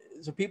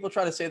so people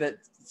try to say that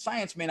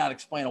science may not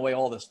explain away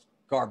all this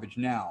garbage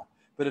now,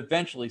 but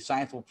eventually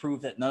science will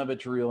prove that none of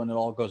it's real and it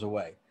all goes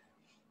away.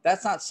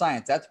 That's not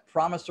science. That's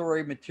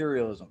promissory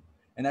materialism.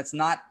 And that's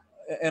not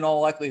in all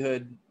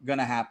likelihood going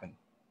to happen.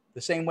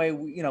 The same way,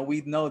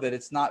 we know that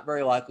it's not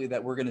very likely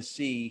that we're going to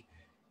see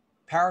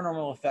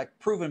paranormal effect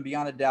proven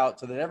beyond a doubt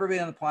so that everybody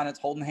on the planet's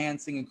holding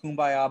hands, singing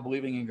Kumbaya,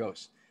 believing in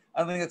ghosts. I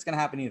don't think that's going to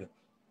happen either.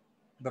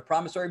 But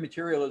promissory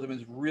materialism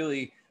is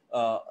really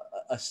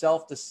a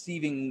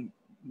self-deceiving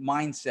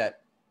mindset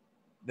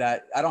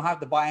that I don't have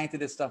to buy into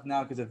this stuff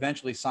now because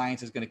eventually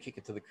science is going to kick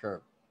it to the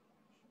curb.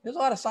 There's a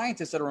lot of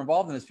scientists that are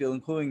involved in this field,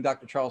 including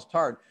Dr. Charles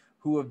Tart,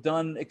 who have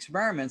done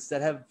experiments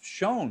that have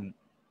shown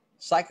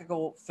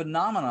psychical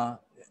phenomena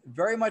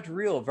very much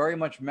real, very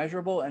much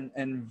measurable,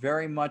 and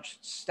very much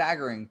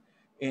staggering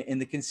in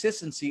the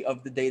consistency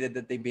of the data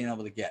that they've been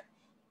able to get.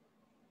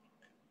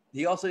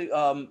 He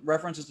also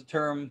references a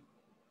term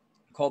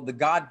called the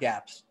God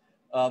gaps.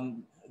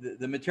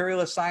 The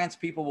materialist science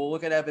people will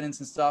look at evidence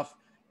and stuff,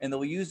 and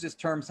they'll use this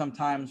term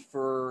sometimes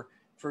for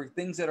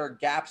things that are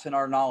gaps in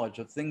our knowledge,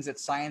 of things that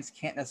science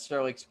can't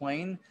necessarily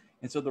explain.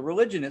 And so the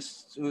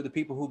religionists, who are the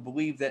people who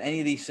believe that any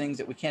of these things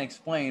that we can't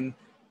explain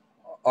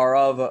are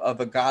of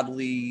a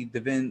godly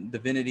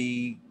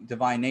divinity,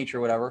 divine nature,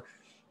 whatever,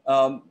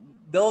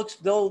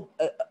 they'll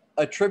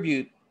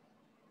attribute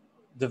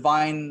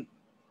divine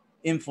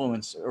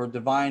influence or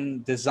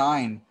divine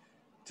design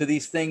to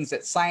these things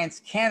that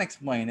science can't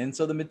explain. And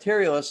so the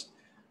materialist,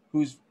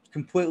 who's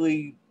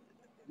completely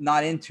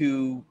not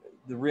into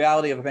the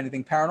reality of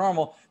anything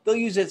paranormal, they'll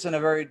use it in a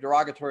very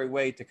derogatory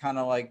way to kind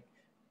of like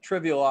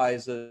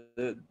trivialize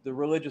the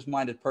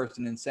religious-minded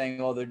person, and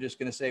saying, oh, they're just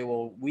going to say,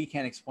 well, we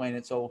can't explain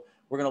it, so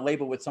we're going to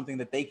label it with something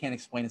that they can't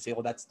explain and say,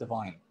 well, that's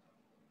divine.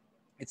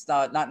 It's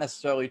not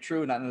necessarily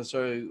true, not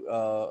necessarily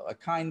a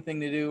kind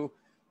thing to do,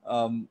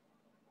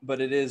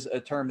 but it is a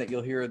term that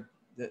you'll hear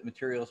that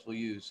materialists will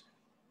use.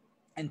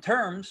 And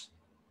terms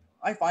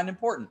I find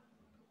important,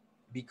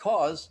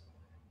 because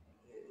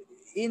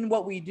in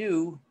what we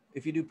do,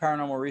 if you do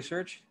paranormal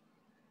research,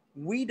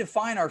 we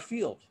define our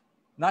field,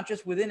 not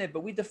just within it,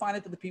 but we define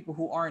it to the people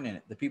who aren't in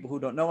it, the people who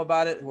don't know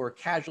about it, who are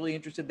casually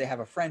interested, they have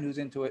a friend who's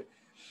into it.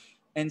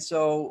 And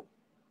so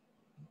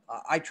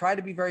I try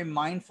to be very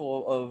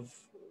mindful of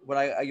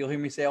what you'll hear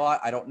me say a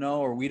lot, I don't know,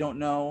 or we don't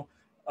know.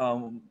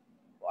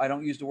 I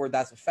don't use the word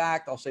that's a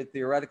fact. I'll say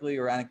theoretically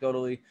or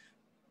anecdotally,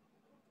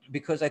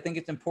 because I think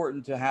it's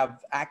important to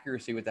have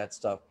accuracy with that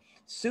stuff.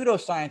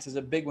 Pseudoscience is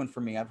a big one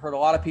for me. I've heard a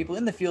lot of people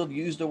in the field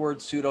use the word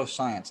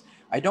pseudoscience.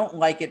 I don't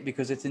like it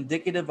because it's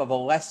indicative of a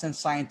less than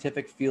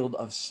scientific field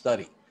of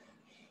study.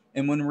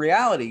 And when in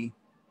reality,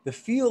 the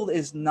field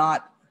is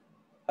not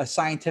a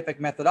scientific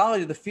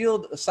methodology. The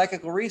field of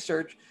psychical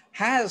research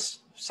has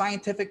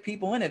scientific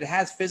people in it. It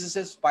has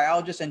physicists,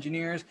 biologists,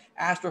 engineers,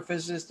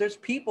 astrophysicists. There's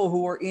people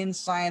who are in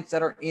science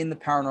that are in the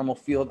paranormal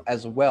field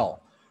as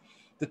well.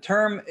 The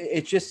term,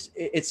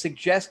 it's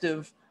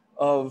suggestive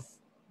of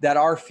that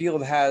our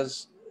field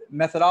has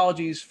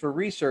methodologies for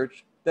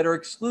research that are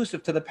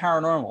exclusive to the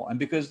paranormal. And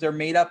because they're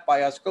made up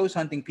by us ghost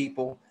hunting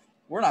people,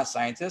 we're not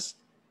scientists.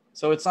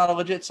 So it's not a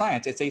legit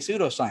science. It's a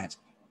pseudoscience.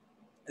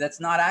 That's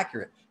not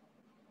accurate.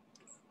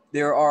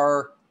 There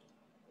are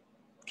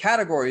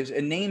categories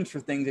and names for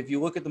things if you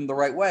look at them the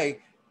right way,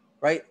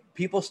 right?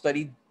 People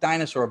study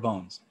dinosaur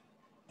bones.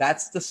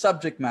 That's the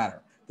subject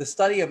matter. The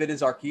study of it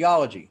is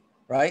archaeology,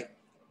 right?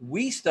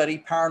 We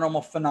study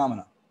paranormal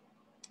phenomena.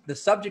 The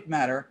subject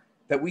matter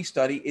that we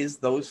study is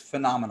those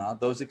phenomena,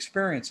 those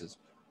experiences.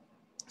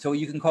 So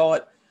you can call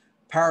it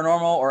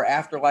paranormal or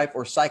afterlife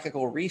or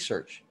psychical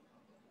research,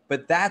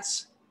 but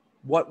that's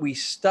what we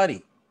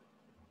study.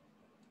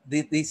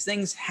 These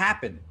things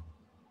happen.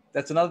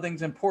 That's another thing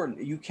that's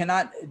important. You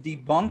cannot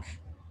debunk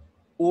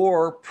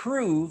or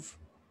prove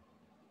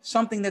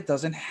something that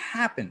doesn't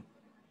happen.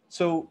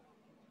 So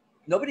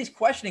nobody's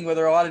questioning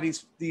whether a lot of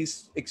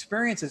these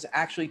experiences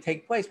actually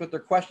take place. What they're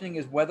questioning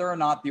is whether or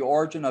not the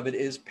origin of it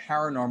is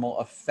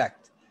paranormal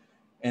effect.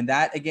 And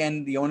that,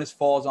 again, the onus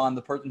falls on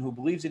the person who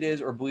believes it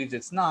is or believes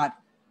it's not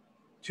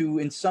to,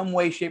 in some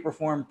way, shape, or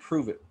form,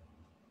 prove it.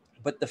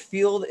 But the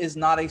field is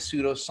not a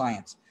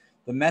pseudoscience.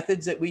 The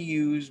methods that we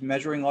use,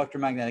 measuring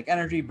electromagnetic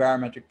energy,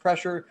 barometric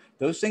pressure,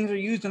 those things are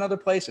used in other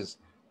places.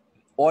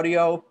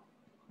 Audio,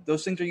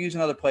 those things are used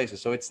in other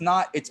places. So it's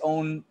not its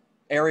own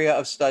area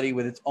of study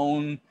with its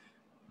own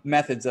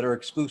methods that are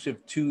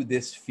exclusive to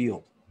this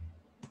field.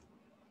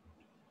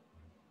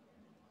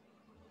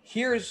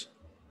 Here's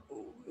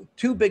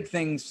two big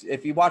things.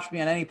 If you watch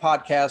me on any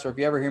podcast or if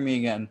you ever hear me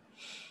again,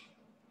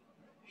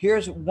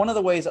 here's one of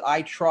the ways that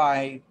I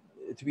try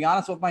to be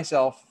honest with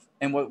myself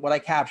and what I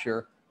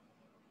capture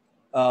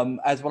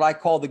as what I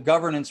call the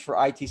governance for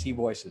ITC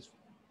voices.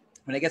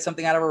 When I get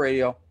something out of a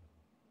radio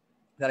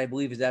that I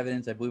believe is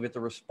evidence, I believe it's a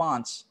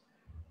response.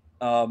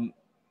 And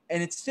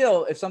it's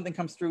still, if something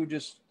comes through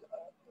just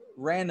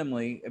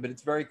randomly, but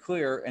it's very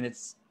clear and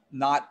it's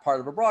not part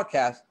of a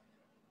broadcast,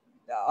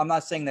 I'm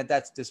not saying that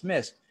that's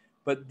dismissed,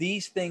 but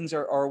these things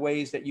are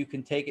ways that you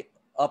can take it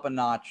up a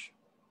notch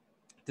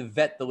to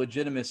vet the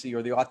legitimacy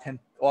or the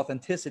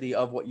authenticity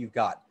of what you've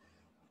got.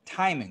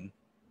 Timing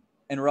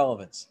and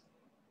relevance.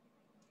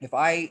 If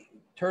I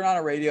turn on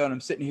a radio and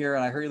I'm sitting here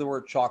and I hear the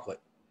word chocolate,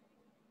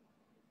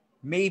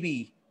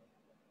 maybe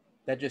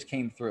that just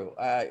came through.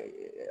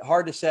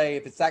 Hard to say.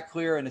 If it's that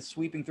clear and it's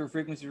sweeping through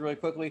frequencies really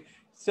quickly,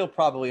 it's still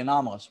probably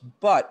anomalous.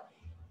 But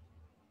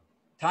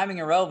timing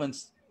and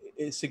relevance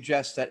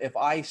suggests that if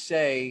I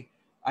say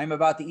I'm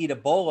about to eat a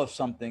bowl of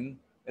something,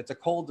 it's a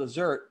cold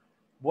dessert,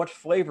 what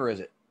flavor is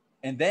it?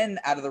 And then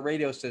out of the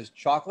radio says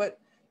chocolate.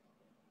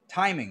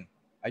 Timing.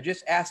 I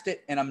just asked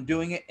it and I'm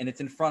doing it and it's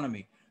in front of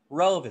me.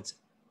 Relevance.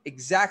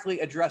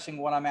 Exactly addressing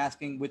what I'm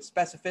asking with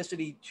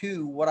specificity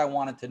to what I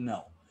wanted to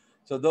know.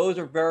 So those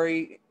are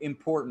very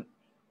important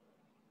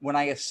when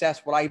I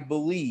assess what I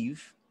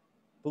believe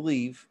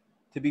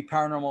to be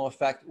paranormal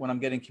effect when I'm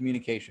getting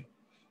communication.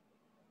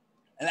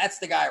 And that's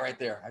the guy right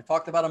there. I've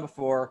talked about him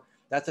before.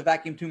 That's a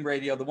vacuum tube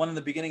radio. The one in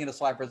the beginning of the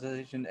slide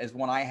presentation is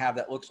one I have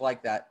that looks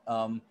like that.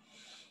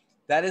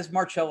 That is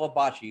Marcello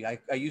Bacci.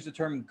 I use the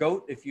term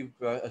GOAT if you're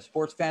a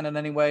sports fan in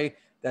any way.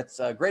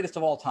 That's greatest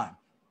of all time.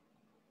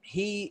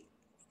 He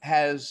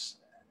has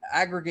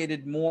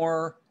aggregated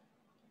more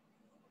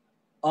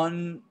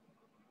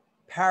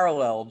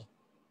unparalleled,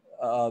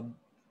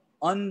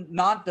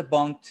 not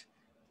debunked,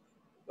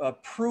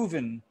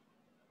 proven,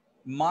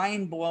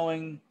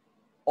 mind-blowing,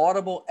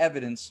 audible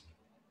evidence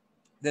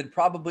than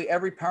probably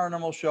every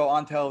paranormal show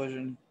on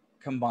television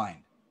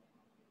combined.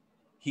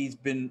 He's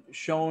been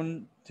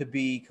shown to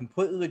be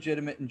completely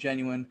legitimate and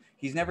genuine.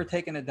 He's never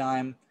taken a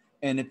dime.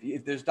 And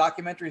if there's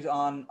documentaries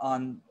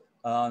on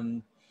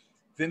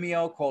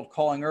Vimeo called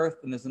Calling Earth,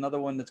 and there's another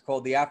one that's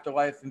called The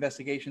Afterlife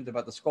Investigations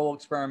about the Skull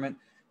Experiment,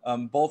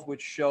 both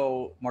which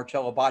show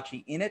Marcello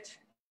Bacci in it.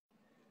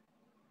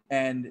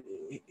 And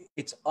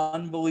it's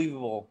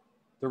unbelievable,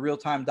 the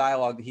real-time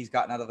dialogue that he's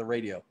gotten out of the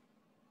radio.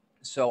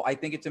 So I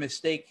think it's a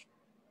mistake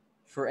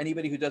for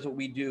anybody who does what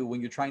we do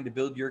when you're trying to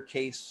build your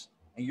case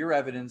and your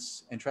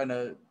evidence and trying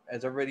to,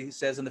 as everybody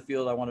says in the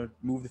field, I want to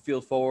move the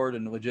field forward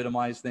and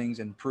legitimize things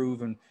and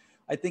prove. And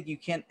I think you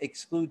can't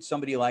exclude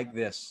somebody like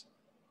this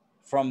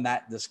from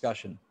that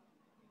discussion.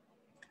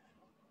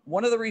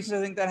 One of the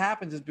reasons I think that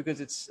happens is because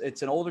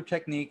it's an older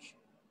technique.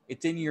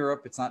 It's in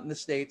Europe. It's not in the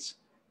States.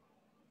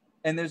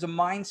 And there's a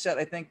mindset,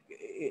 I think,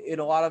 in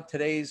a lot of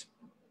today's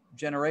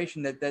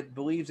generation that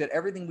believes that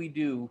everything we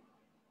do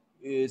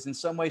is in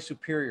some way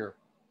superior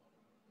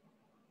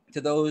to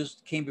those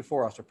who came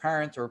before us, or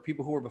parents, or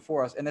people who were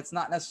before us. And that's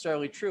not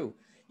necessarily true.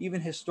 Even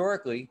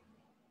historically,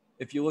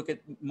 if you look at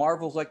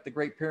marvels like the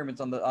Great Pyramids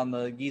on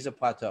the Giza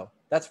Plateau,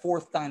 that's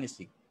 4th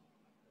dynasty.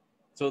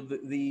 So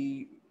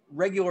the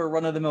regular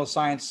run-of-the-mill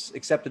science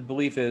accepted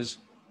belief is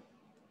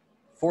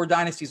 4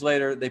 dynasties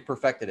later, they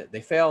perfected it.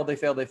 They failed,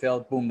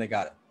 boom, they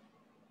got it.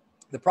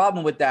 The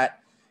problem with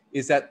that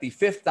is that the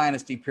 5th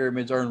dynasty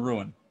pyramids are in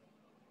ruin.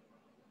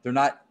 They're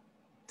not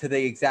to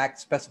the exact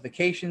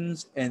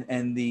specifications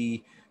and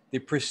the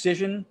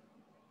precision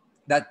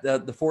that the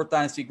 4th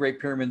dynasty Great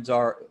Pyramid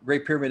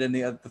and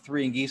the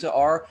 3 in Giza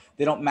are.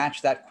 They don't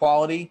match that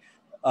quality,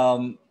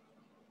 the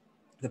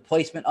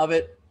placement of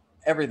it,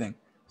 everything.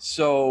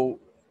 So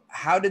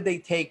how did they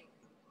take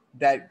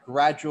that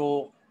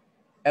gradual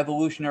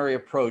evolutionary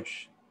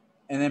approach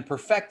and then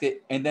perfect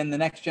it, and then the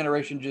next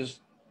generation just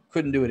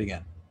couldn't do it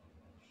again?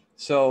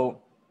 So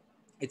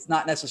it's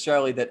not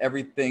necessarily that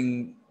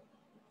everything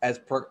as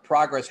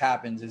progress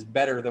happens is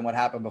better than what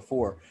happened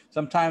before.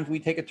 Sometimes we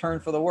take a turn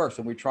for the worse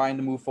and we're trying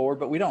to move forward,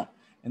 but we don't.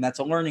 And that's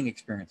a learning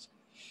experience.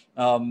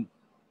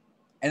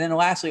 And then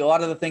lastly, a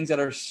lot of the things that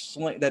are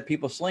that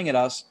people sling at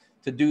us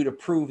to do to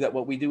prove that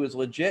what we do is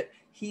legit,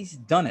 he's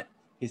done it.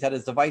 He's had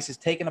his devices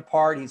taken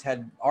apart. He's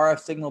had RF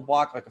signal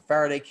blocked like a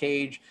Faraday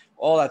cage,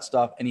 all that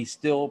stuff, and he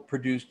still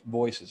produced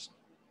voices.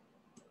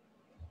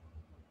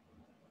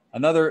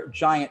 Another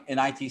giant in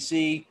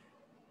ITC,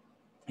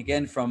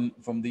 again, from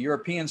the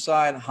European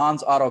side,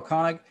 Hans Otto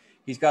Koenig.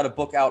 He's got a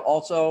book out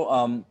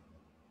also.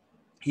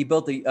 He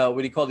built the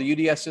what he called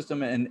the UDS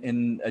system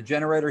in a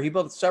generator. He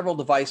built several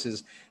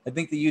devices. I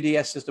think the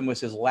UDS system was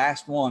his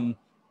last one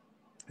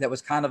that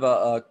was kind of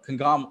a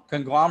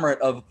conglomerate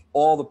of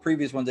all the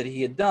previous ones that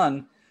he had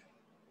done.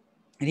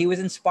 And he was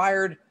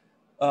inspired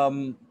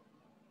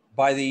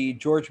by the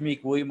George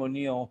Meek, William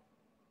O'Neill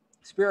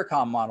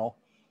Spiricom model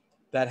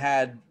that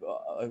had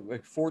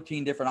like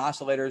 14 different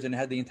oscillators and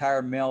had the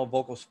entire male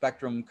vocal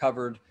spectrum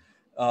covered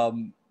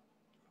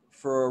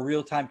for a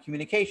real-time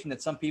communication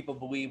that some people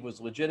believe was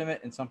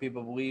legitimate and some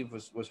people believe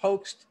was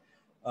hoaxed.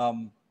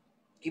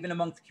 Even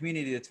amongst the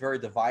community, it's very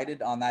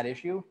divided on that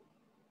issue.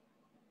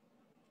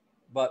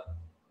 But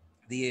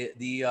the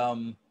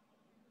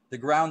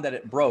ground that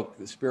it broke,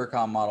 the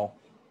Spiricom model,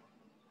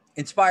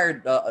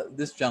 inspired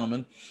this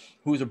gentleman,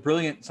 who was a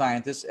brilliant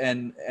scientist,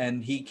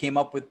 and he came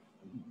up with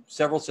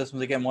several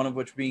systems, again, one of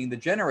which being the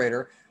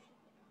generator.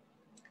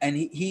 And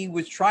he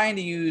was trying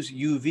to use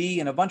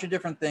UV and a bunch of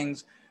different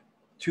things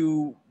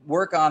to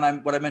work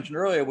on what I mentioned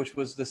earlier, which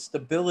was the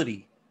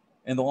stability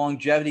and the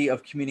longevity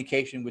of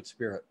communication with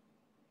spirit.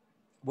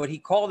 What he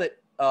called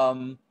it,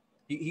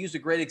 he used a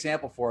great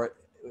example for it.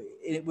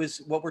 It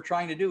was what we're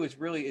trying to do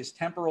is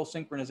temporal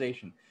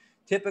synchronization.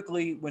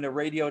 Typically, when a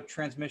radio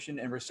transmission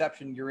and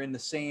reception, you're in the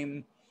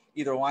same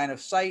either line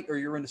of sight or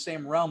you're in the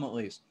same realm at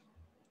least.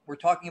 We're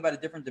talking about a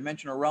different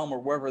dimensional realm or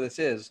wherever this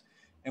is,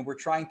 and we're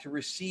trying to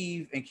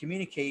receive and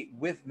communicate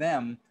with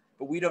them,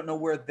 but we don't know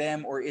where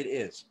them or it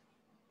is.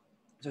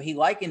 So he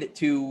likened it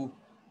to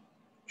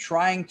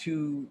trying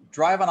to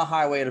drive on a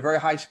highway at a very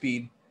high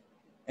speed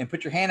and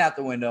put your hand out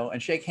the window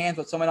and shake hands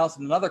with someone else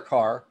in another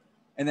car,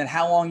 and then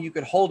how long you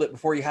could hold it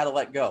before you had to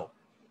let go.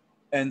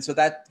 And so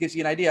that gives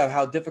you an idea of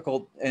how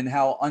difficult and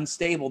how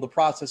unstable the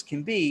process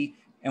can be,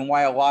 and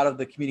why a lot of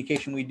the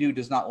communication we do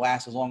does not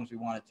last as long as we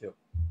want it to.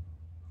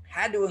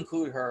 Had to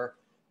include her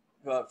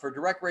for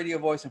direct radio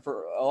voice and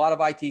for a lot of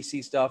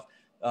ITC stuff.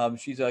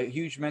 She's a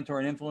huge mentor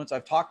and influence.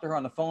 I've talked to her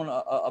on the phone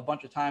a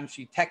bunch of times.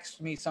 She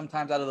texts me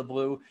sometimes out of the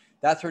blue.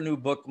 That's her new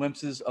book,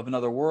 Glimpses of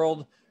Another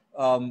World.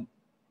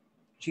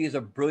 She is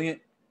a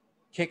brilliant,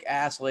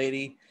 kick-ass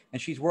lady,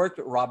 and she's worked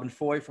with Robin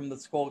Foy from the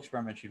Skull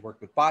Experiment. She's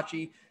worked with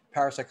Bocce,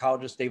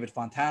 parapsychologist David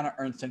Fontana,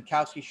 Ernst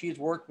Sinkowski. She's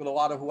worked with a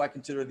lot of who I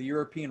consider the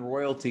European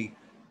royalty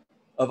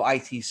of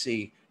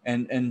ITC,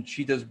 and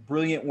she does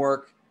brilliant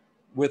work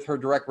with her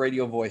direct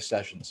radio voice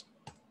sessions.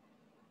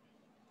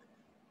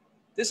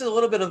 This is a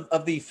little bit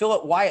of the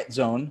Philip Wyatt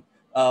zone.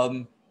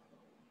 Well,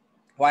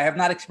 I have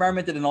not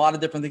experimented in a lot of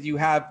different things you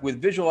have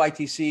with visual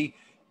ITC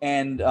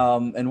and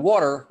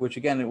water, which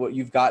again, what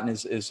you've gotten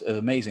is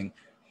amazing.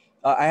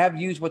 I have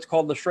used what's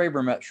called the Schreiber,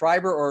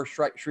 or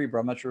Schreiber.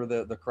 I'm not sure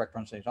the correct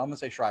pronunciation. I'm going to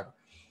say Schreiber.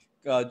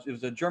 It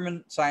was a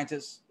German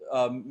scientist,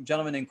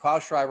 gentleman named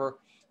Klaus Schreiber,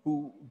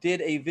 who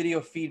did a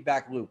video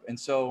feedback loop. And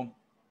so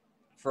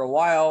for a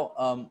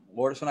while,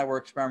 Lourdes and I were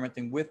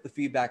experimenting with the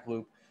feedback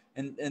loop.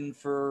 And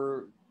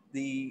for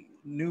the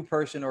new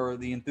person or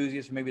the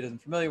enthusiast who maybe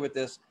isn't familiar with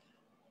this,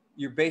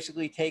 you're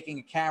basically taking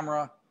a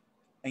camera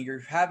and you're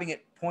having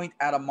it point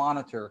at a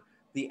monitor.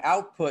 The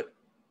output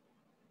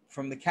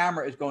from the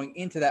camera is going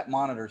into that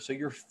monitor. So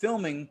you're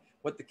filming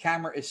what the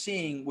camera is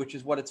seeing, which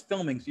is what it's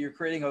filming. So you're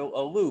creating a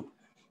loop.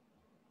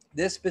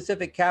 This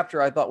specific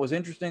capture I thought was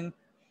interesting.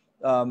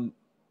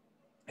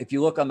 If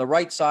you look on the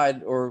right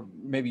side, or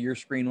maybe your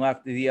screen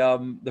left,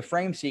 the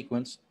frame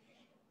sequence,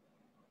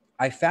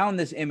 I found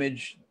this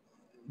image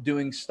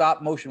doing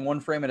stop motion, one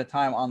frame at a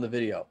time on the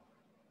video.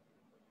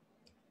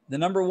 The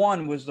number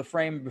one was the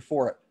frame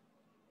before it.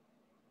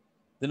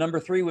 The number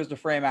three was the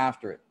frame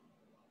after it.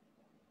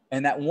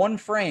 And that one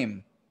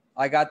frame,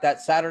 I got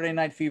that Saturday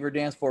Night Fever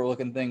dance floor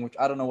looking thing, which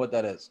I don't know what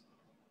that is.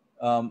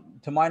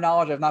 To my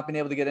knowledge, I've not been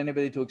able to get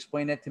anybody to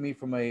explain it to me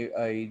from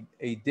a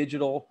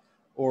digital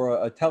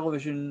or a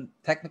television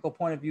technical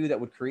point of view that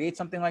would create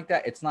something like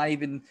that. It's not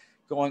even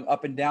going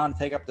up and down to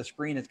take up the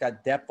screen. It's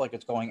got depth like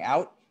it's going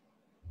out.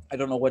 I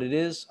don't know what it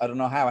is. I don't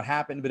know how it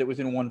happened, but it was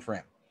in one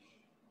frame.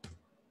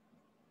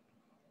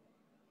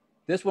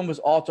 This one was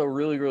also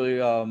really,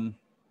 really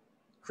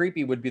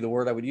creepy would be the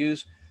word I would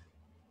use.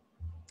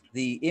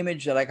 The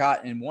image that I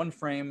got in one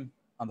frame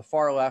on the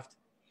far left,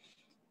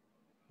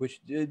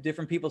 which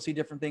different people see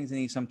different things in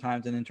these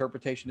sometimes, and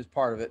interpretation is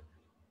part of it.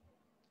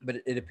 But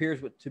it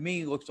appears what to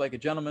me looks like a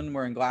gentleman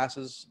wearing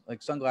glasses,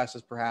 like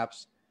sunglasses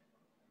perhaps.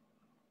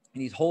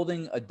 And he's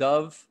holding a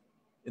dove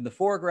in the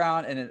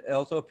foreground. And it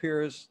also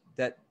appears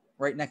that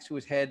right next to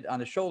his head on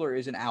his shoulder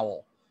is an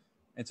owl.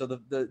 And so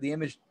the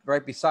image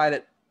right beside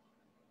it,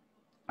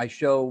 I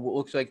show what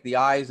looks like the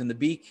eyes and the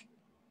beak.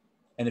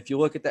 And if you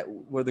look at that,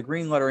 where the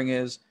green lettering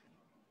is,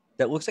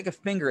 that looks like a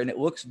finger, and it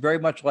looks very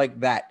much like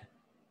that.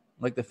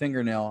 like the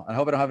fingernail. I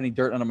hope I don't have any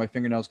dirt under my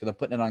fingernails because I'm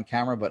putting it on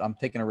camera, but I'm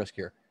taking a risk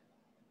here.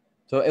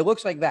 So it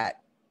looks like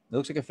that. It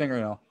looks like a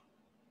fingernail.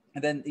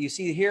 And then you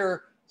see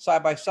here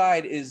side by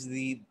side is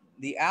the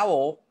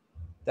owl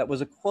that was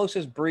the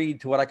closest breed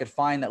to what I could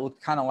find that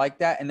looked kind of like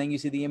that. And then you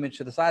see the image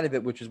to the side of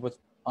it, which is what's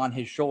on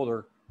his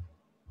shoulder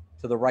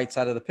to the right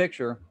side of the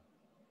picture,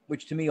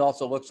 which to me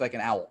also looks like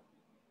an owl.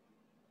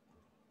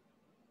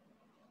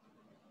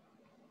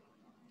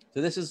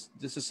 So this is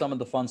some of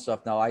the fun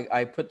stuff. Now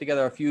I put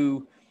together a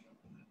few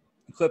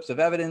clips of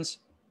evidence.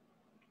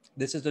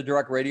 This is the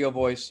direct radio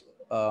voice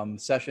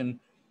session.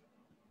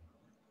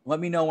 Let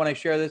me know when I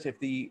share this if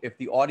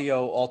the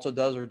audio also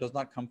does or does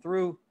not come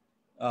through.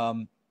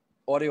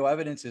 Audio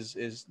evidence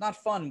is not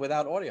fun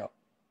without audio,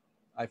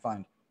 I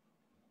find.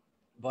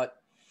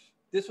 But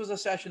this was a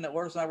session that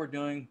Lourdes and I were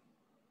doing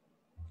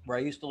where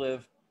I used to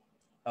live,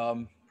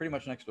 pretty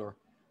much next door.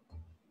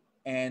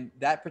 And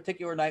that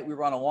particular night, we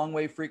were on a long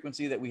wave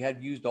frequency that we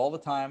had used all the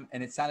time,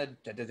 and it sounded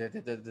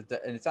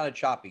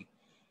choppy.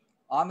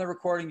 On the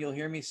recording, you'll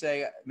hear me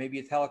say maybe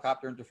it's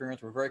helicopter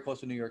interference. We're very close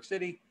to New York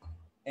City,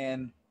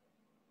 and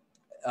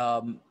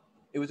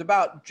it was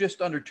about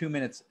just under 2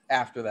 minutes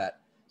after that.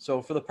 So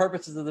for the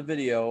purposes of the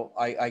video,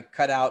 I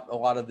cut out a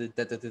lot of the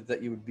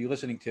that you would be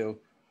listening to,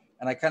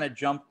 and I kind of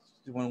jumped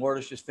when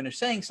Lourdes just finished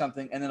saying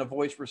something, and then a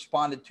voice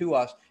responded to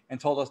us and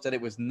told us that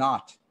it was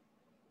not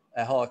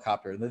a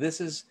helicopter. Now, this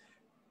is,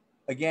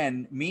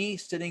 again, me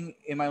sitting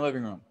in my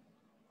living room.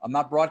 I'm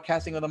not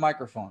broadcasting with a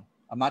microphone.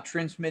 I'm not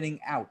transmitting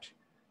out.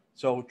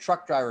 So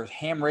truck drivers,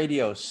 ham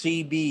radios,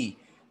 CB,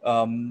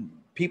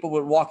 people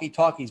with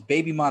walkie-talkies,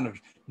 baby monitors,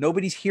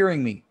 nobody's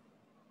hearing me.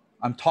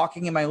 I'm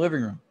talking in my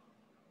living room.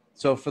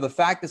 So for the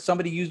fact that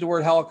somebody used the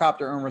word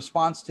helicopter in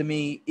response to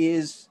me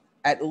is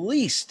at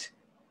least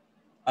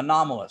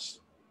anomalous.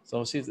 So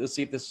let's see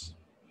if this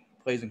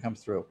plays and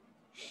comes through.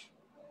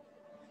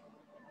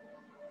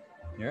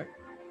 Hear it?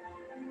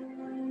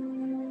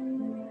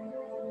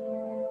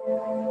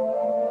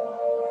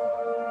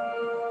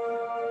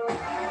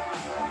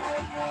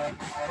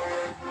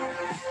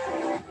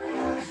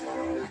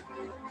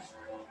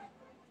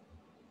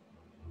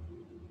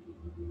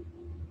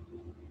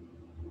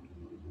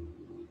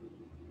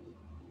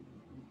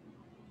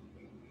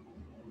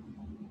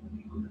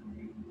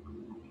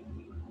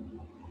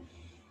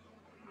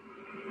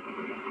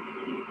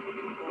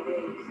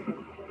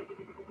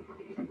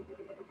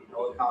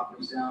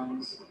 Helicopter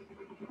sounds.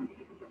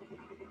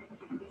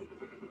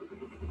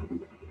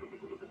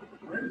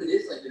 I wonder if it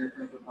is like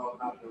interference with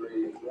helicopter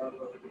radio.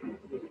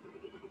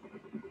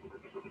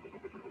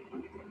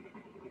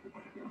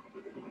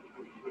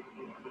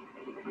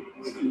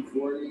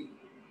 240.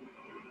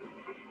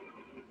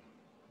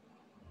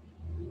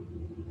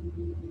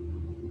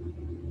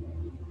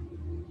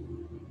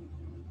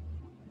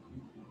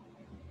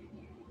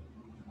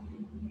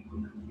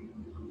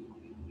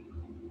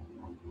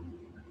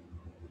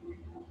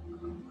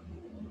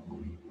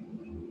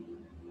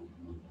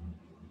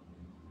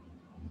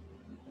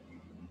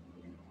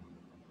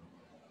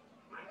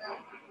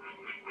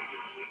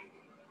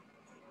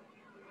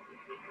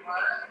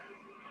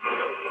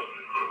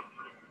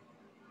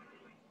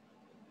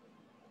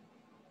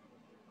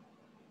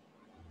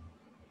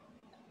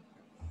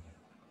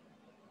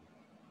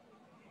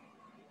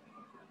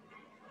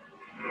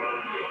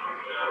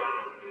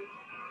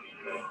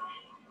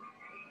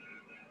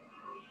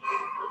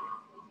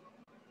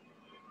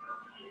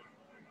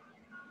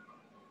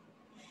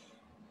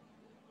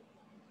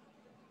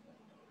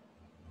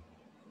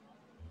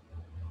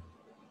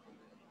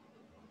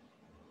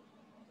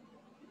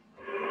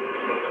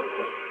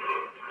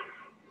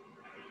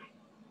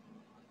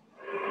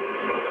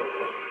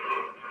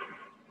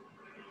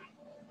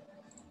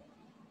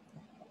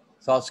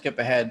 So I'll skip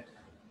ahead.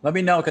 Let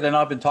me know, because I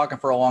know I've been talking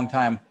for a long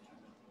time.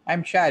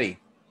 I'm chatty,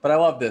 but I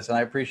love this, and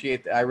I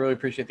really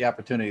appreciate the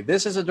opportunity.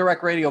 This is a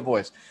direct radio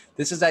voice.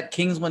 This is at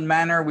Kingsland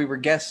Manor. We were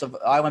guests of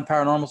Island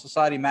Paranormal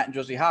Society, Matt and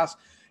Josie Haas,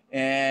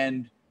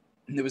 and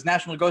it was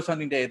National Ghost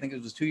Hunting Day. I think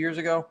it was 2 years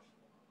ago.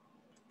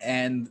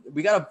 And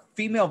we got a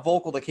female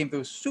vocal that came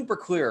through super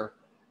clear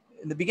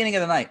in the beginning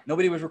of the night.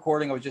 Nobody was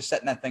recording. I was just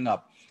setting that thing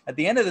up. At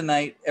the end of the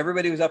night,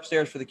 everybody was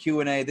upstairs for the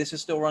Q&A. This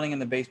is still running in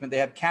the basement. They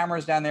have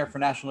cameras down there for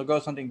National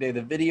Ghost Hunting Day.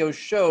 The video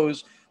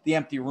shows the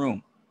empty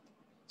room.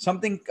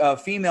 Something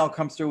female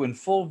comes through in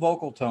full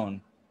vocal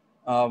tone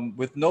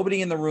with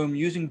nobody in the room,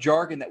 using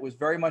jargon that was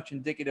very much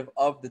indicative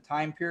of the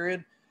time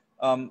period.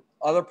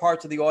 Other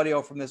parts of the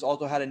audio from this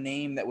also had a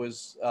name that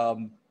was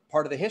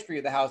part of the history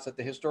of the house that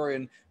the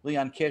historian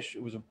Leon Kish,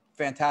 who was a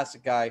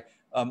fantastic guy,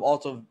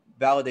 also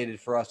validated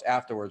for us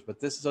afterwards. But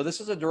this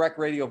is a direct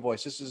radio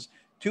voice. This is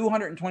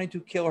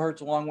 222 kilohertz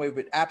long wave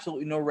with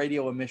absolutely no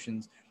radio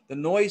emissions. The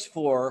noise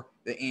floor,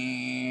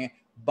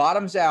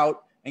 bottoms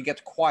out and gets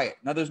quiet.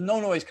 Now there's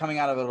no noise coming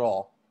out of it at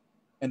all.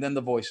 And then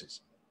the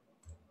voices.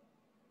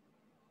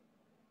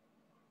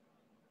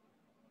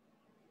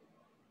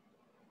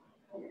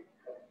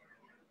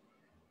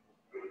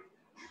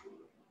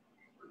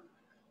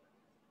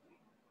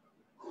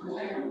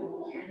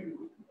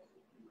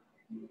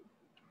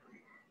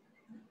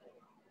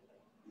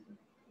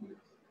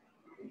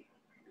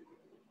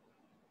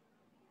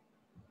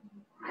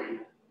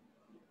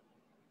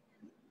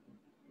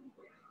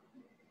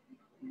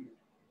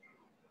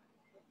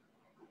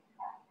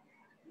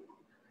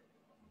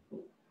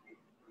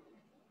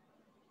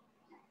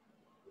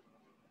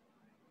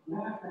 So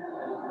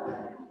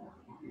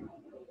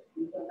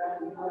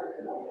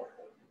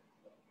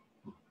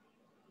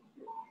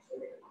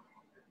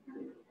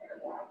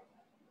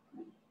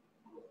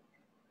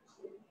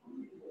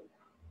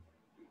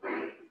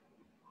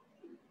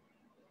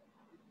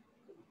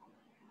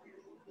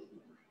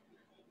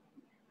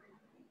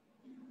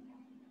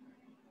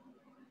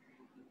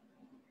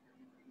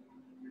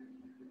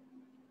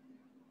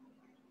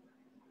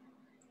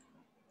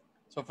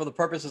for the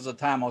purposes of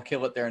time, I'll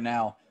kill it there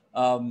now.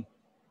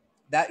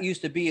 That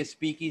used to be a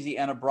speakeasy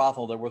and a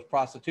brothel. There was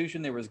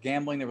prostitution, there was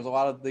gambling, there was a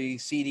lot of the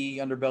seedy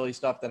underbelly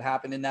stuff that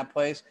happened in that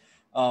place.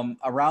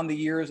 Around the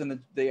years and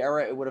the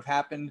era it would have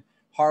happened,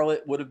 harlot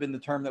would have been the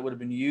term that would have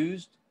been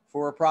used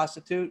for a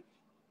prostitute.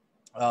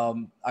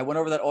 I went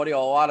over that audio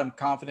a lot. I'm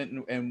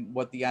confident in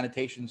what the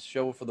annotations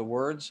show for the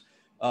words.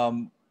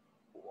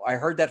 I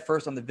heard that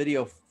first on the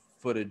video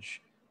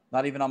footage,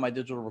 not even on my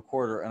digital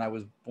recorder, and I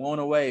was blown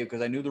away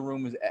because I knew the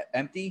room was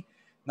empty.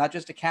 Not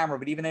just a camera,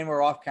 but even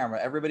anywhere off camera,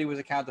 everybody was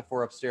accounted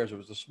for upstairs. It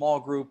was a small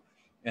group,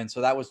 and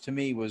so that was, to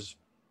me, was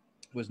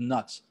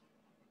nuts.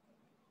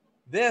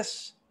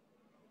 This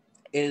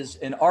is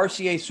an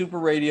RCA Super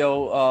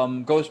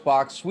Radio Ghost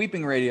Box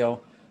sweeping radio.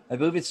 I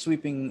believe it's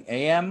sweeping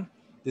AM.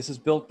 This is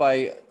built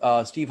by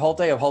Steve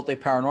Hulte of Hulte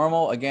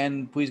Paranormal.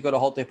 Again, please go to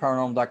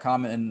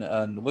hulteparanormal.com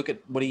and look at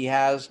what he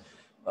has.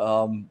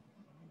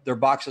 Their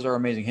boxes are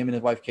amazing. Him and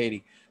his wife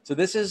Katie. So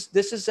this is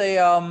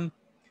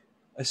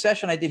a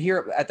session I did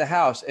here at the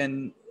house,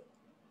 and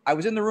I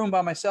was in the room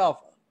by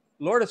myself.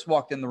 Lourdes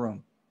walked in the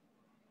room,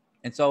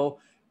 and so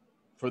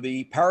for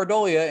the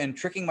pareidolia and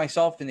tricking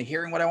myself into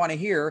hearing what I want to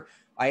hear,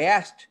 I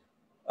asked.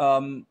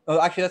 Oh,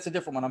 actually, that's a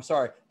different one. I'm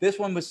sorry. This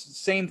one was the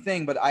same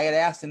thing, but I had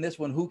asked in this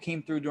one who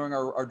came through during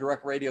our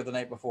direct radio the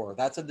night before.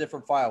 That's a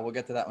different file. We'll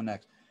get to that one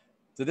next.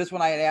 So this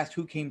one I had asked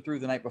who came through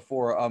the night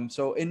before.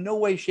 So in no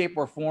way, shape,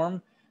 or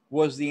form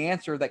was the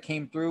answer that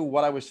came through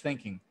what I was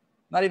thinking.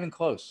 Not even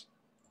close.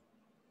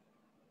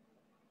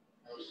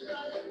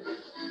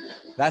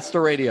 That's the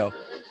radio.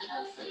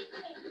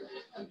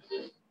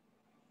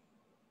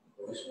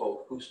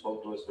 Who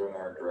spoke to us during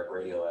our direct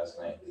radio last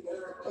night?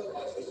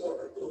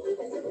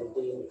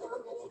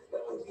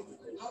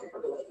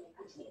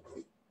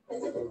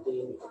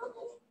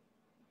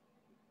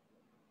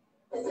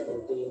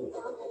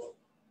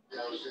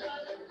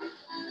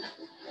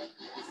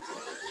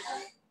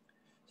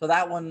 So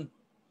that one,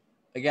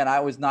 again, I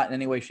was not in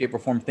any way, shape, or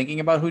form thinking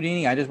about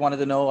Houdini. I just wanted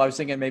to know. I was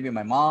thinking maybe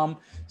my mom,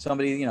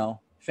 somebody,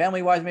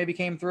 family-wise maybe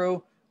came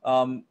through.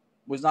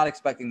 Was not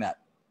expecting that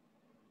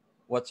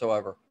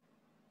whatsoever.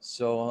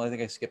 So I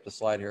think I skipped a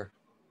slide here.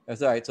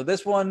 That's all right. So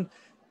this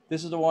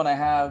is the one I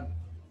have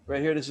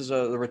right here. This is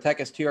the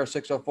Retecus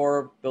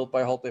TR604 built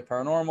by Hulte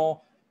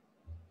Paranormal.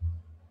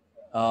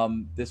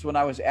 This one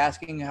I was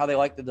asking how they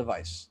like the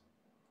device.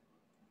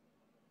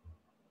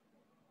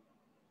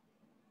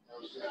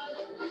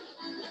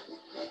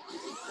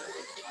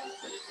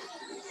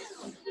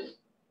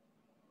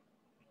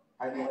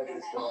 I don't like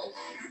this device.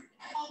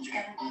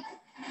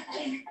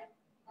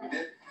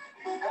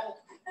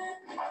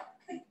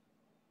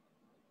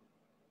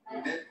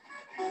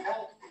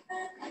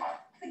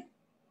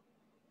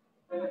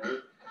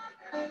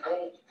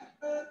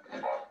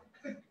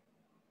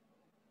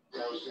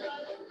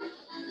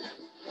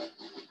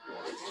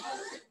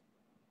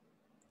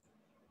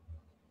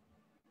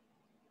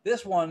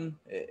 This one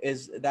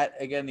is that,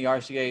 again, the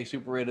RCA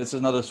Super Radio. This is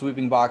another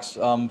sweeping box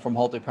from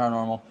Hulte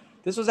Paranormal.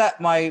 This was at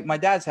my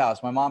dad's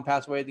house. My mom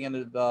passed away at the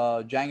end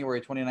of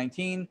January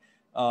 2019.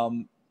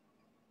 So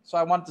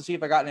I wanted to see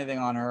if I got anything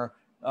on her.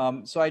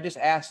 So I just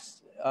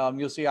asked,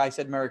 you'll see I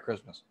said Merry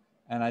Christmas.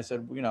 And I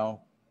said,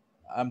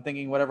 I'm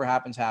thinking whatever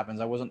happens, happens.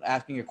 I wasn't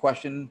asking a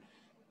question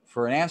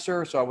for an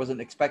answer, so I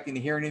wasn't expecting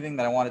to hear anything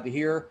that I wanted to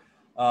hear.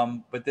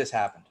 But this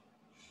happened.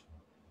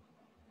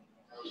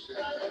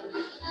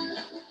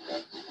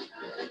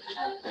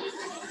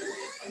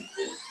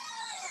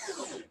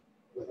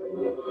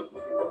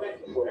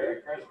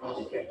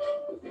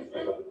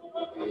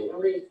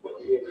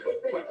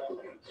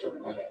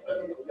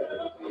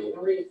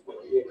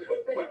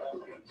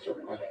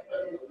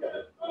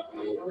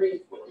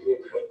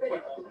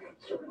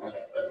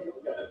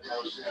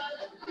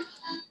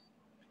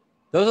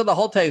 Those are the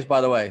Hultes, by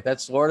the way.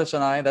 That's Lourdes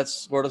and I.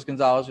 That's Lourdes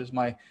Gonzalez, who's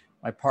my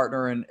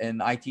partner in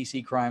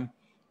ITC crime.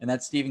 And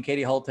that's Steve and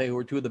Katie Hulte, who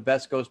are two of the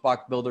best ghost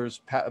box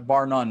builders,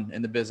 bar none,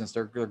 in the business.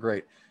 They're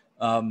great.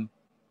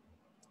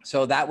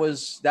 So that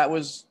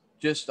was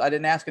just, I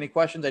didn't ask any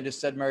questions. I just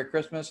said Merry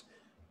Christmas.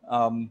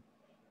 And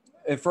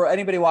for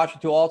anybody watching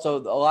too,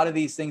 also, a lot of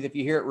these things, if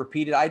you hear it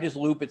repeated, I just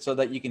loop it so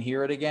that you can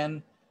hear it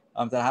again.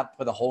 Then I have to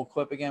put the whole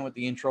clip again with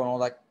the intro and all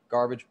that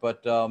garbage.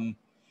 But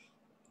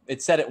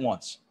it said it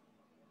once.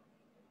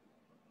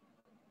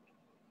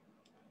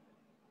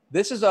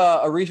 This is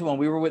a recent one.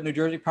 We were with New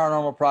Jersey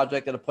Paranormal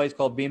Project at a place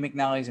called B.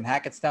 McNally's in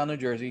Hackettstown, New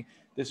Jersey.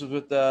 This was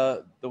with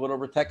the little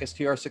Retecus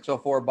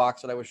TR604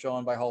 box that I was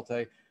showing by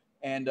Hulte.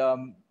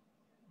 And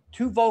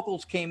two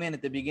vocals came in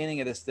at the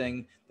beginning of this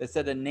thing that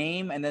said a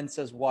name and then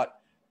says what.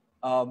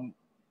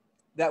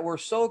 That were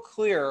so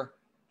clear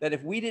that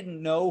if we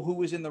didn't know who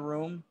was in the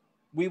room,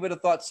 we would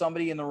have thought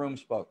somebody in the room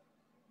spoke,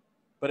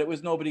 but it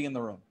was nobody in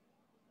the room.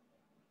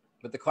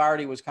 But the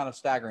clarity was kind of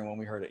staggering when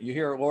we heard it. You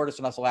hear Lourdes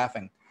and us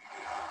laughing.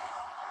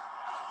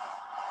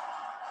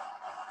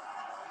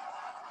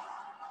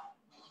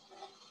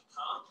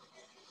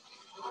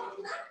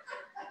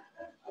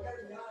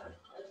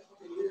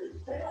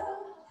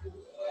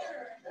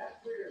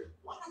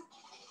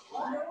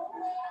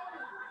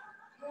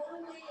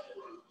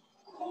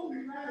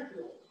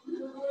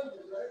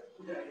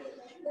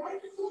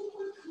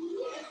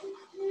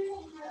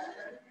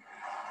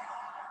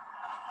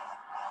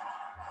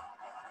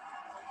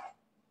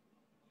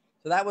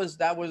 So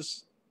that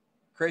was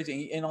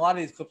crazy. In a lot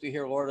of these clips, you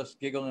hear Lourdes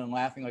giggling and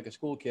laughing like a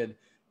school kid,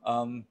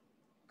 because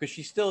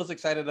she still as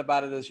excited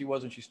about it as she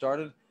was when she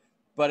started.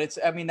 But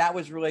I mean, that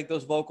was really like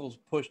those vocals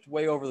pushed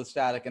way over the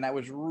static, and that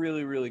was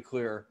really, really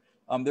clear.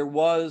 There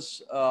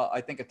was,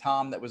 I think, a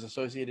tom that was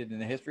associated in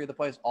the history of the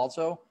place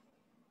also,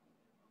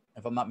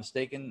 if I'm not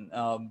mistaken.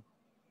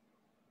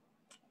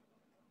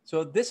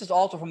 So this is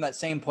also from that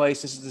same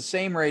place. This is the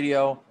same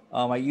radio.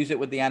 I use it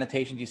with the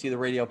annotations. You see the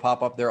radio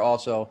pop up there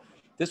also.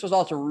 This was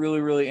also really,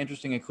 really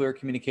interesting and clear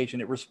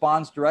communication. It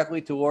responds directly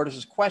to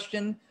Lourdes'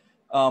 question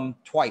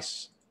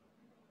twice.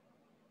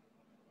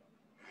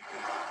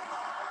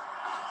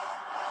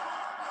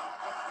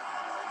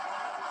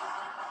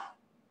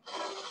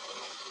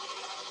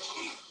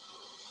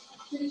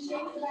 Did he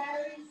shake the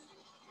batteries?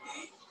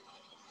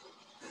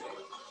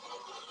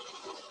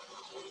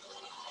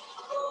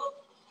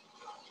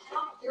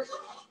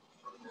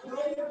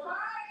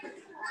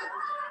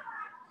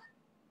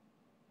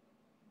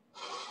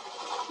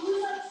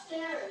 Who's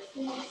upstairs?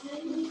 Can you see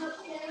who's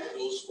upstairs?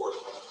 Little sport.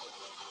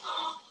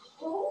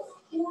 Oh,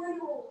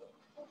 Squirtle.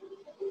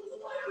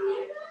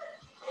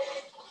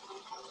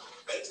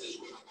 That's his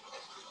room.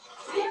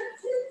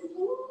 That's his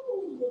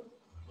room.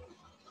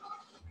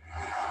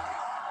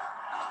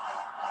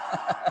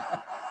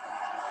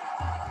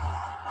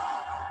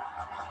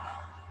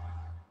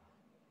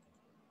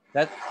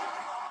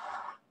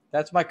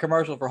 That's my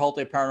commercial for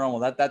Halte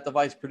Paranormal. That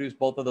device produced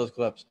both of those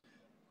clips.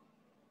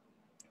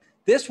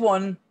 This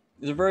one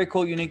is a very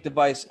cool, unique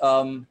device.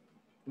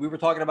 We were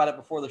talking about it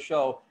before the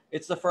show.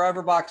 It's the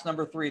Forever Box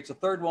number 3. It's the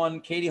third one.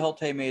 Katie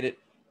Halte made it.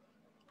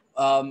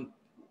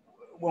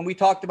 When we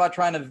talked about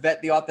trying to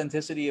vet the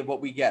authenticity of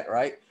what we get,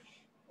 right?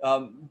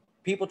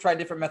 People try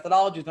different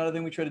methodologies. Another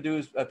thing we try to do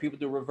is people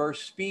do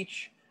reverse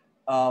speech,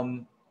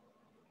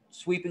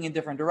 sweeping in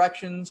different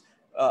directions.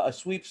 A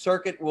sweep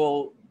circuit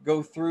will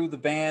go through the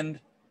band.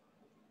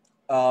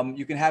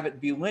 You can have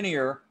it be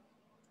linear.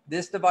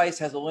 This device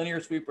has a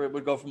linear sweeper. It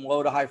would go from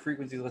low to high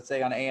frequencies, let's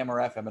say on AM or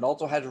FM. It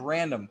also has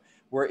random,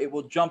 where it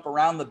will jump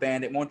around the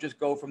band. It won't just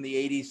go from the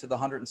 80s to the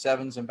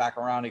 107s and back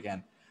around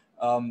again.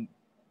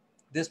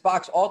 This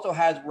box also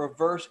has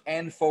reverse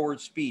and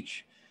forward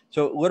speech.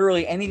 So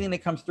literally anything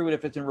that comes through it,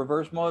 if it's in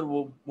reverse mode,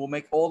 will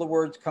make all the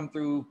words come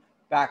through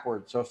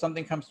backwards. So if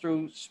something comes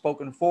through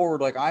spoken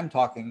forward like I'm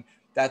talking,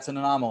 that's an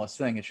anomalous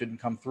thing. It shouldn't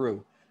come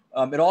through.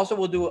 It also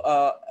will do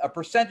a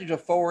percentage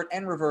of forward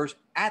and reverse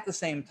at the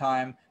same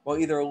time, while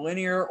either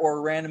linear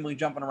or randomly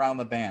jumping around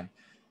the band.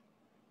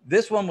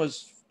 This one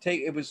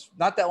it was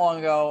not that long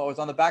ago. I was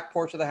on the back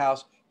porch of the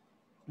house.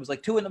 It was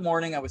like 2 a.m.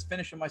 I was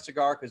finishing my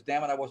cigar because,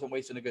 damn it, I wasn't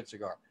wasting a good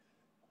cigar.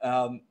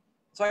 So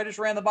I just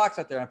ran the box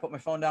out there and I put my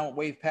phone down with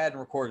wave pad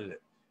and recorded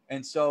it.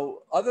 And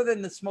so other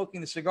than the smoking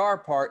the cigar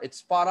part, it's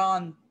spot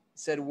on,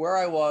 said where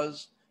I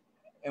was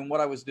and what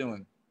I was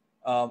doing,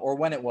 or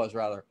when it was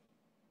rather.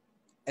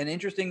 And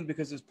interesting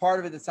because there's part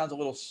of it that sounds a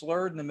little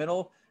slurred in the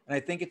middle. And I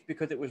think it's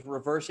because it was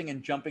reversing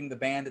and jumping the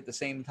band at the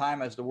same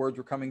time as the words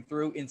were coming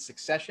through in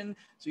succession.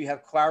 So you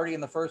have clarity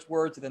in the first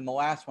words and then the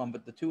last one,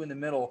 but the two in the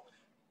middle,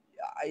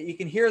 you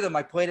can hear them.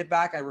 I played it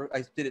back.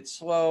 I did it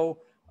slow.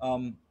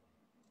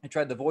 I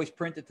tried the voice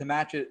printed to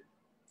match it.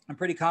 I'm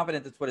pretty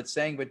confident that's what it's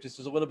saying, but just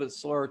is a little bit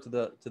slower to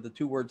the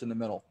two words in the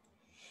middle.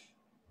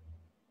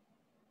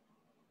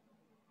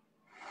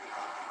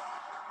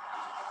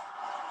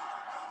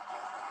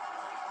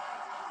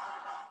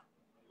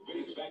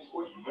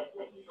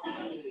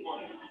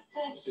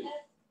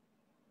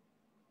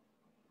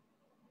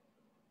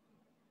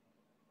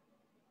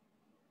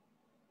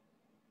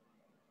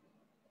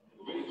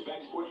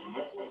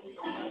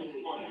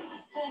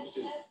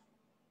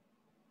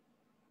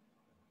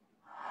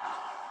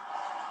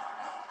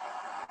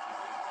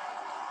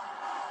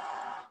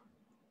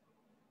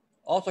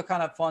 Also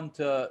kind of fun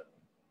to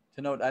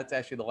note, that's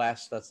actually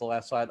that's the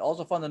last slide.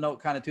 Also fun to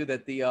note kind of too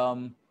that the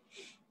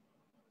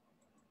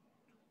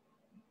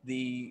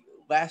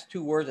last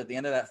two words at the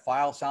end of that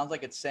file sounds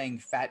like it's saying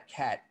fat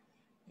cat.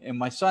 And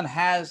my son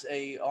has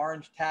a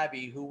orange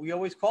tabby who we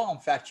always call him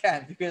Fat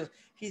Cat because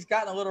he's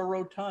gotten a little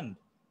rotund.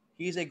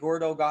 He's a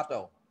gordo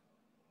gato.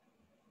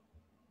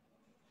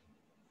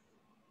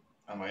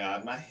 Oh my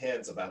God, my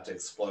head's about to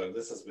explode.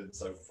 This has been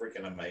so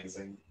freaking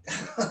amazing.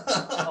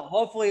 Well,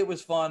 hopefully it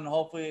was fun.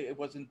 Hopefully it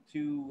wasn't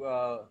too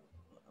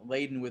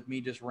laden with me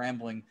just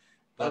rambling.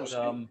 But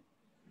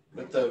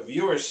with the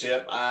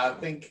viewership, I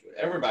think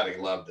everybody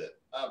loved it.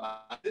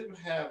 I do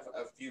have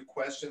a few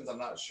questions. I'm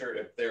not sure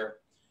if they're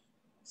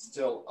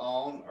still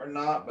on or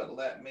not, but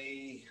let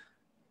me.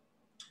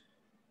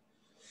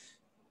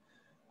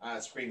 I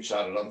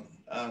screenshotted them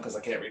because I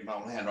can't read my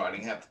own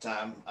handwriting half the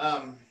time.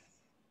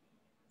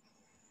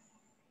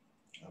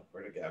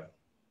 Where'd it go?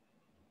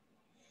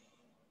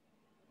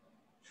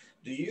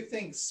 Do you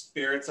think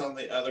spirits on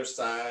the other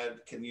side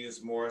can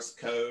use Morse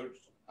code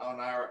on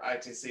our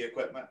ITC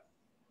equipment?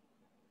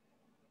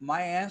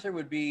 My answer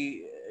would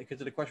be, because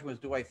the question was,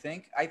 do I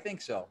think? I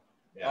think so.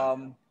 Yeah.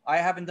 I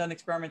haven't done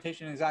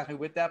experimentation exactly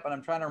with that, but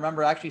I'm trying to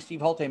remember. Actually, Steve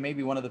Holte may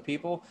be one of the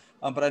people,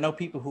 but I know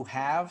people who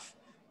have.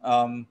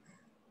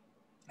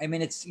 I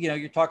mean, it's,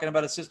 you're talking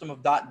about a system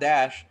of dot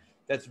dash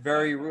that's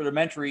very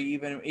rudimentary,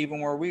 even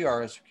where we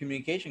are as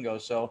communication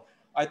goes. So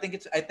I think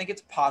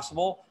it's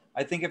possible.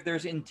 I think if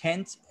there's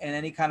intent and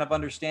any kind of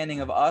understanding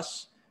of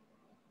us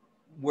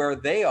where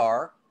they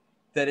are,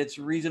 that it's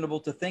reasonable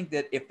to think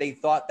that if they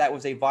thought that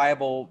was a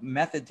viable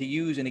method to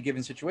use in a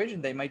given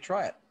situation, they might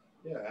try it.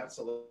 Yeah,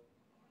 absolutely.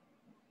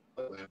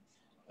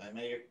 I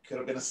mean, it could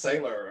have been a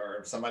sailor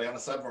or somebody on a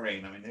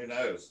submarine. I mean, who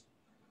knows?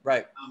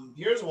 Right.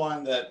 Here's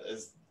one that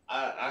is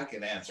I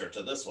can answer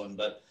to this one,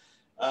 but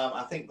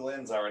I think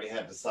Glenn's already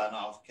had to sign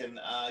off. Can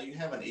you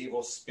have an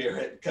evil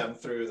spirit come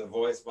through the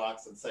voice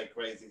box and say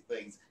crazy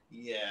things?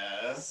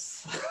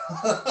 Yes.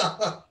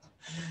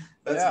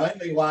 That's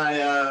mainly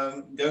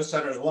why ghost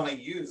hunters want to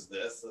use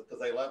this, because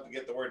they love to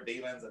get the word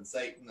demons and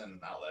Satan and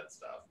all that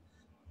stuff.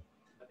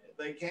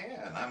 They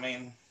can. I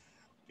mean,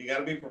 you got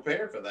to be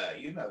prepared for that.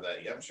 You know that.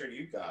 I'm sure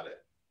you got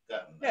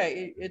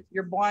it.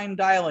 You're blind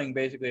dialing,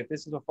 basically. If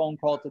this is a phone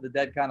call to the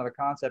dead kind of a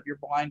concept, you're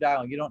blind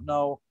dialing. You don't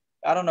know.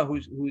 I don't know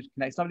who's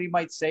connected. Somebody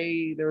might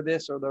say they're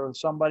this or they're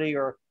somebody,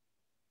 or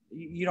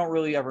you don't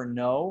really ever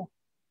know.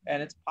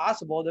 And it's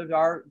possible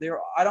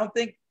I don't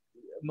think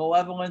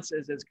malevolence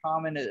is as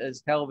common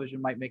as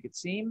television might make it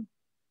seem.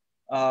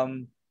 I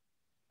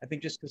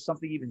think just because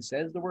something even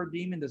says the word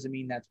demon doesn't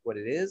mean that's what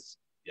it is.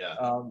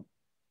 Yeah.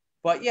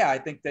 But yeah, I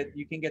think that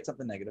you can get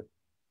something negative.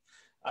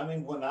 I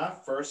mean, when I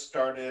first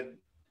started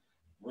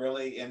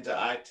really into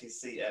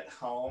ITC at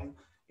home,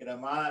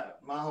 my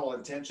whole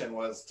intention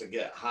was to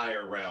get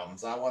higher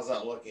realms. I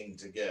wasn't looking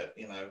to get,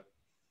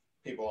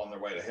 people on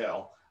their way to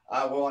hell.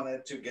 I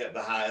wanted to get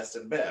the highest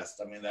and best.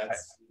 I mean,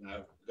 that's,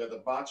 go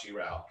the bocce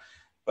route.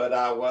 But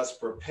I was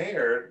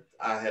prepared.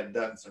 I had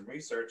done some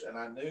research and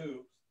I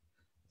knew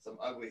some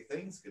ugly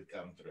things could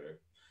come through.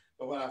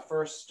 But when I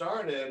first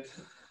started,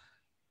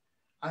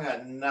 I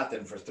got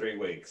nothing for 3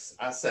 weeks.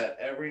 I sat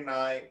every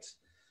night.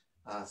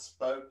 I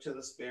spoke to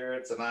the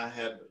spirits, and I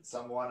had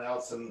someone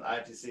else in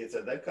ITC that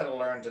said they've got to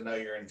learn to know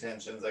your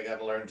intentions. They got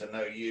to learn to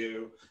know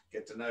you,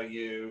 get to know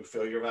you,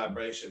 feel your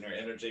vibration, your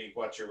energy,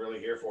 what you're really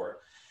here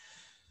for.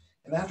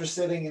 And after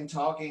sitting and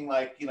talking,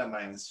 like,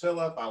 my name is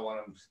Philip, I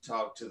want to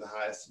talk to the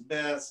highest and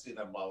best,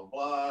 blah, blah,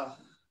 blah.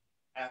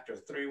 After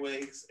 3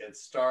 weeks, it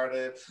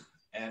started,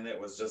 and it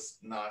was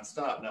just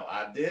nonstop. Now,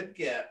 I did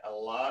get a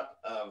lot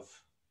of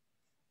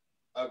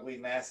ugly,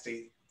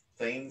 nasty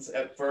things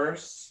at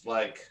first,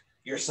 like,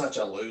 you're such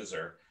a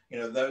loser,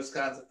 those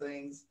kinds of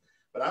things.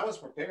 But I was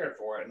prepared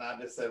for it. And I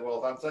just said, well,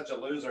 if I'm such a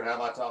loser, how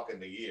am I talking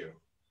to you?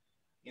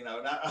 And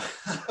I'm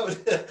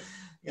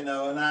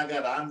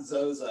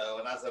Zozo.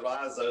 And I said, well,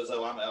 I'm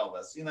Zozo, I'm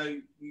Elvis.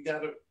 You got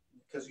to,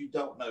 because you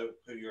don't know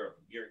who you're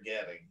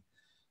getting.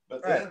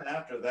 But then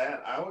after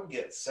that, I would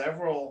get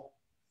several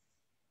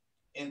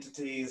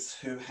entities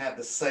who had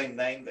the same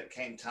name that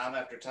came time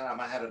after time.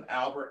 I had an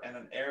Albert and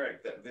an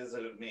Eric that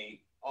visited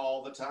me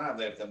all the time.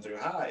 They'd come through,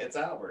 hi, it's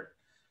Albert.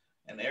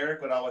 And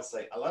Eric would always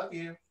say, I love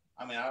you.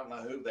 I mean, I don't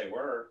know who they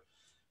were,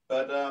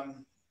 but,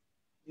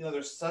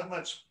 there's so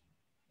much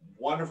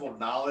wonderful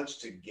knowledge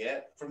to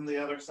get from the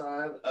other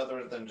side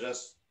other than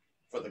just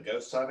for the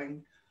ghost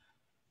hunting.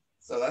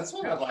 So that's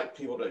what I'd like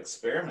people to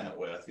experiment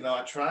with.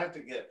 I tried to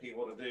get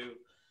people to do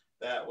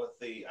that with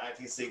the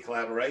ITC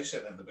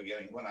collaboration in the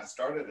beginning. When I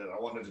started it, I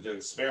wanted to do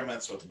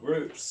experiments with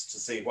groups to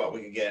see what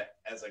we could get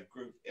as a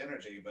group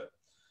energy, but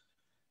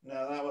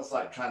no, that was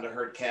like trying to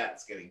herd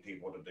cats, getting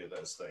people to do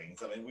those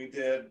things. I mean, we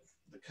did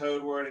the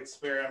code word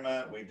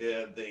experiment. We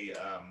did the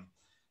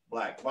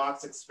black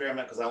box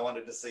experiment because I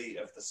wanted to see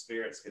if the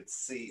spirits could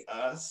see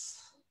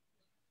us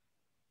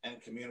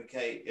and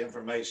communicate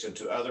information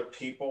to other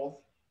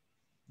people,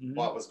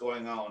 what was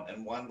going on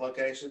in one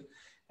location.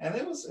 And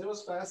it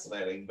was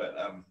fascinating, but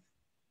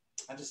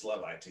I just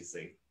love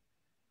ITC.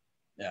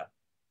 Yeah.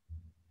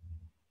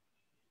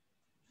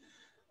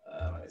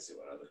 Let me see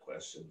what other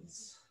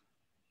questions.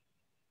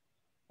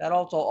 That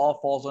also all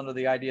falls under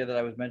the idea that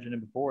I was mentioning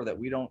before, that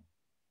we don't,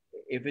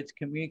 if it's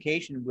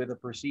communication with a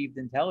perceived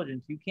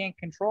intelligence, you can't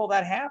control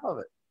that half of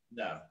it.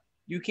 No.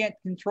 You can't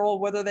control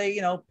whether they,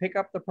 pick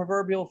up the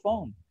proverbial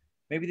phone.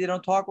 Maybe they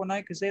don't talk one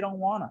night because they don't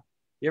want to.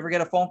 You ever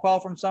get a phone call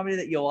from somebody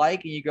that you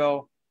like and you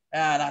go,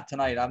 not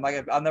tonight. I'm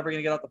never going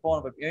to get off the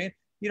phone. But you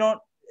don't,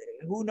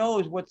 who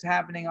knows what's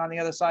happening on the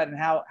other side and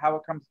how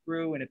it comes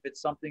through. And if it's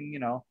something,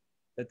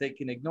 that they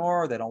can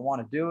ignore, they don't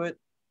want to do it.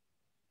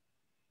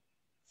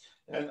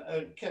 And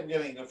I kept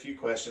getting a few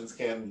questions.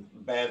 Can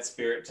bad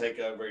spirit take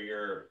over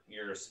your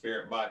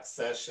spirit box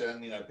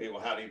session? You know, people,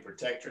 how do you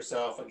protect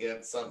yourself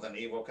against something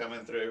evil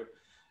coming through?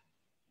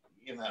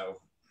 You know,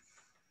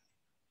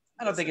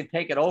 I don't think it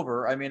take it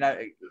over. I mean,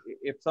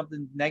 if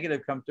something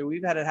negative comes through,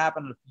 we've had it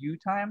happen a few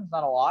times,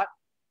 not a lot,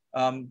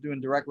 doing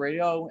direct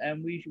radio,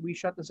 and we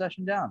shut the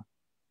session down.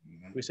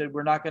 Mhm. We said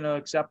we're not going to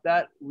accept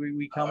that.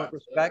 We come with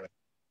absolutely. respect,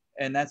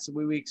 and that's the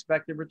way we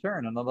expect in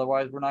return. And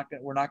otherwise, we're not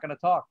going to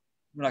talk.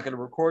 We're not going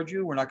to record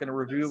you. We're not going to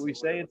review what we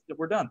say.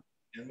 We're done.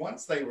 And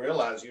once they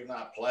realize you're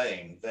not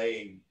playing,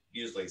 they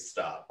usually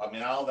stop. I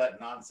mean, all that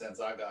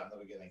nonsense I got in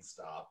the beginning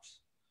stopped.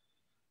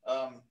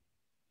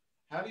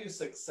 How do you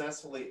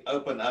successfully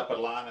open up a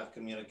line of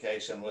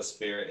communication with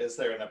spirit? Is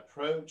there an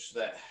approach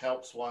that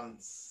helps one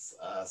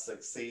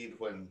succeed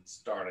when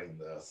starting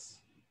this?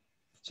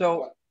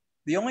 So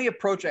the only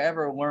approach I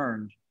ever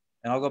learned,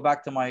 and I'll go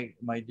back to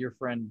my dear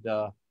friend,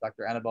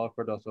 Dr. Annabella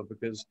Cardoso,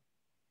 because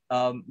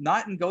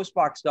not in ghost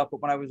box stuff,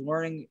 but when I was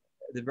learning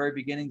the very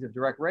beginnings of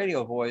direct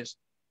radio voice,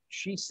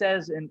 she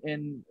says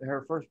in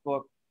her first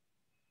book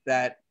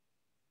that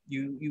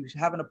you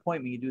have an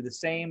appointment, you do the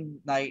same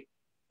night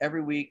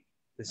every week,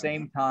 the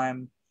same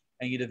time,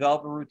 and you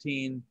develop a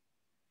routine,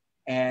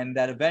 and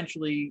that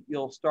eventually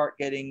you'll start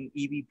getting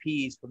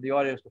EVPs from the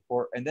audio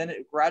support, and then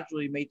it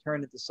gradually may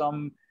turn into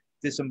some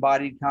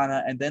disembodied kind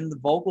of, and then the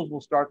vocals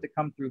will start to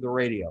come through the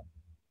radio.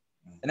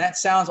 And that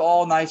sounds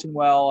all nice and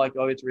well, like,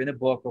 oh, it's in a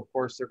book. Of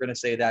course, they're going to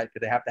say that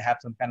because they have to have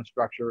some kind of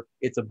structure.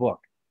 It's a book.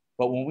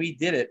 But when we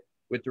did it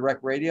with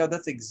direct radio,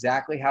 that's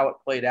exactly how it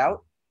played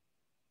out.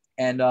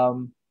 And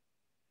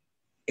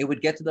it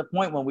would get to the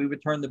point when we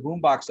would turn the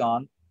boombox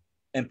on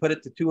and put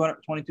it to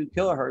 222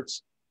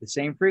 kilohertz, the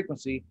same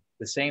frequency,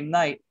 the same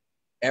night,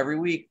 every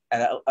week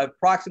at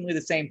approximately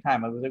the same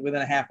time. It was like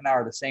within a half an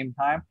hour, the same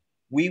time.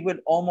 We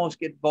would almost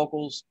get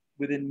vocals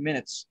within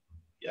minutes.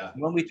 Yeah.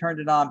 When we turned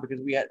it on, because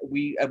I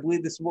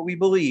believe this is what we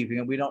believe,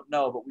 and we don't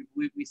know, but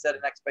we set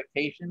an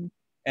expectation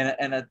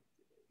and a,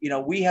 you know,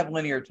 we have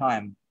linear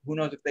time. Who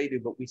knows if they do,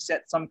 but we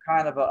set some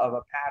kind of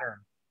a pattern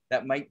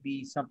that might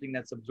be something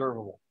that's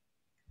observable.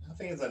 I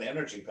think it's an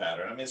energy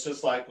pattern. I mean, it's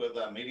just like with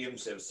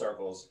mediumship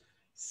circles,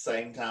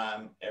 same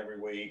time every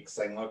week,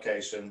 same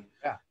location.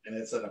 Yeah. And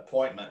it's an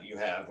appointment you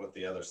have with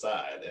the other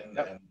side, and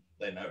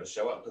they know to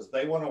show up because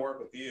they want to work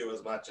with you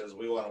as much as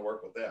we want to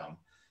work with them.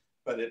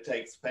 But it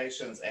takes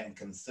patience and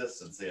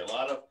consistency. A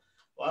lot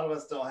of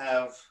us don't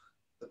have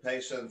the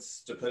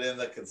patience to put in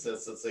the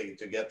consistency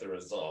to get the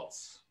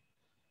results.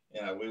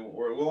 You know, we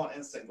want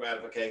instant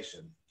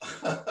gratification.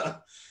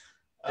 What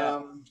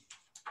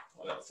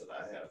else did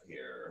I have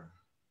here?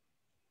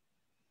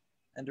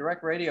 And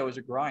direct radio is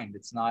a grind.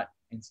 It's not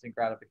instant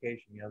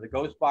gratification. You know, the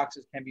ghost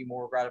boxes can be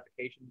more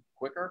gratification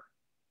quicker,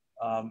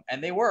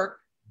 and they work.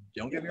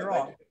 Don't get me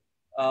wrong,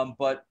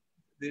 but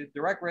the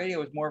direct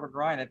radio is more of a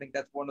grind. I think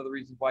that's one of the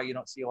reasons why you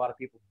don't see a lot of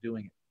people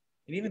doing it.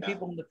 And even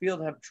people in the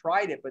field have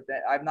tried it, but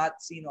I've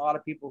not seen a lot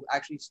of people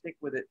actually stick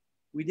with it.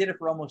 We did it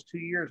for almost 2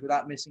 years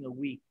without missing a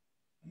week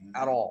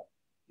at all.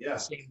 Yeah. The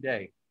same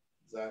day.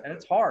 Exactly. And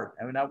it's hard.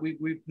 I mean,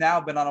 we've now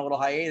been on a little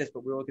hiatus,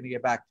 but we're looking to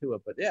get back to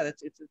it. But yeah,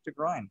 it's a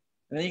grind.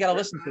 And then you got to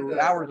listen to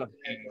hours of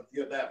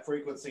that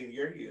frequency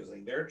you're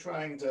using. They're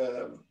trying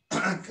to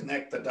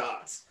connect the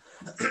dots,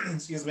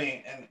 excuse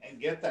me, and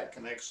get that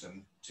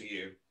connection to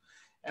you.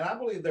 And I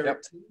believe there are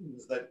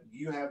teams that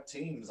you have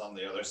teams on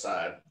the other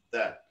side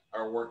that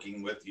are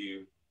working with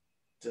you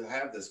to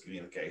have this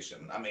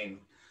communication. I mean,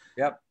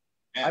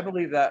 I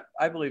believe that.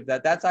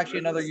 That's actually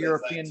another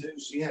European.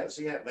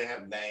 They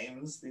have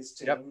names. These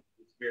teams.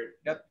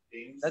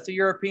 Teams. That's a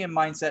European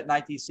mindset in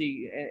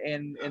ITC.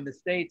 In the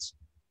States,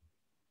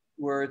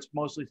 where it's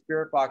mostly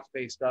spirit box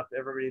based stuff,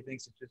 everybody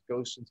thinks it's just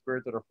ghosts and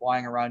spirits that are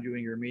flying around you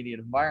in your immediate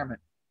environment.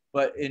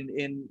 But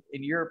in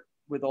Europe,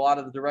 with a lot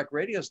of the direct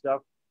radio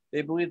stuff,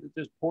 they believe that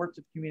there's ports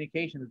of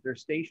communication, that there's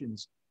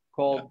stations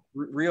called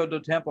Rio do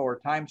Tempo or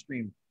Time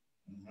Stream.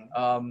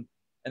 And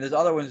there's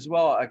other ones as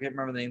well. I can't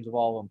remember the names of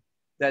all of them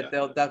that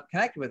they'll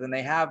connect with, and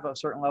they have a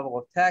certain level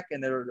of tech,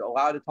 and they're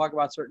allowed to talk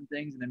about certain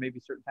things, and then maybe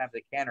certain times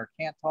they can or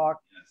can't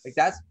talk. Like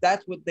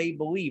that's what they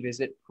believe. Is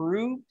it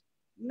proved?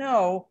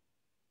 No,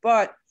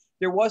 but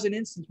there was an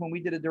instance when we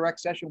did a direct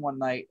session one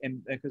night,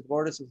 and because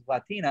Lourdes is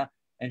Latina,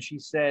 and she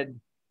said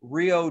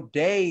Rio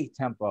de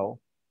Tempo,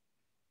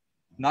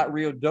 not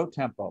Rio do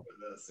Tempo.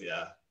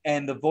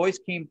 And the voice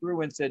came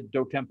through and said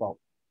do tempo.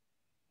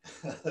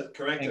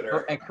 Corrected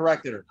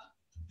her.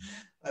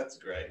 That's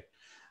great.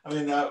 I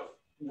mean,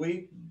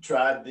 we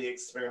tried the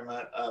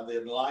experiment of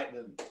the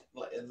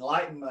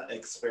enlightenment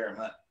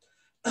experiment,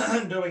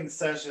 doing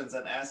sessions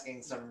and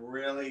asking some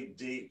really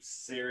deep,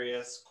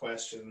 serious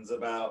questions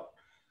about,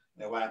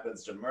 you know, what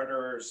happens to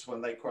murderers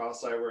when they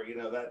cross over, you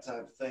know, that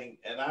type of thing.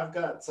 And I've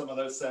got some of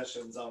those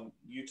sessions on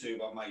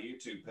YouTube, on my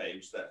YouTube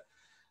page, that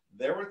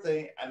there were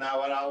things, and I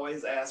would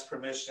always ask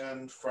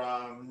permission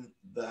from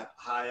the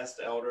highest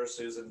elders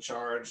who's in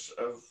charge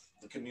of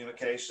the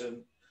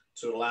communication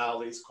to allow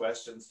these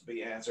questions to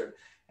be answered.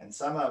 And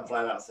some of them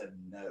flat out said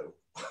no.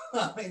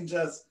 I mean,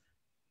 just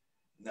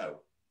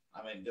no.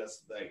 I mean,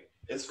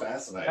 it's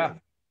fascinating. Yeah.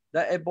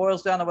 That it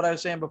boils down to what I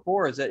was saying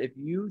before, is that if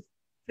you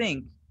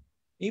think,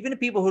 even the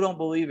people who don't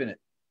believe in it,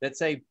 that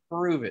say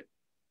prove it,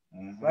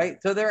 right?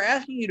 So they're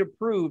asking you to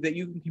prove that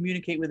you can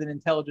communicate with an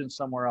intelligence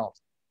somewhere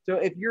else. So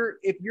if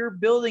you're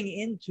building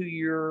into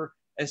your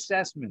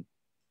assessment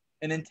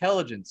an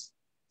intelligence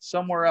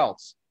somewhere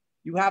else,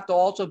 you have to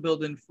also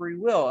build in free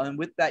will. And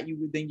with that,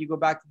 you go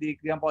back to the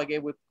example I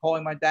gave with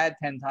calling my dad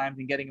 10 times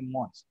and getting him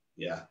once.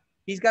 Yeah.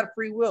 He's got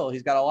free will.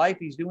 He's got a life.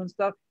 He's doing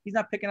stuff. He's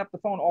not picking up the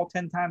phone all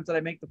 10 times that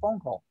I make the phone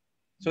call.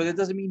 So that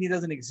doesn't mean he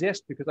doesn't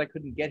exist because I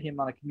couldn't get him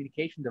on a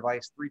communication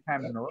device 3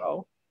 times in a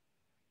row.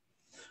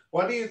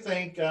 What do you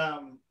think?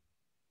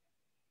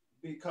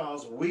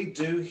 Because we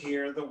do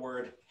hear the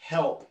word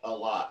help a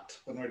lot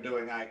when we're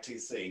doing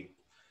ITC.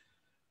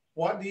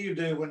 What do you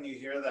do when you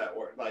hear that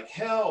word? Like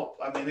help.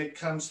 I mean, it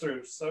comes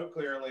through so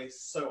clearly,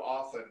 so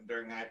often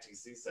during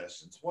ITC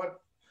sessions.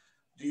 What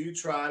do you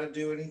try to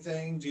do?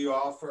 Anything? Do you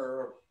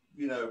offer,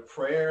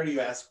 prayer? Do you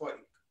ask what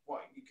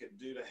you could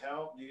do to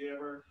help? Do you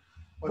ever?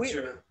 What's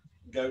your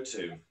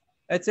go-to?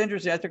 That's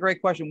interesting. That's a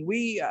great question.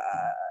 We,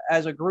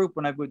 as a group,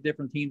 when I'm with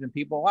different teams and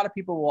people, a lot of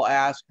people will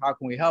ask, how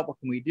can we help? What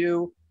can we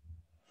do?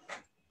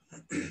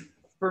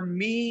 For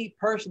me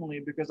personally,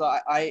 because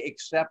I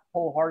accept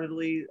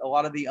wholeheartedly a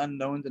lot of the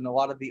unknowns and a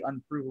lot of the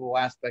unprovable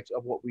aspects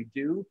of what we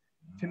do.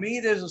 To me,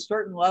 there's a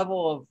certain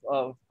level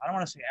of I don't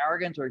want to say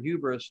arrogance or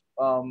hubris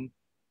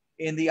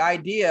in the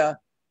idea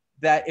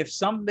that if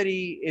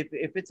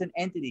it's an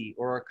entity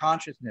or a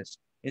consciousness,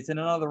 it's in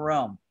another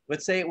realm.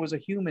 Let's say it was a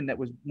human that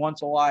was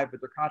once alive, but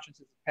their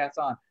consciousness has passed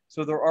on,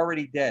 so they're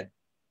already dead.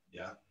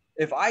 Yeah.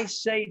 If I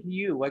say to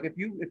you, like if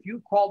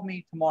you called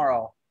me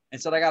tomorrow and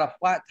said I got a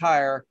flat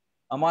tire,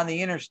 I'm on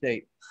the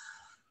interstate,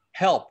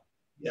 help.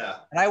 Yeah.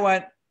 And I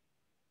went,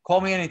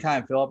 call me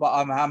anytime, Philip.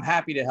 I'm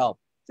happy to help.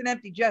 It's an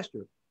empty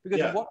gesture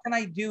because what can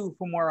I do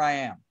from where I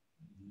am?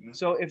 Mm-hmm.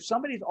 So if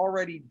somebody's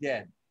already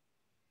dead,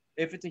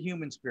 if it's a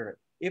human spirit,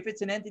 if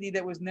it's an entity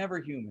that was never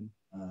human,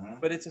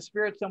 but it's a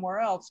spirit somewhere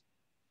else,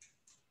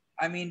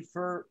 I mean,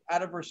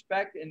 out of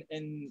respect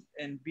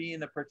and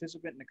being a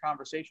participant in the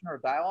conversation or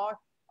dialogue,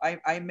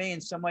 I may in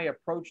some way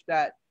approach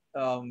that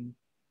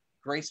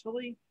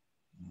gracefully,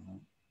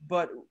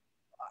 but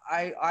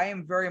I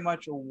am very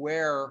much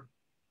aware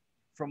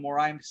from where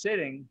I'm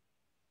sitting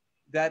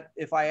that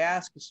if I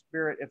ask a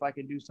spirit if I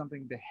can do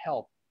something to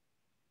help,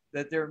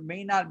 that there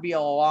may not be a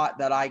lot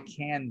that I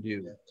can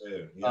do.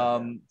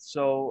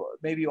 So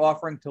maybe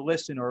offering to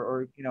listen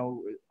or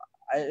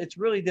it's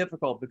really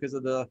difficult because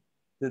of the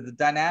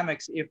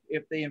dynamics,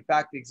 if they in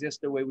fact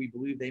exist the way we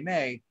believe they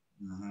may.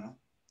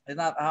 It's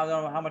not, I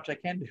don't know how much I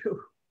can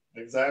do.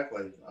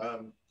 Exactly.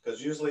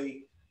 Because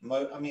usually,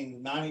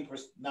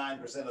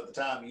 99% of the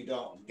time, you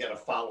don't get a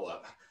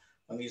follow-up.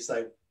 When you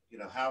say,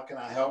 how can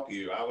I help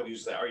you? I would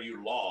usually say, are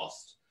you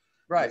lost?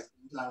 Right.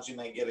 Sometimes you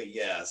may get a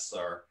yes,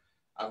 or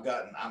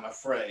I'm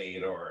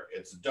afraid, or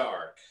it's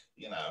dark,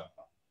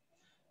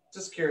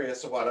 Just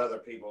curious to what other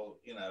people,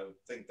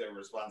 think their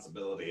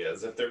responsibility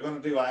is. If they're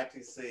going to do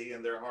ITC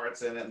and their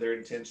heart's in it and their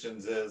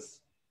intentions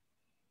is,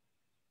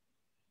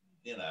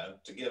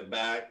 to give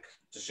back,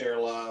 to share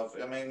love.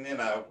 I mean,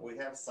 we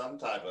have some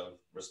type of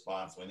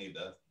response we need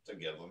to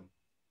give them.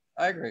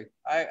 I agree.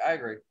 I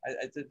agree.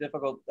 That's a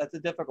difficult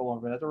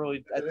one. That's a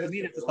really, to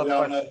me, it's a tough we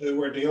all question. know who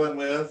we're dealing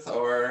with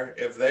or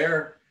if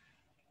they're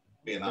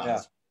being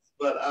honest.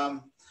 But,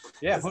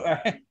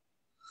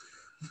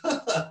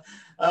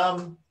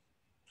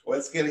 well,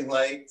 it's getting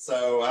late,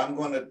 so I'm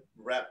going to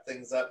wrap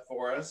things up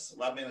for us.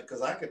 I mean,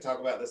 because I could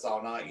talk about this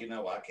all night.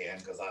 I can.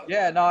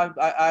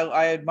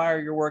 I admire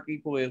your work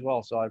equally as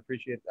well. So I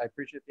appreciate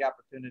the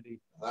opportunity.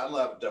 I'd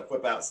love to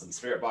whip out some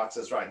spirit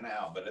boxes right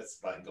now, but it's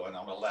like going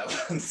on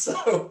 11.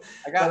 So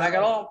I got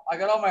all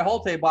my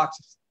Holte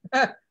boxes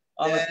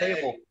on the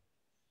table.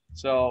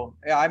 So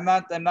I'm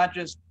not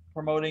just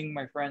promoting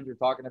my friends or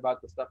talking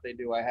about the stuff they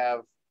do. I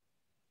have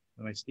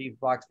my Steve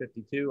Box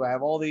 52. I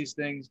have all these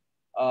things.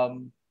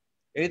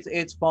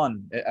 It's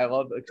fun. I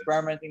love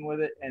experimenting with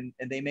it, and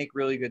they make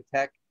really good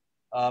tech.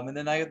 And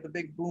then I got the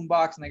big boom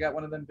box, and I got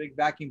one of them big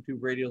vacuum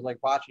tube radios like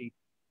Bocce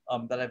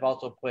that I've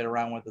also played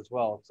around with as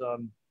well. It's for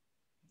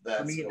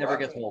me, it never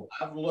gets old.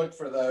 I've looked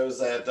for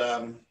those at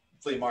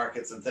flea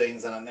markets and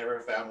things, and I never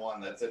found one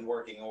that's in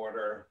working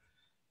order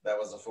that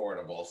was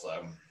affordable.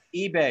 So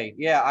eBay,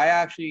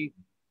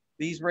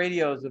 these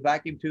radios, the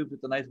vacuum tubes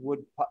with the nice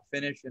wood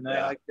finish, and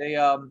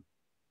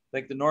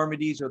like the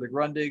Normandies or the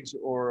Grundigs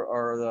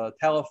or the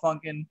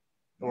Telefunken,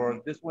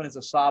 or this one is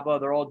a Saba.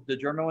 The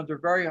German ones are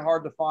very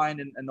hard to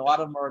find, and a lot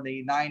of them are in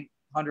the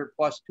 $900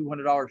 plus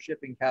 $200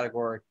 shipping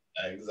category.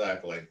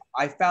 Exactly.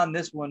 I found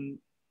this one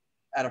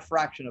at a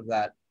fraction of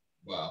that.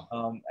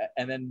 Wow.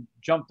 And then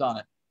jumped on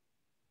it,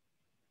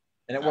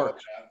 and it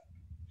works.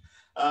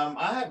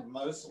 I have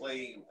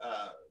mostly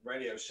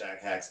Radio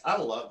Shack hacks. I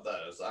love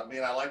those. I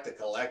mean, I like to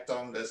collect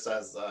them just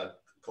as a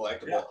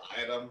collectible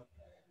item.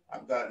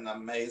 I've gotten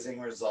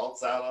amazing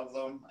results out of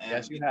them. And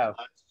yes, you have.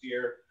 Last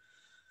year,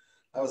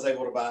 I was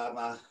able to buy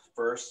my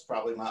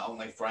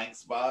only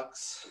Frank's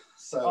box.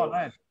 So,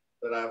 nice.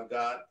 that I've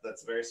got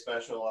that's very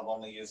special. I've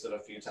only used it a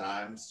few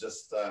times.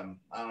 Just I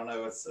don't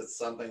know. It's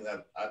something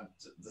that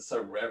that's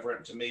so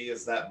reverent to me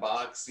is that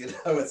box. You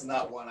know, it's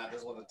not one I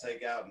just want to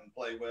take out and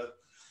play with.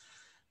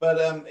 But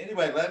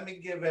anyway, let me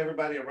give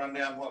everybody a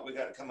rundown of what we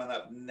got coming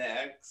up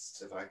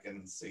next, if I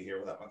can see here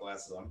without my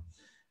glasses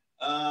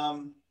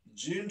on.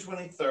 June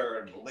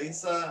 23rd,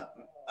 Lisa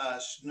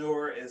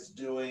Schnur is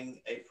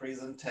doing a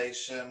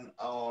presentation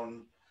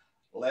on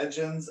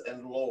legends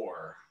and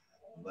lore.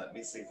 Let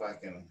me see if I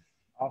can.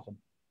 Awesome.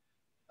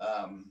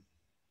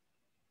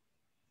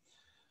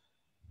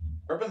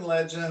 Urban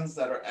legends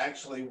that are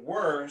actually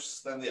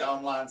worse than the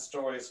online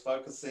stories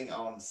focusing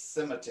on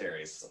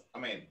cemeteries. I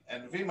mean,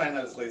 and if anybody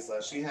knows Lisa,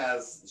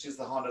 she's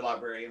the haunted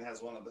librarian,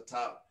 has one of the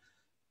top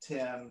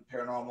 10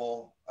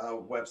 paranormal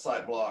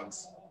website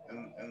blogs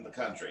in the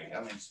country. I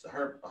mean,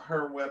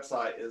 her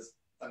website is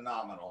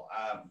phenomenal.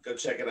 Go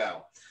check it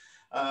out.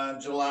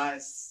 July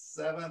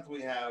 7th,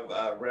 we have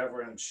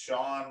Reverend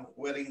Sean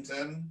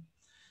Whittington.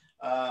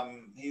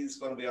 He's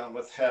going to be on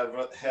with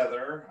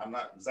Heather. I'm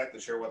not exactly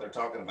sure what they're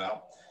talking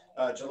about.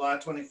 July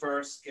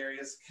 21st,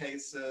 scariest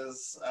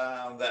cases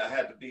that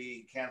had to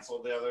be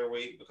canceled the other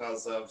week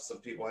because of some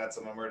people had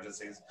some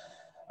emergencies.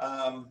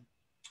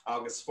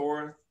 August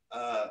 4th,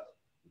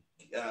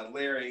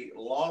 Larry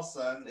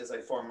Lawson is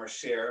a former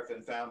sheriff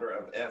and founder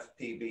of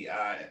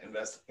FPBI,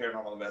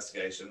 Paranormal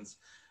Investigations.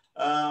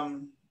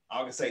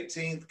 August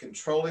 18th,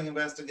 Controlling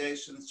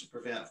Investigations to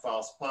Prevent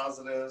False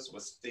Positives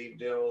with Steve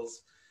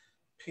Dills,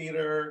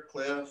 Peter,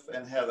 Cliff,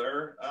 and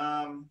Heather.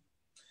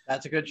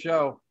 That's a good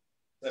show.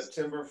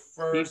 September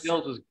 1st. Steve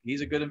Dills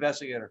he's a good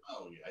investigator.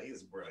 Oh, yeah,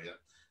 he's brilliant.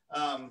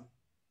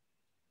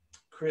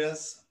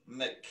 Chris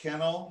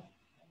McKinnell,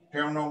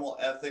 Paranormal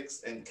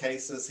Ethics and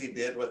Cases he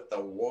did with the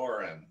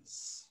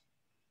Warrens.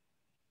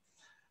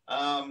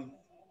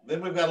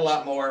 Then we've got a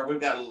lot more. We've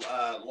got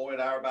Lloyd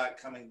Auerbach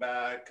coming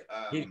back.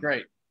 He's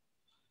great.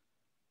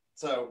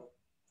 So,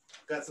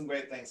 got some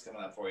great things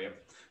coming up for you.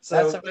 So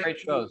that's some great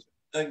shows.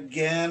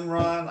 Again,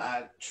 Ron,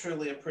 I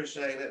truly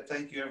appreciate it.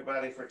 Thank you,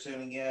 everybody, for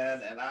tuning in.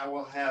 And I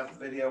will have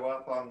video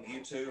up on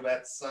YouTube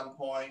at some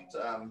point.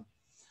 I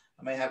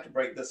may have to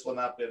break this one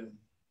up into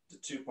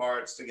 2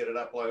 parts to get it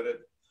uploaded.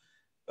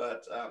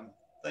 But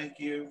thank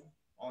you.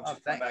 I want you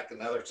to come back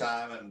another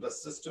time and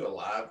let's just do a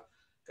live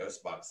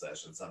ghost box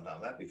session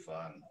sometime. That'd be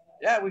fun.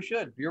 Yeah, we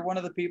should. You're one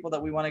of the people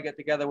that we want to get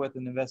together with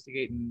and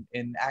investigate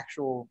in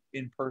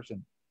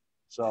person.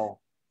 So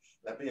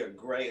that'd be a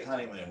great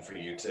honeymoon for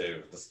you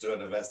too. Let's do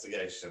an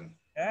investigation.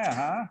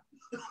 Yeah,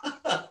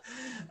 huh?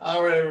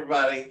 All right,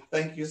 everybody.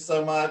 Thank you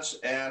so much.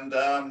 And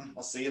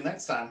I'll see you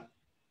next time.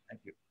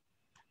 Thank you.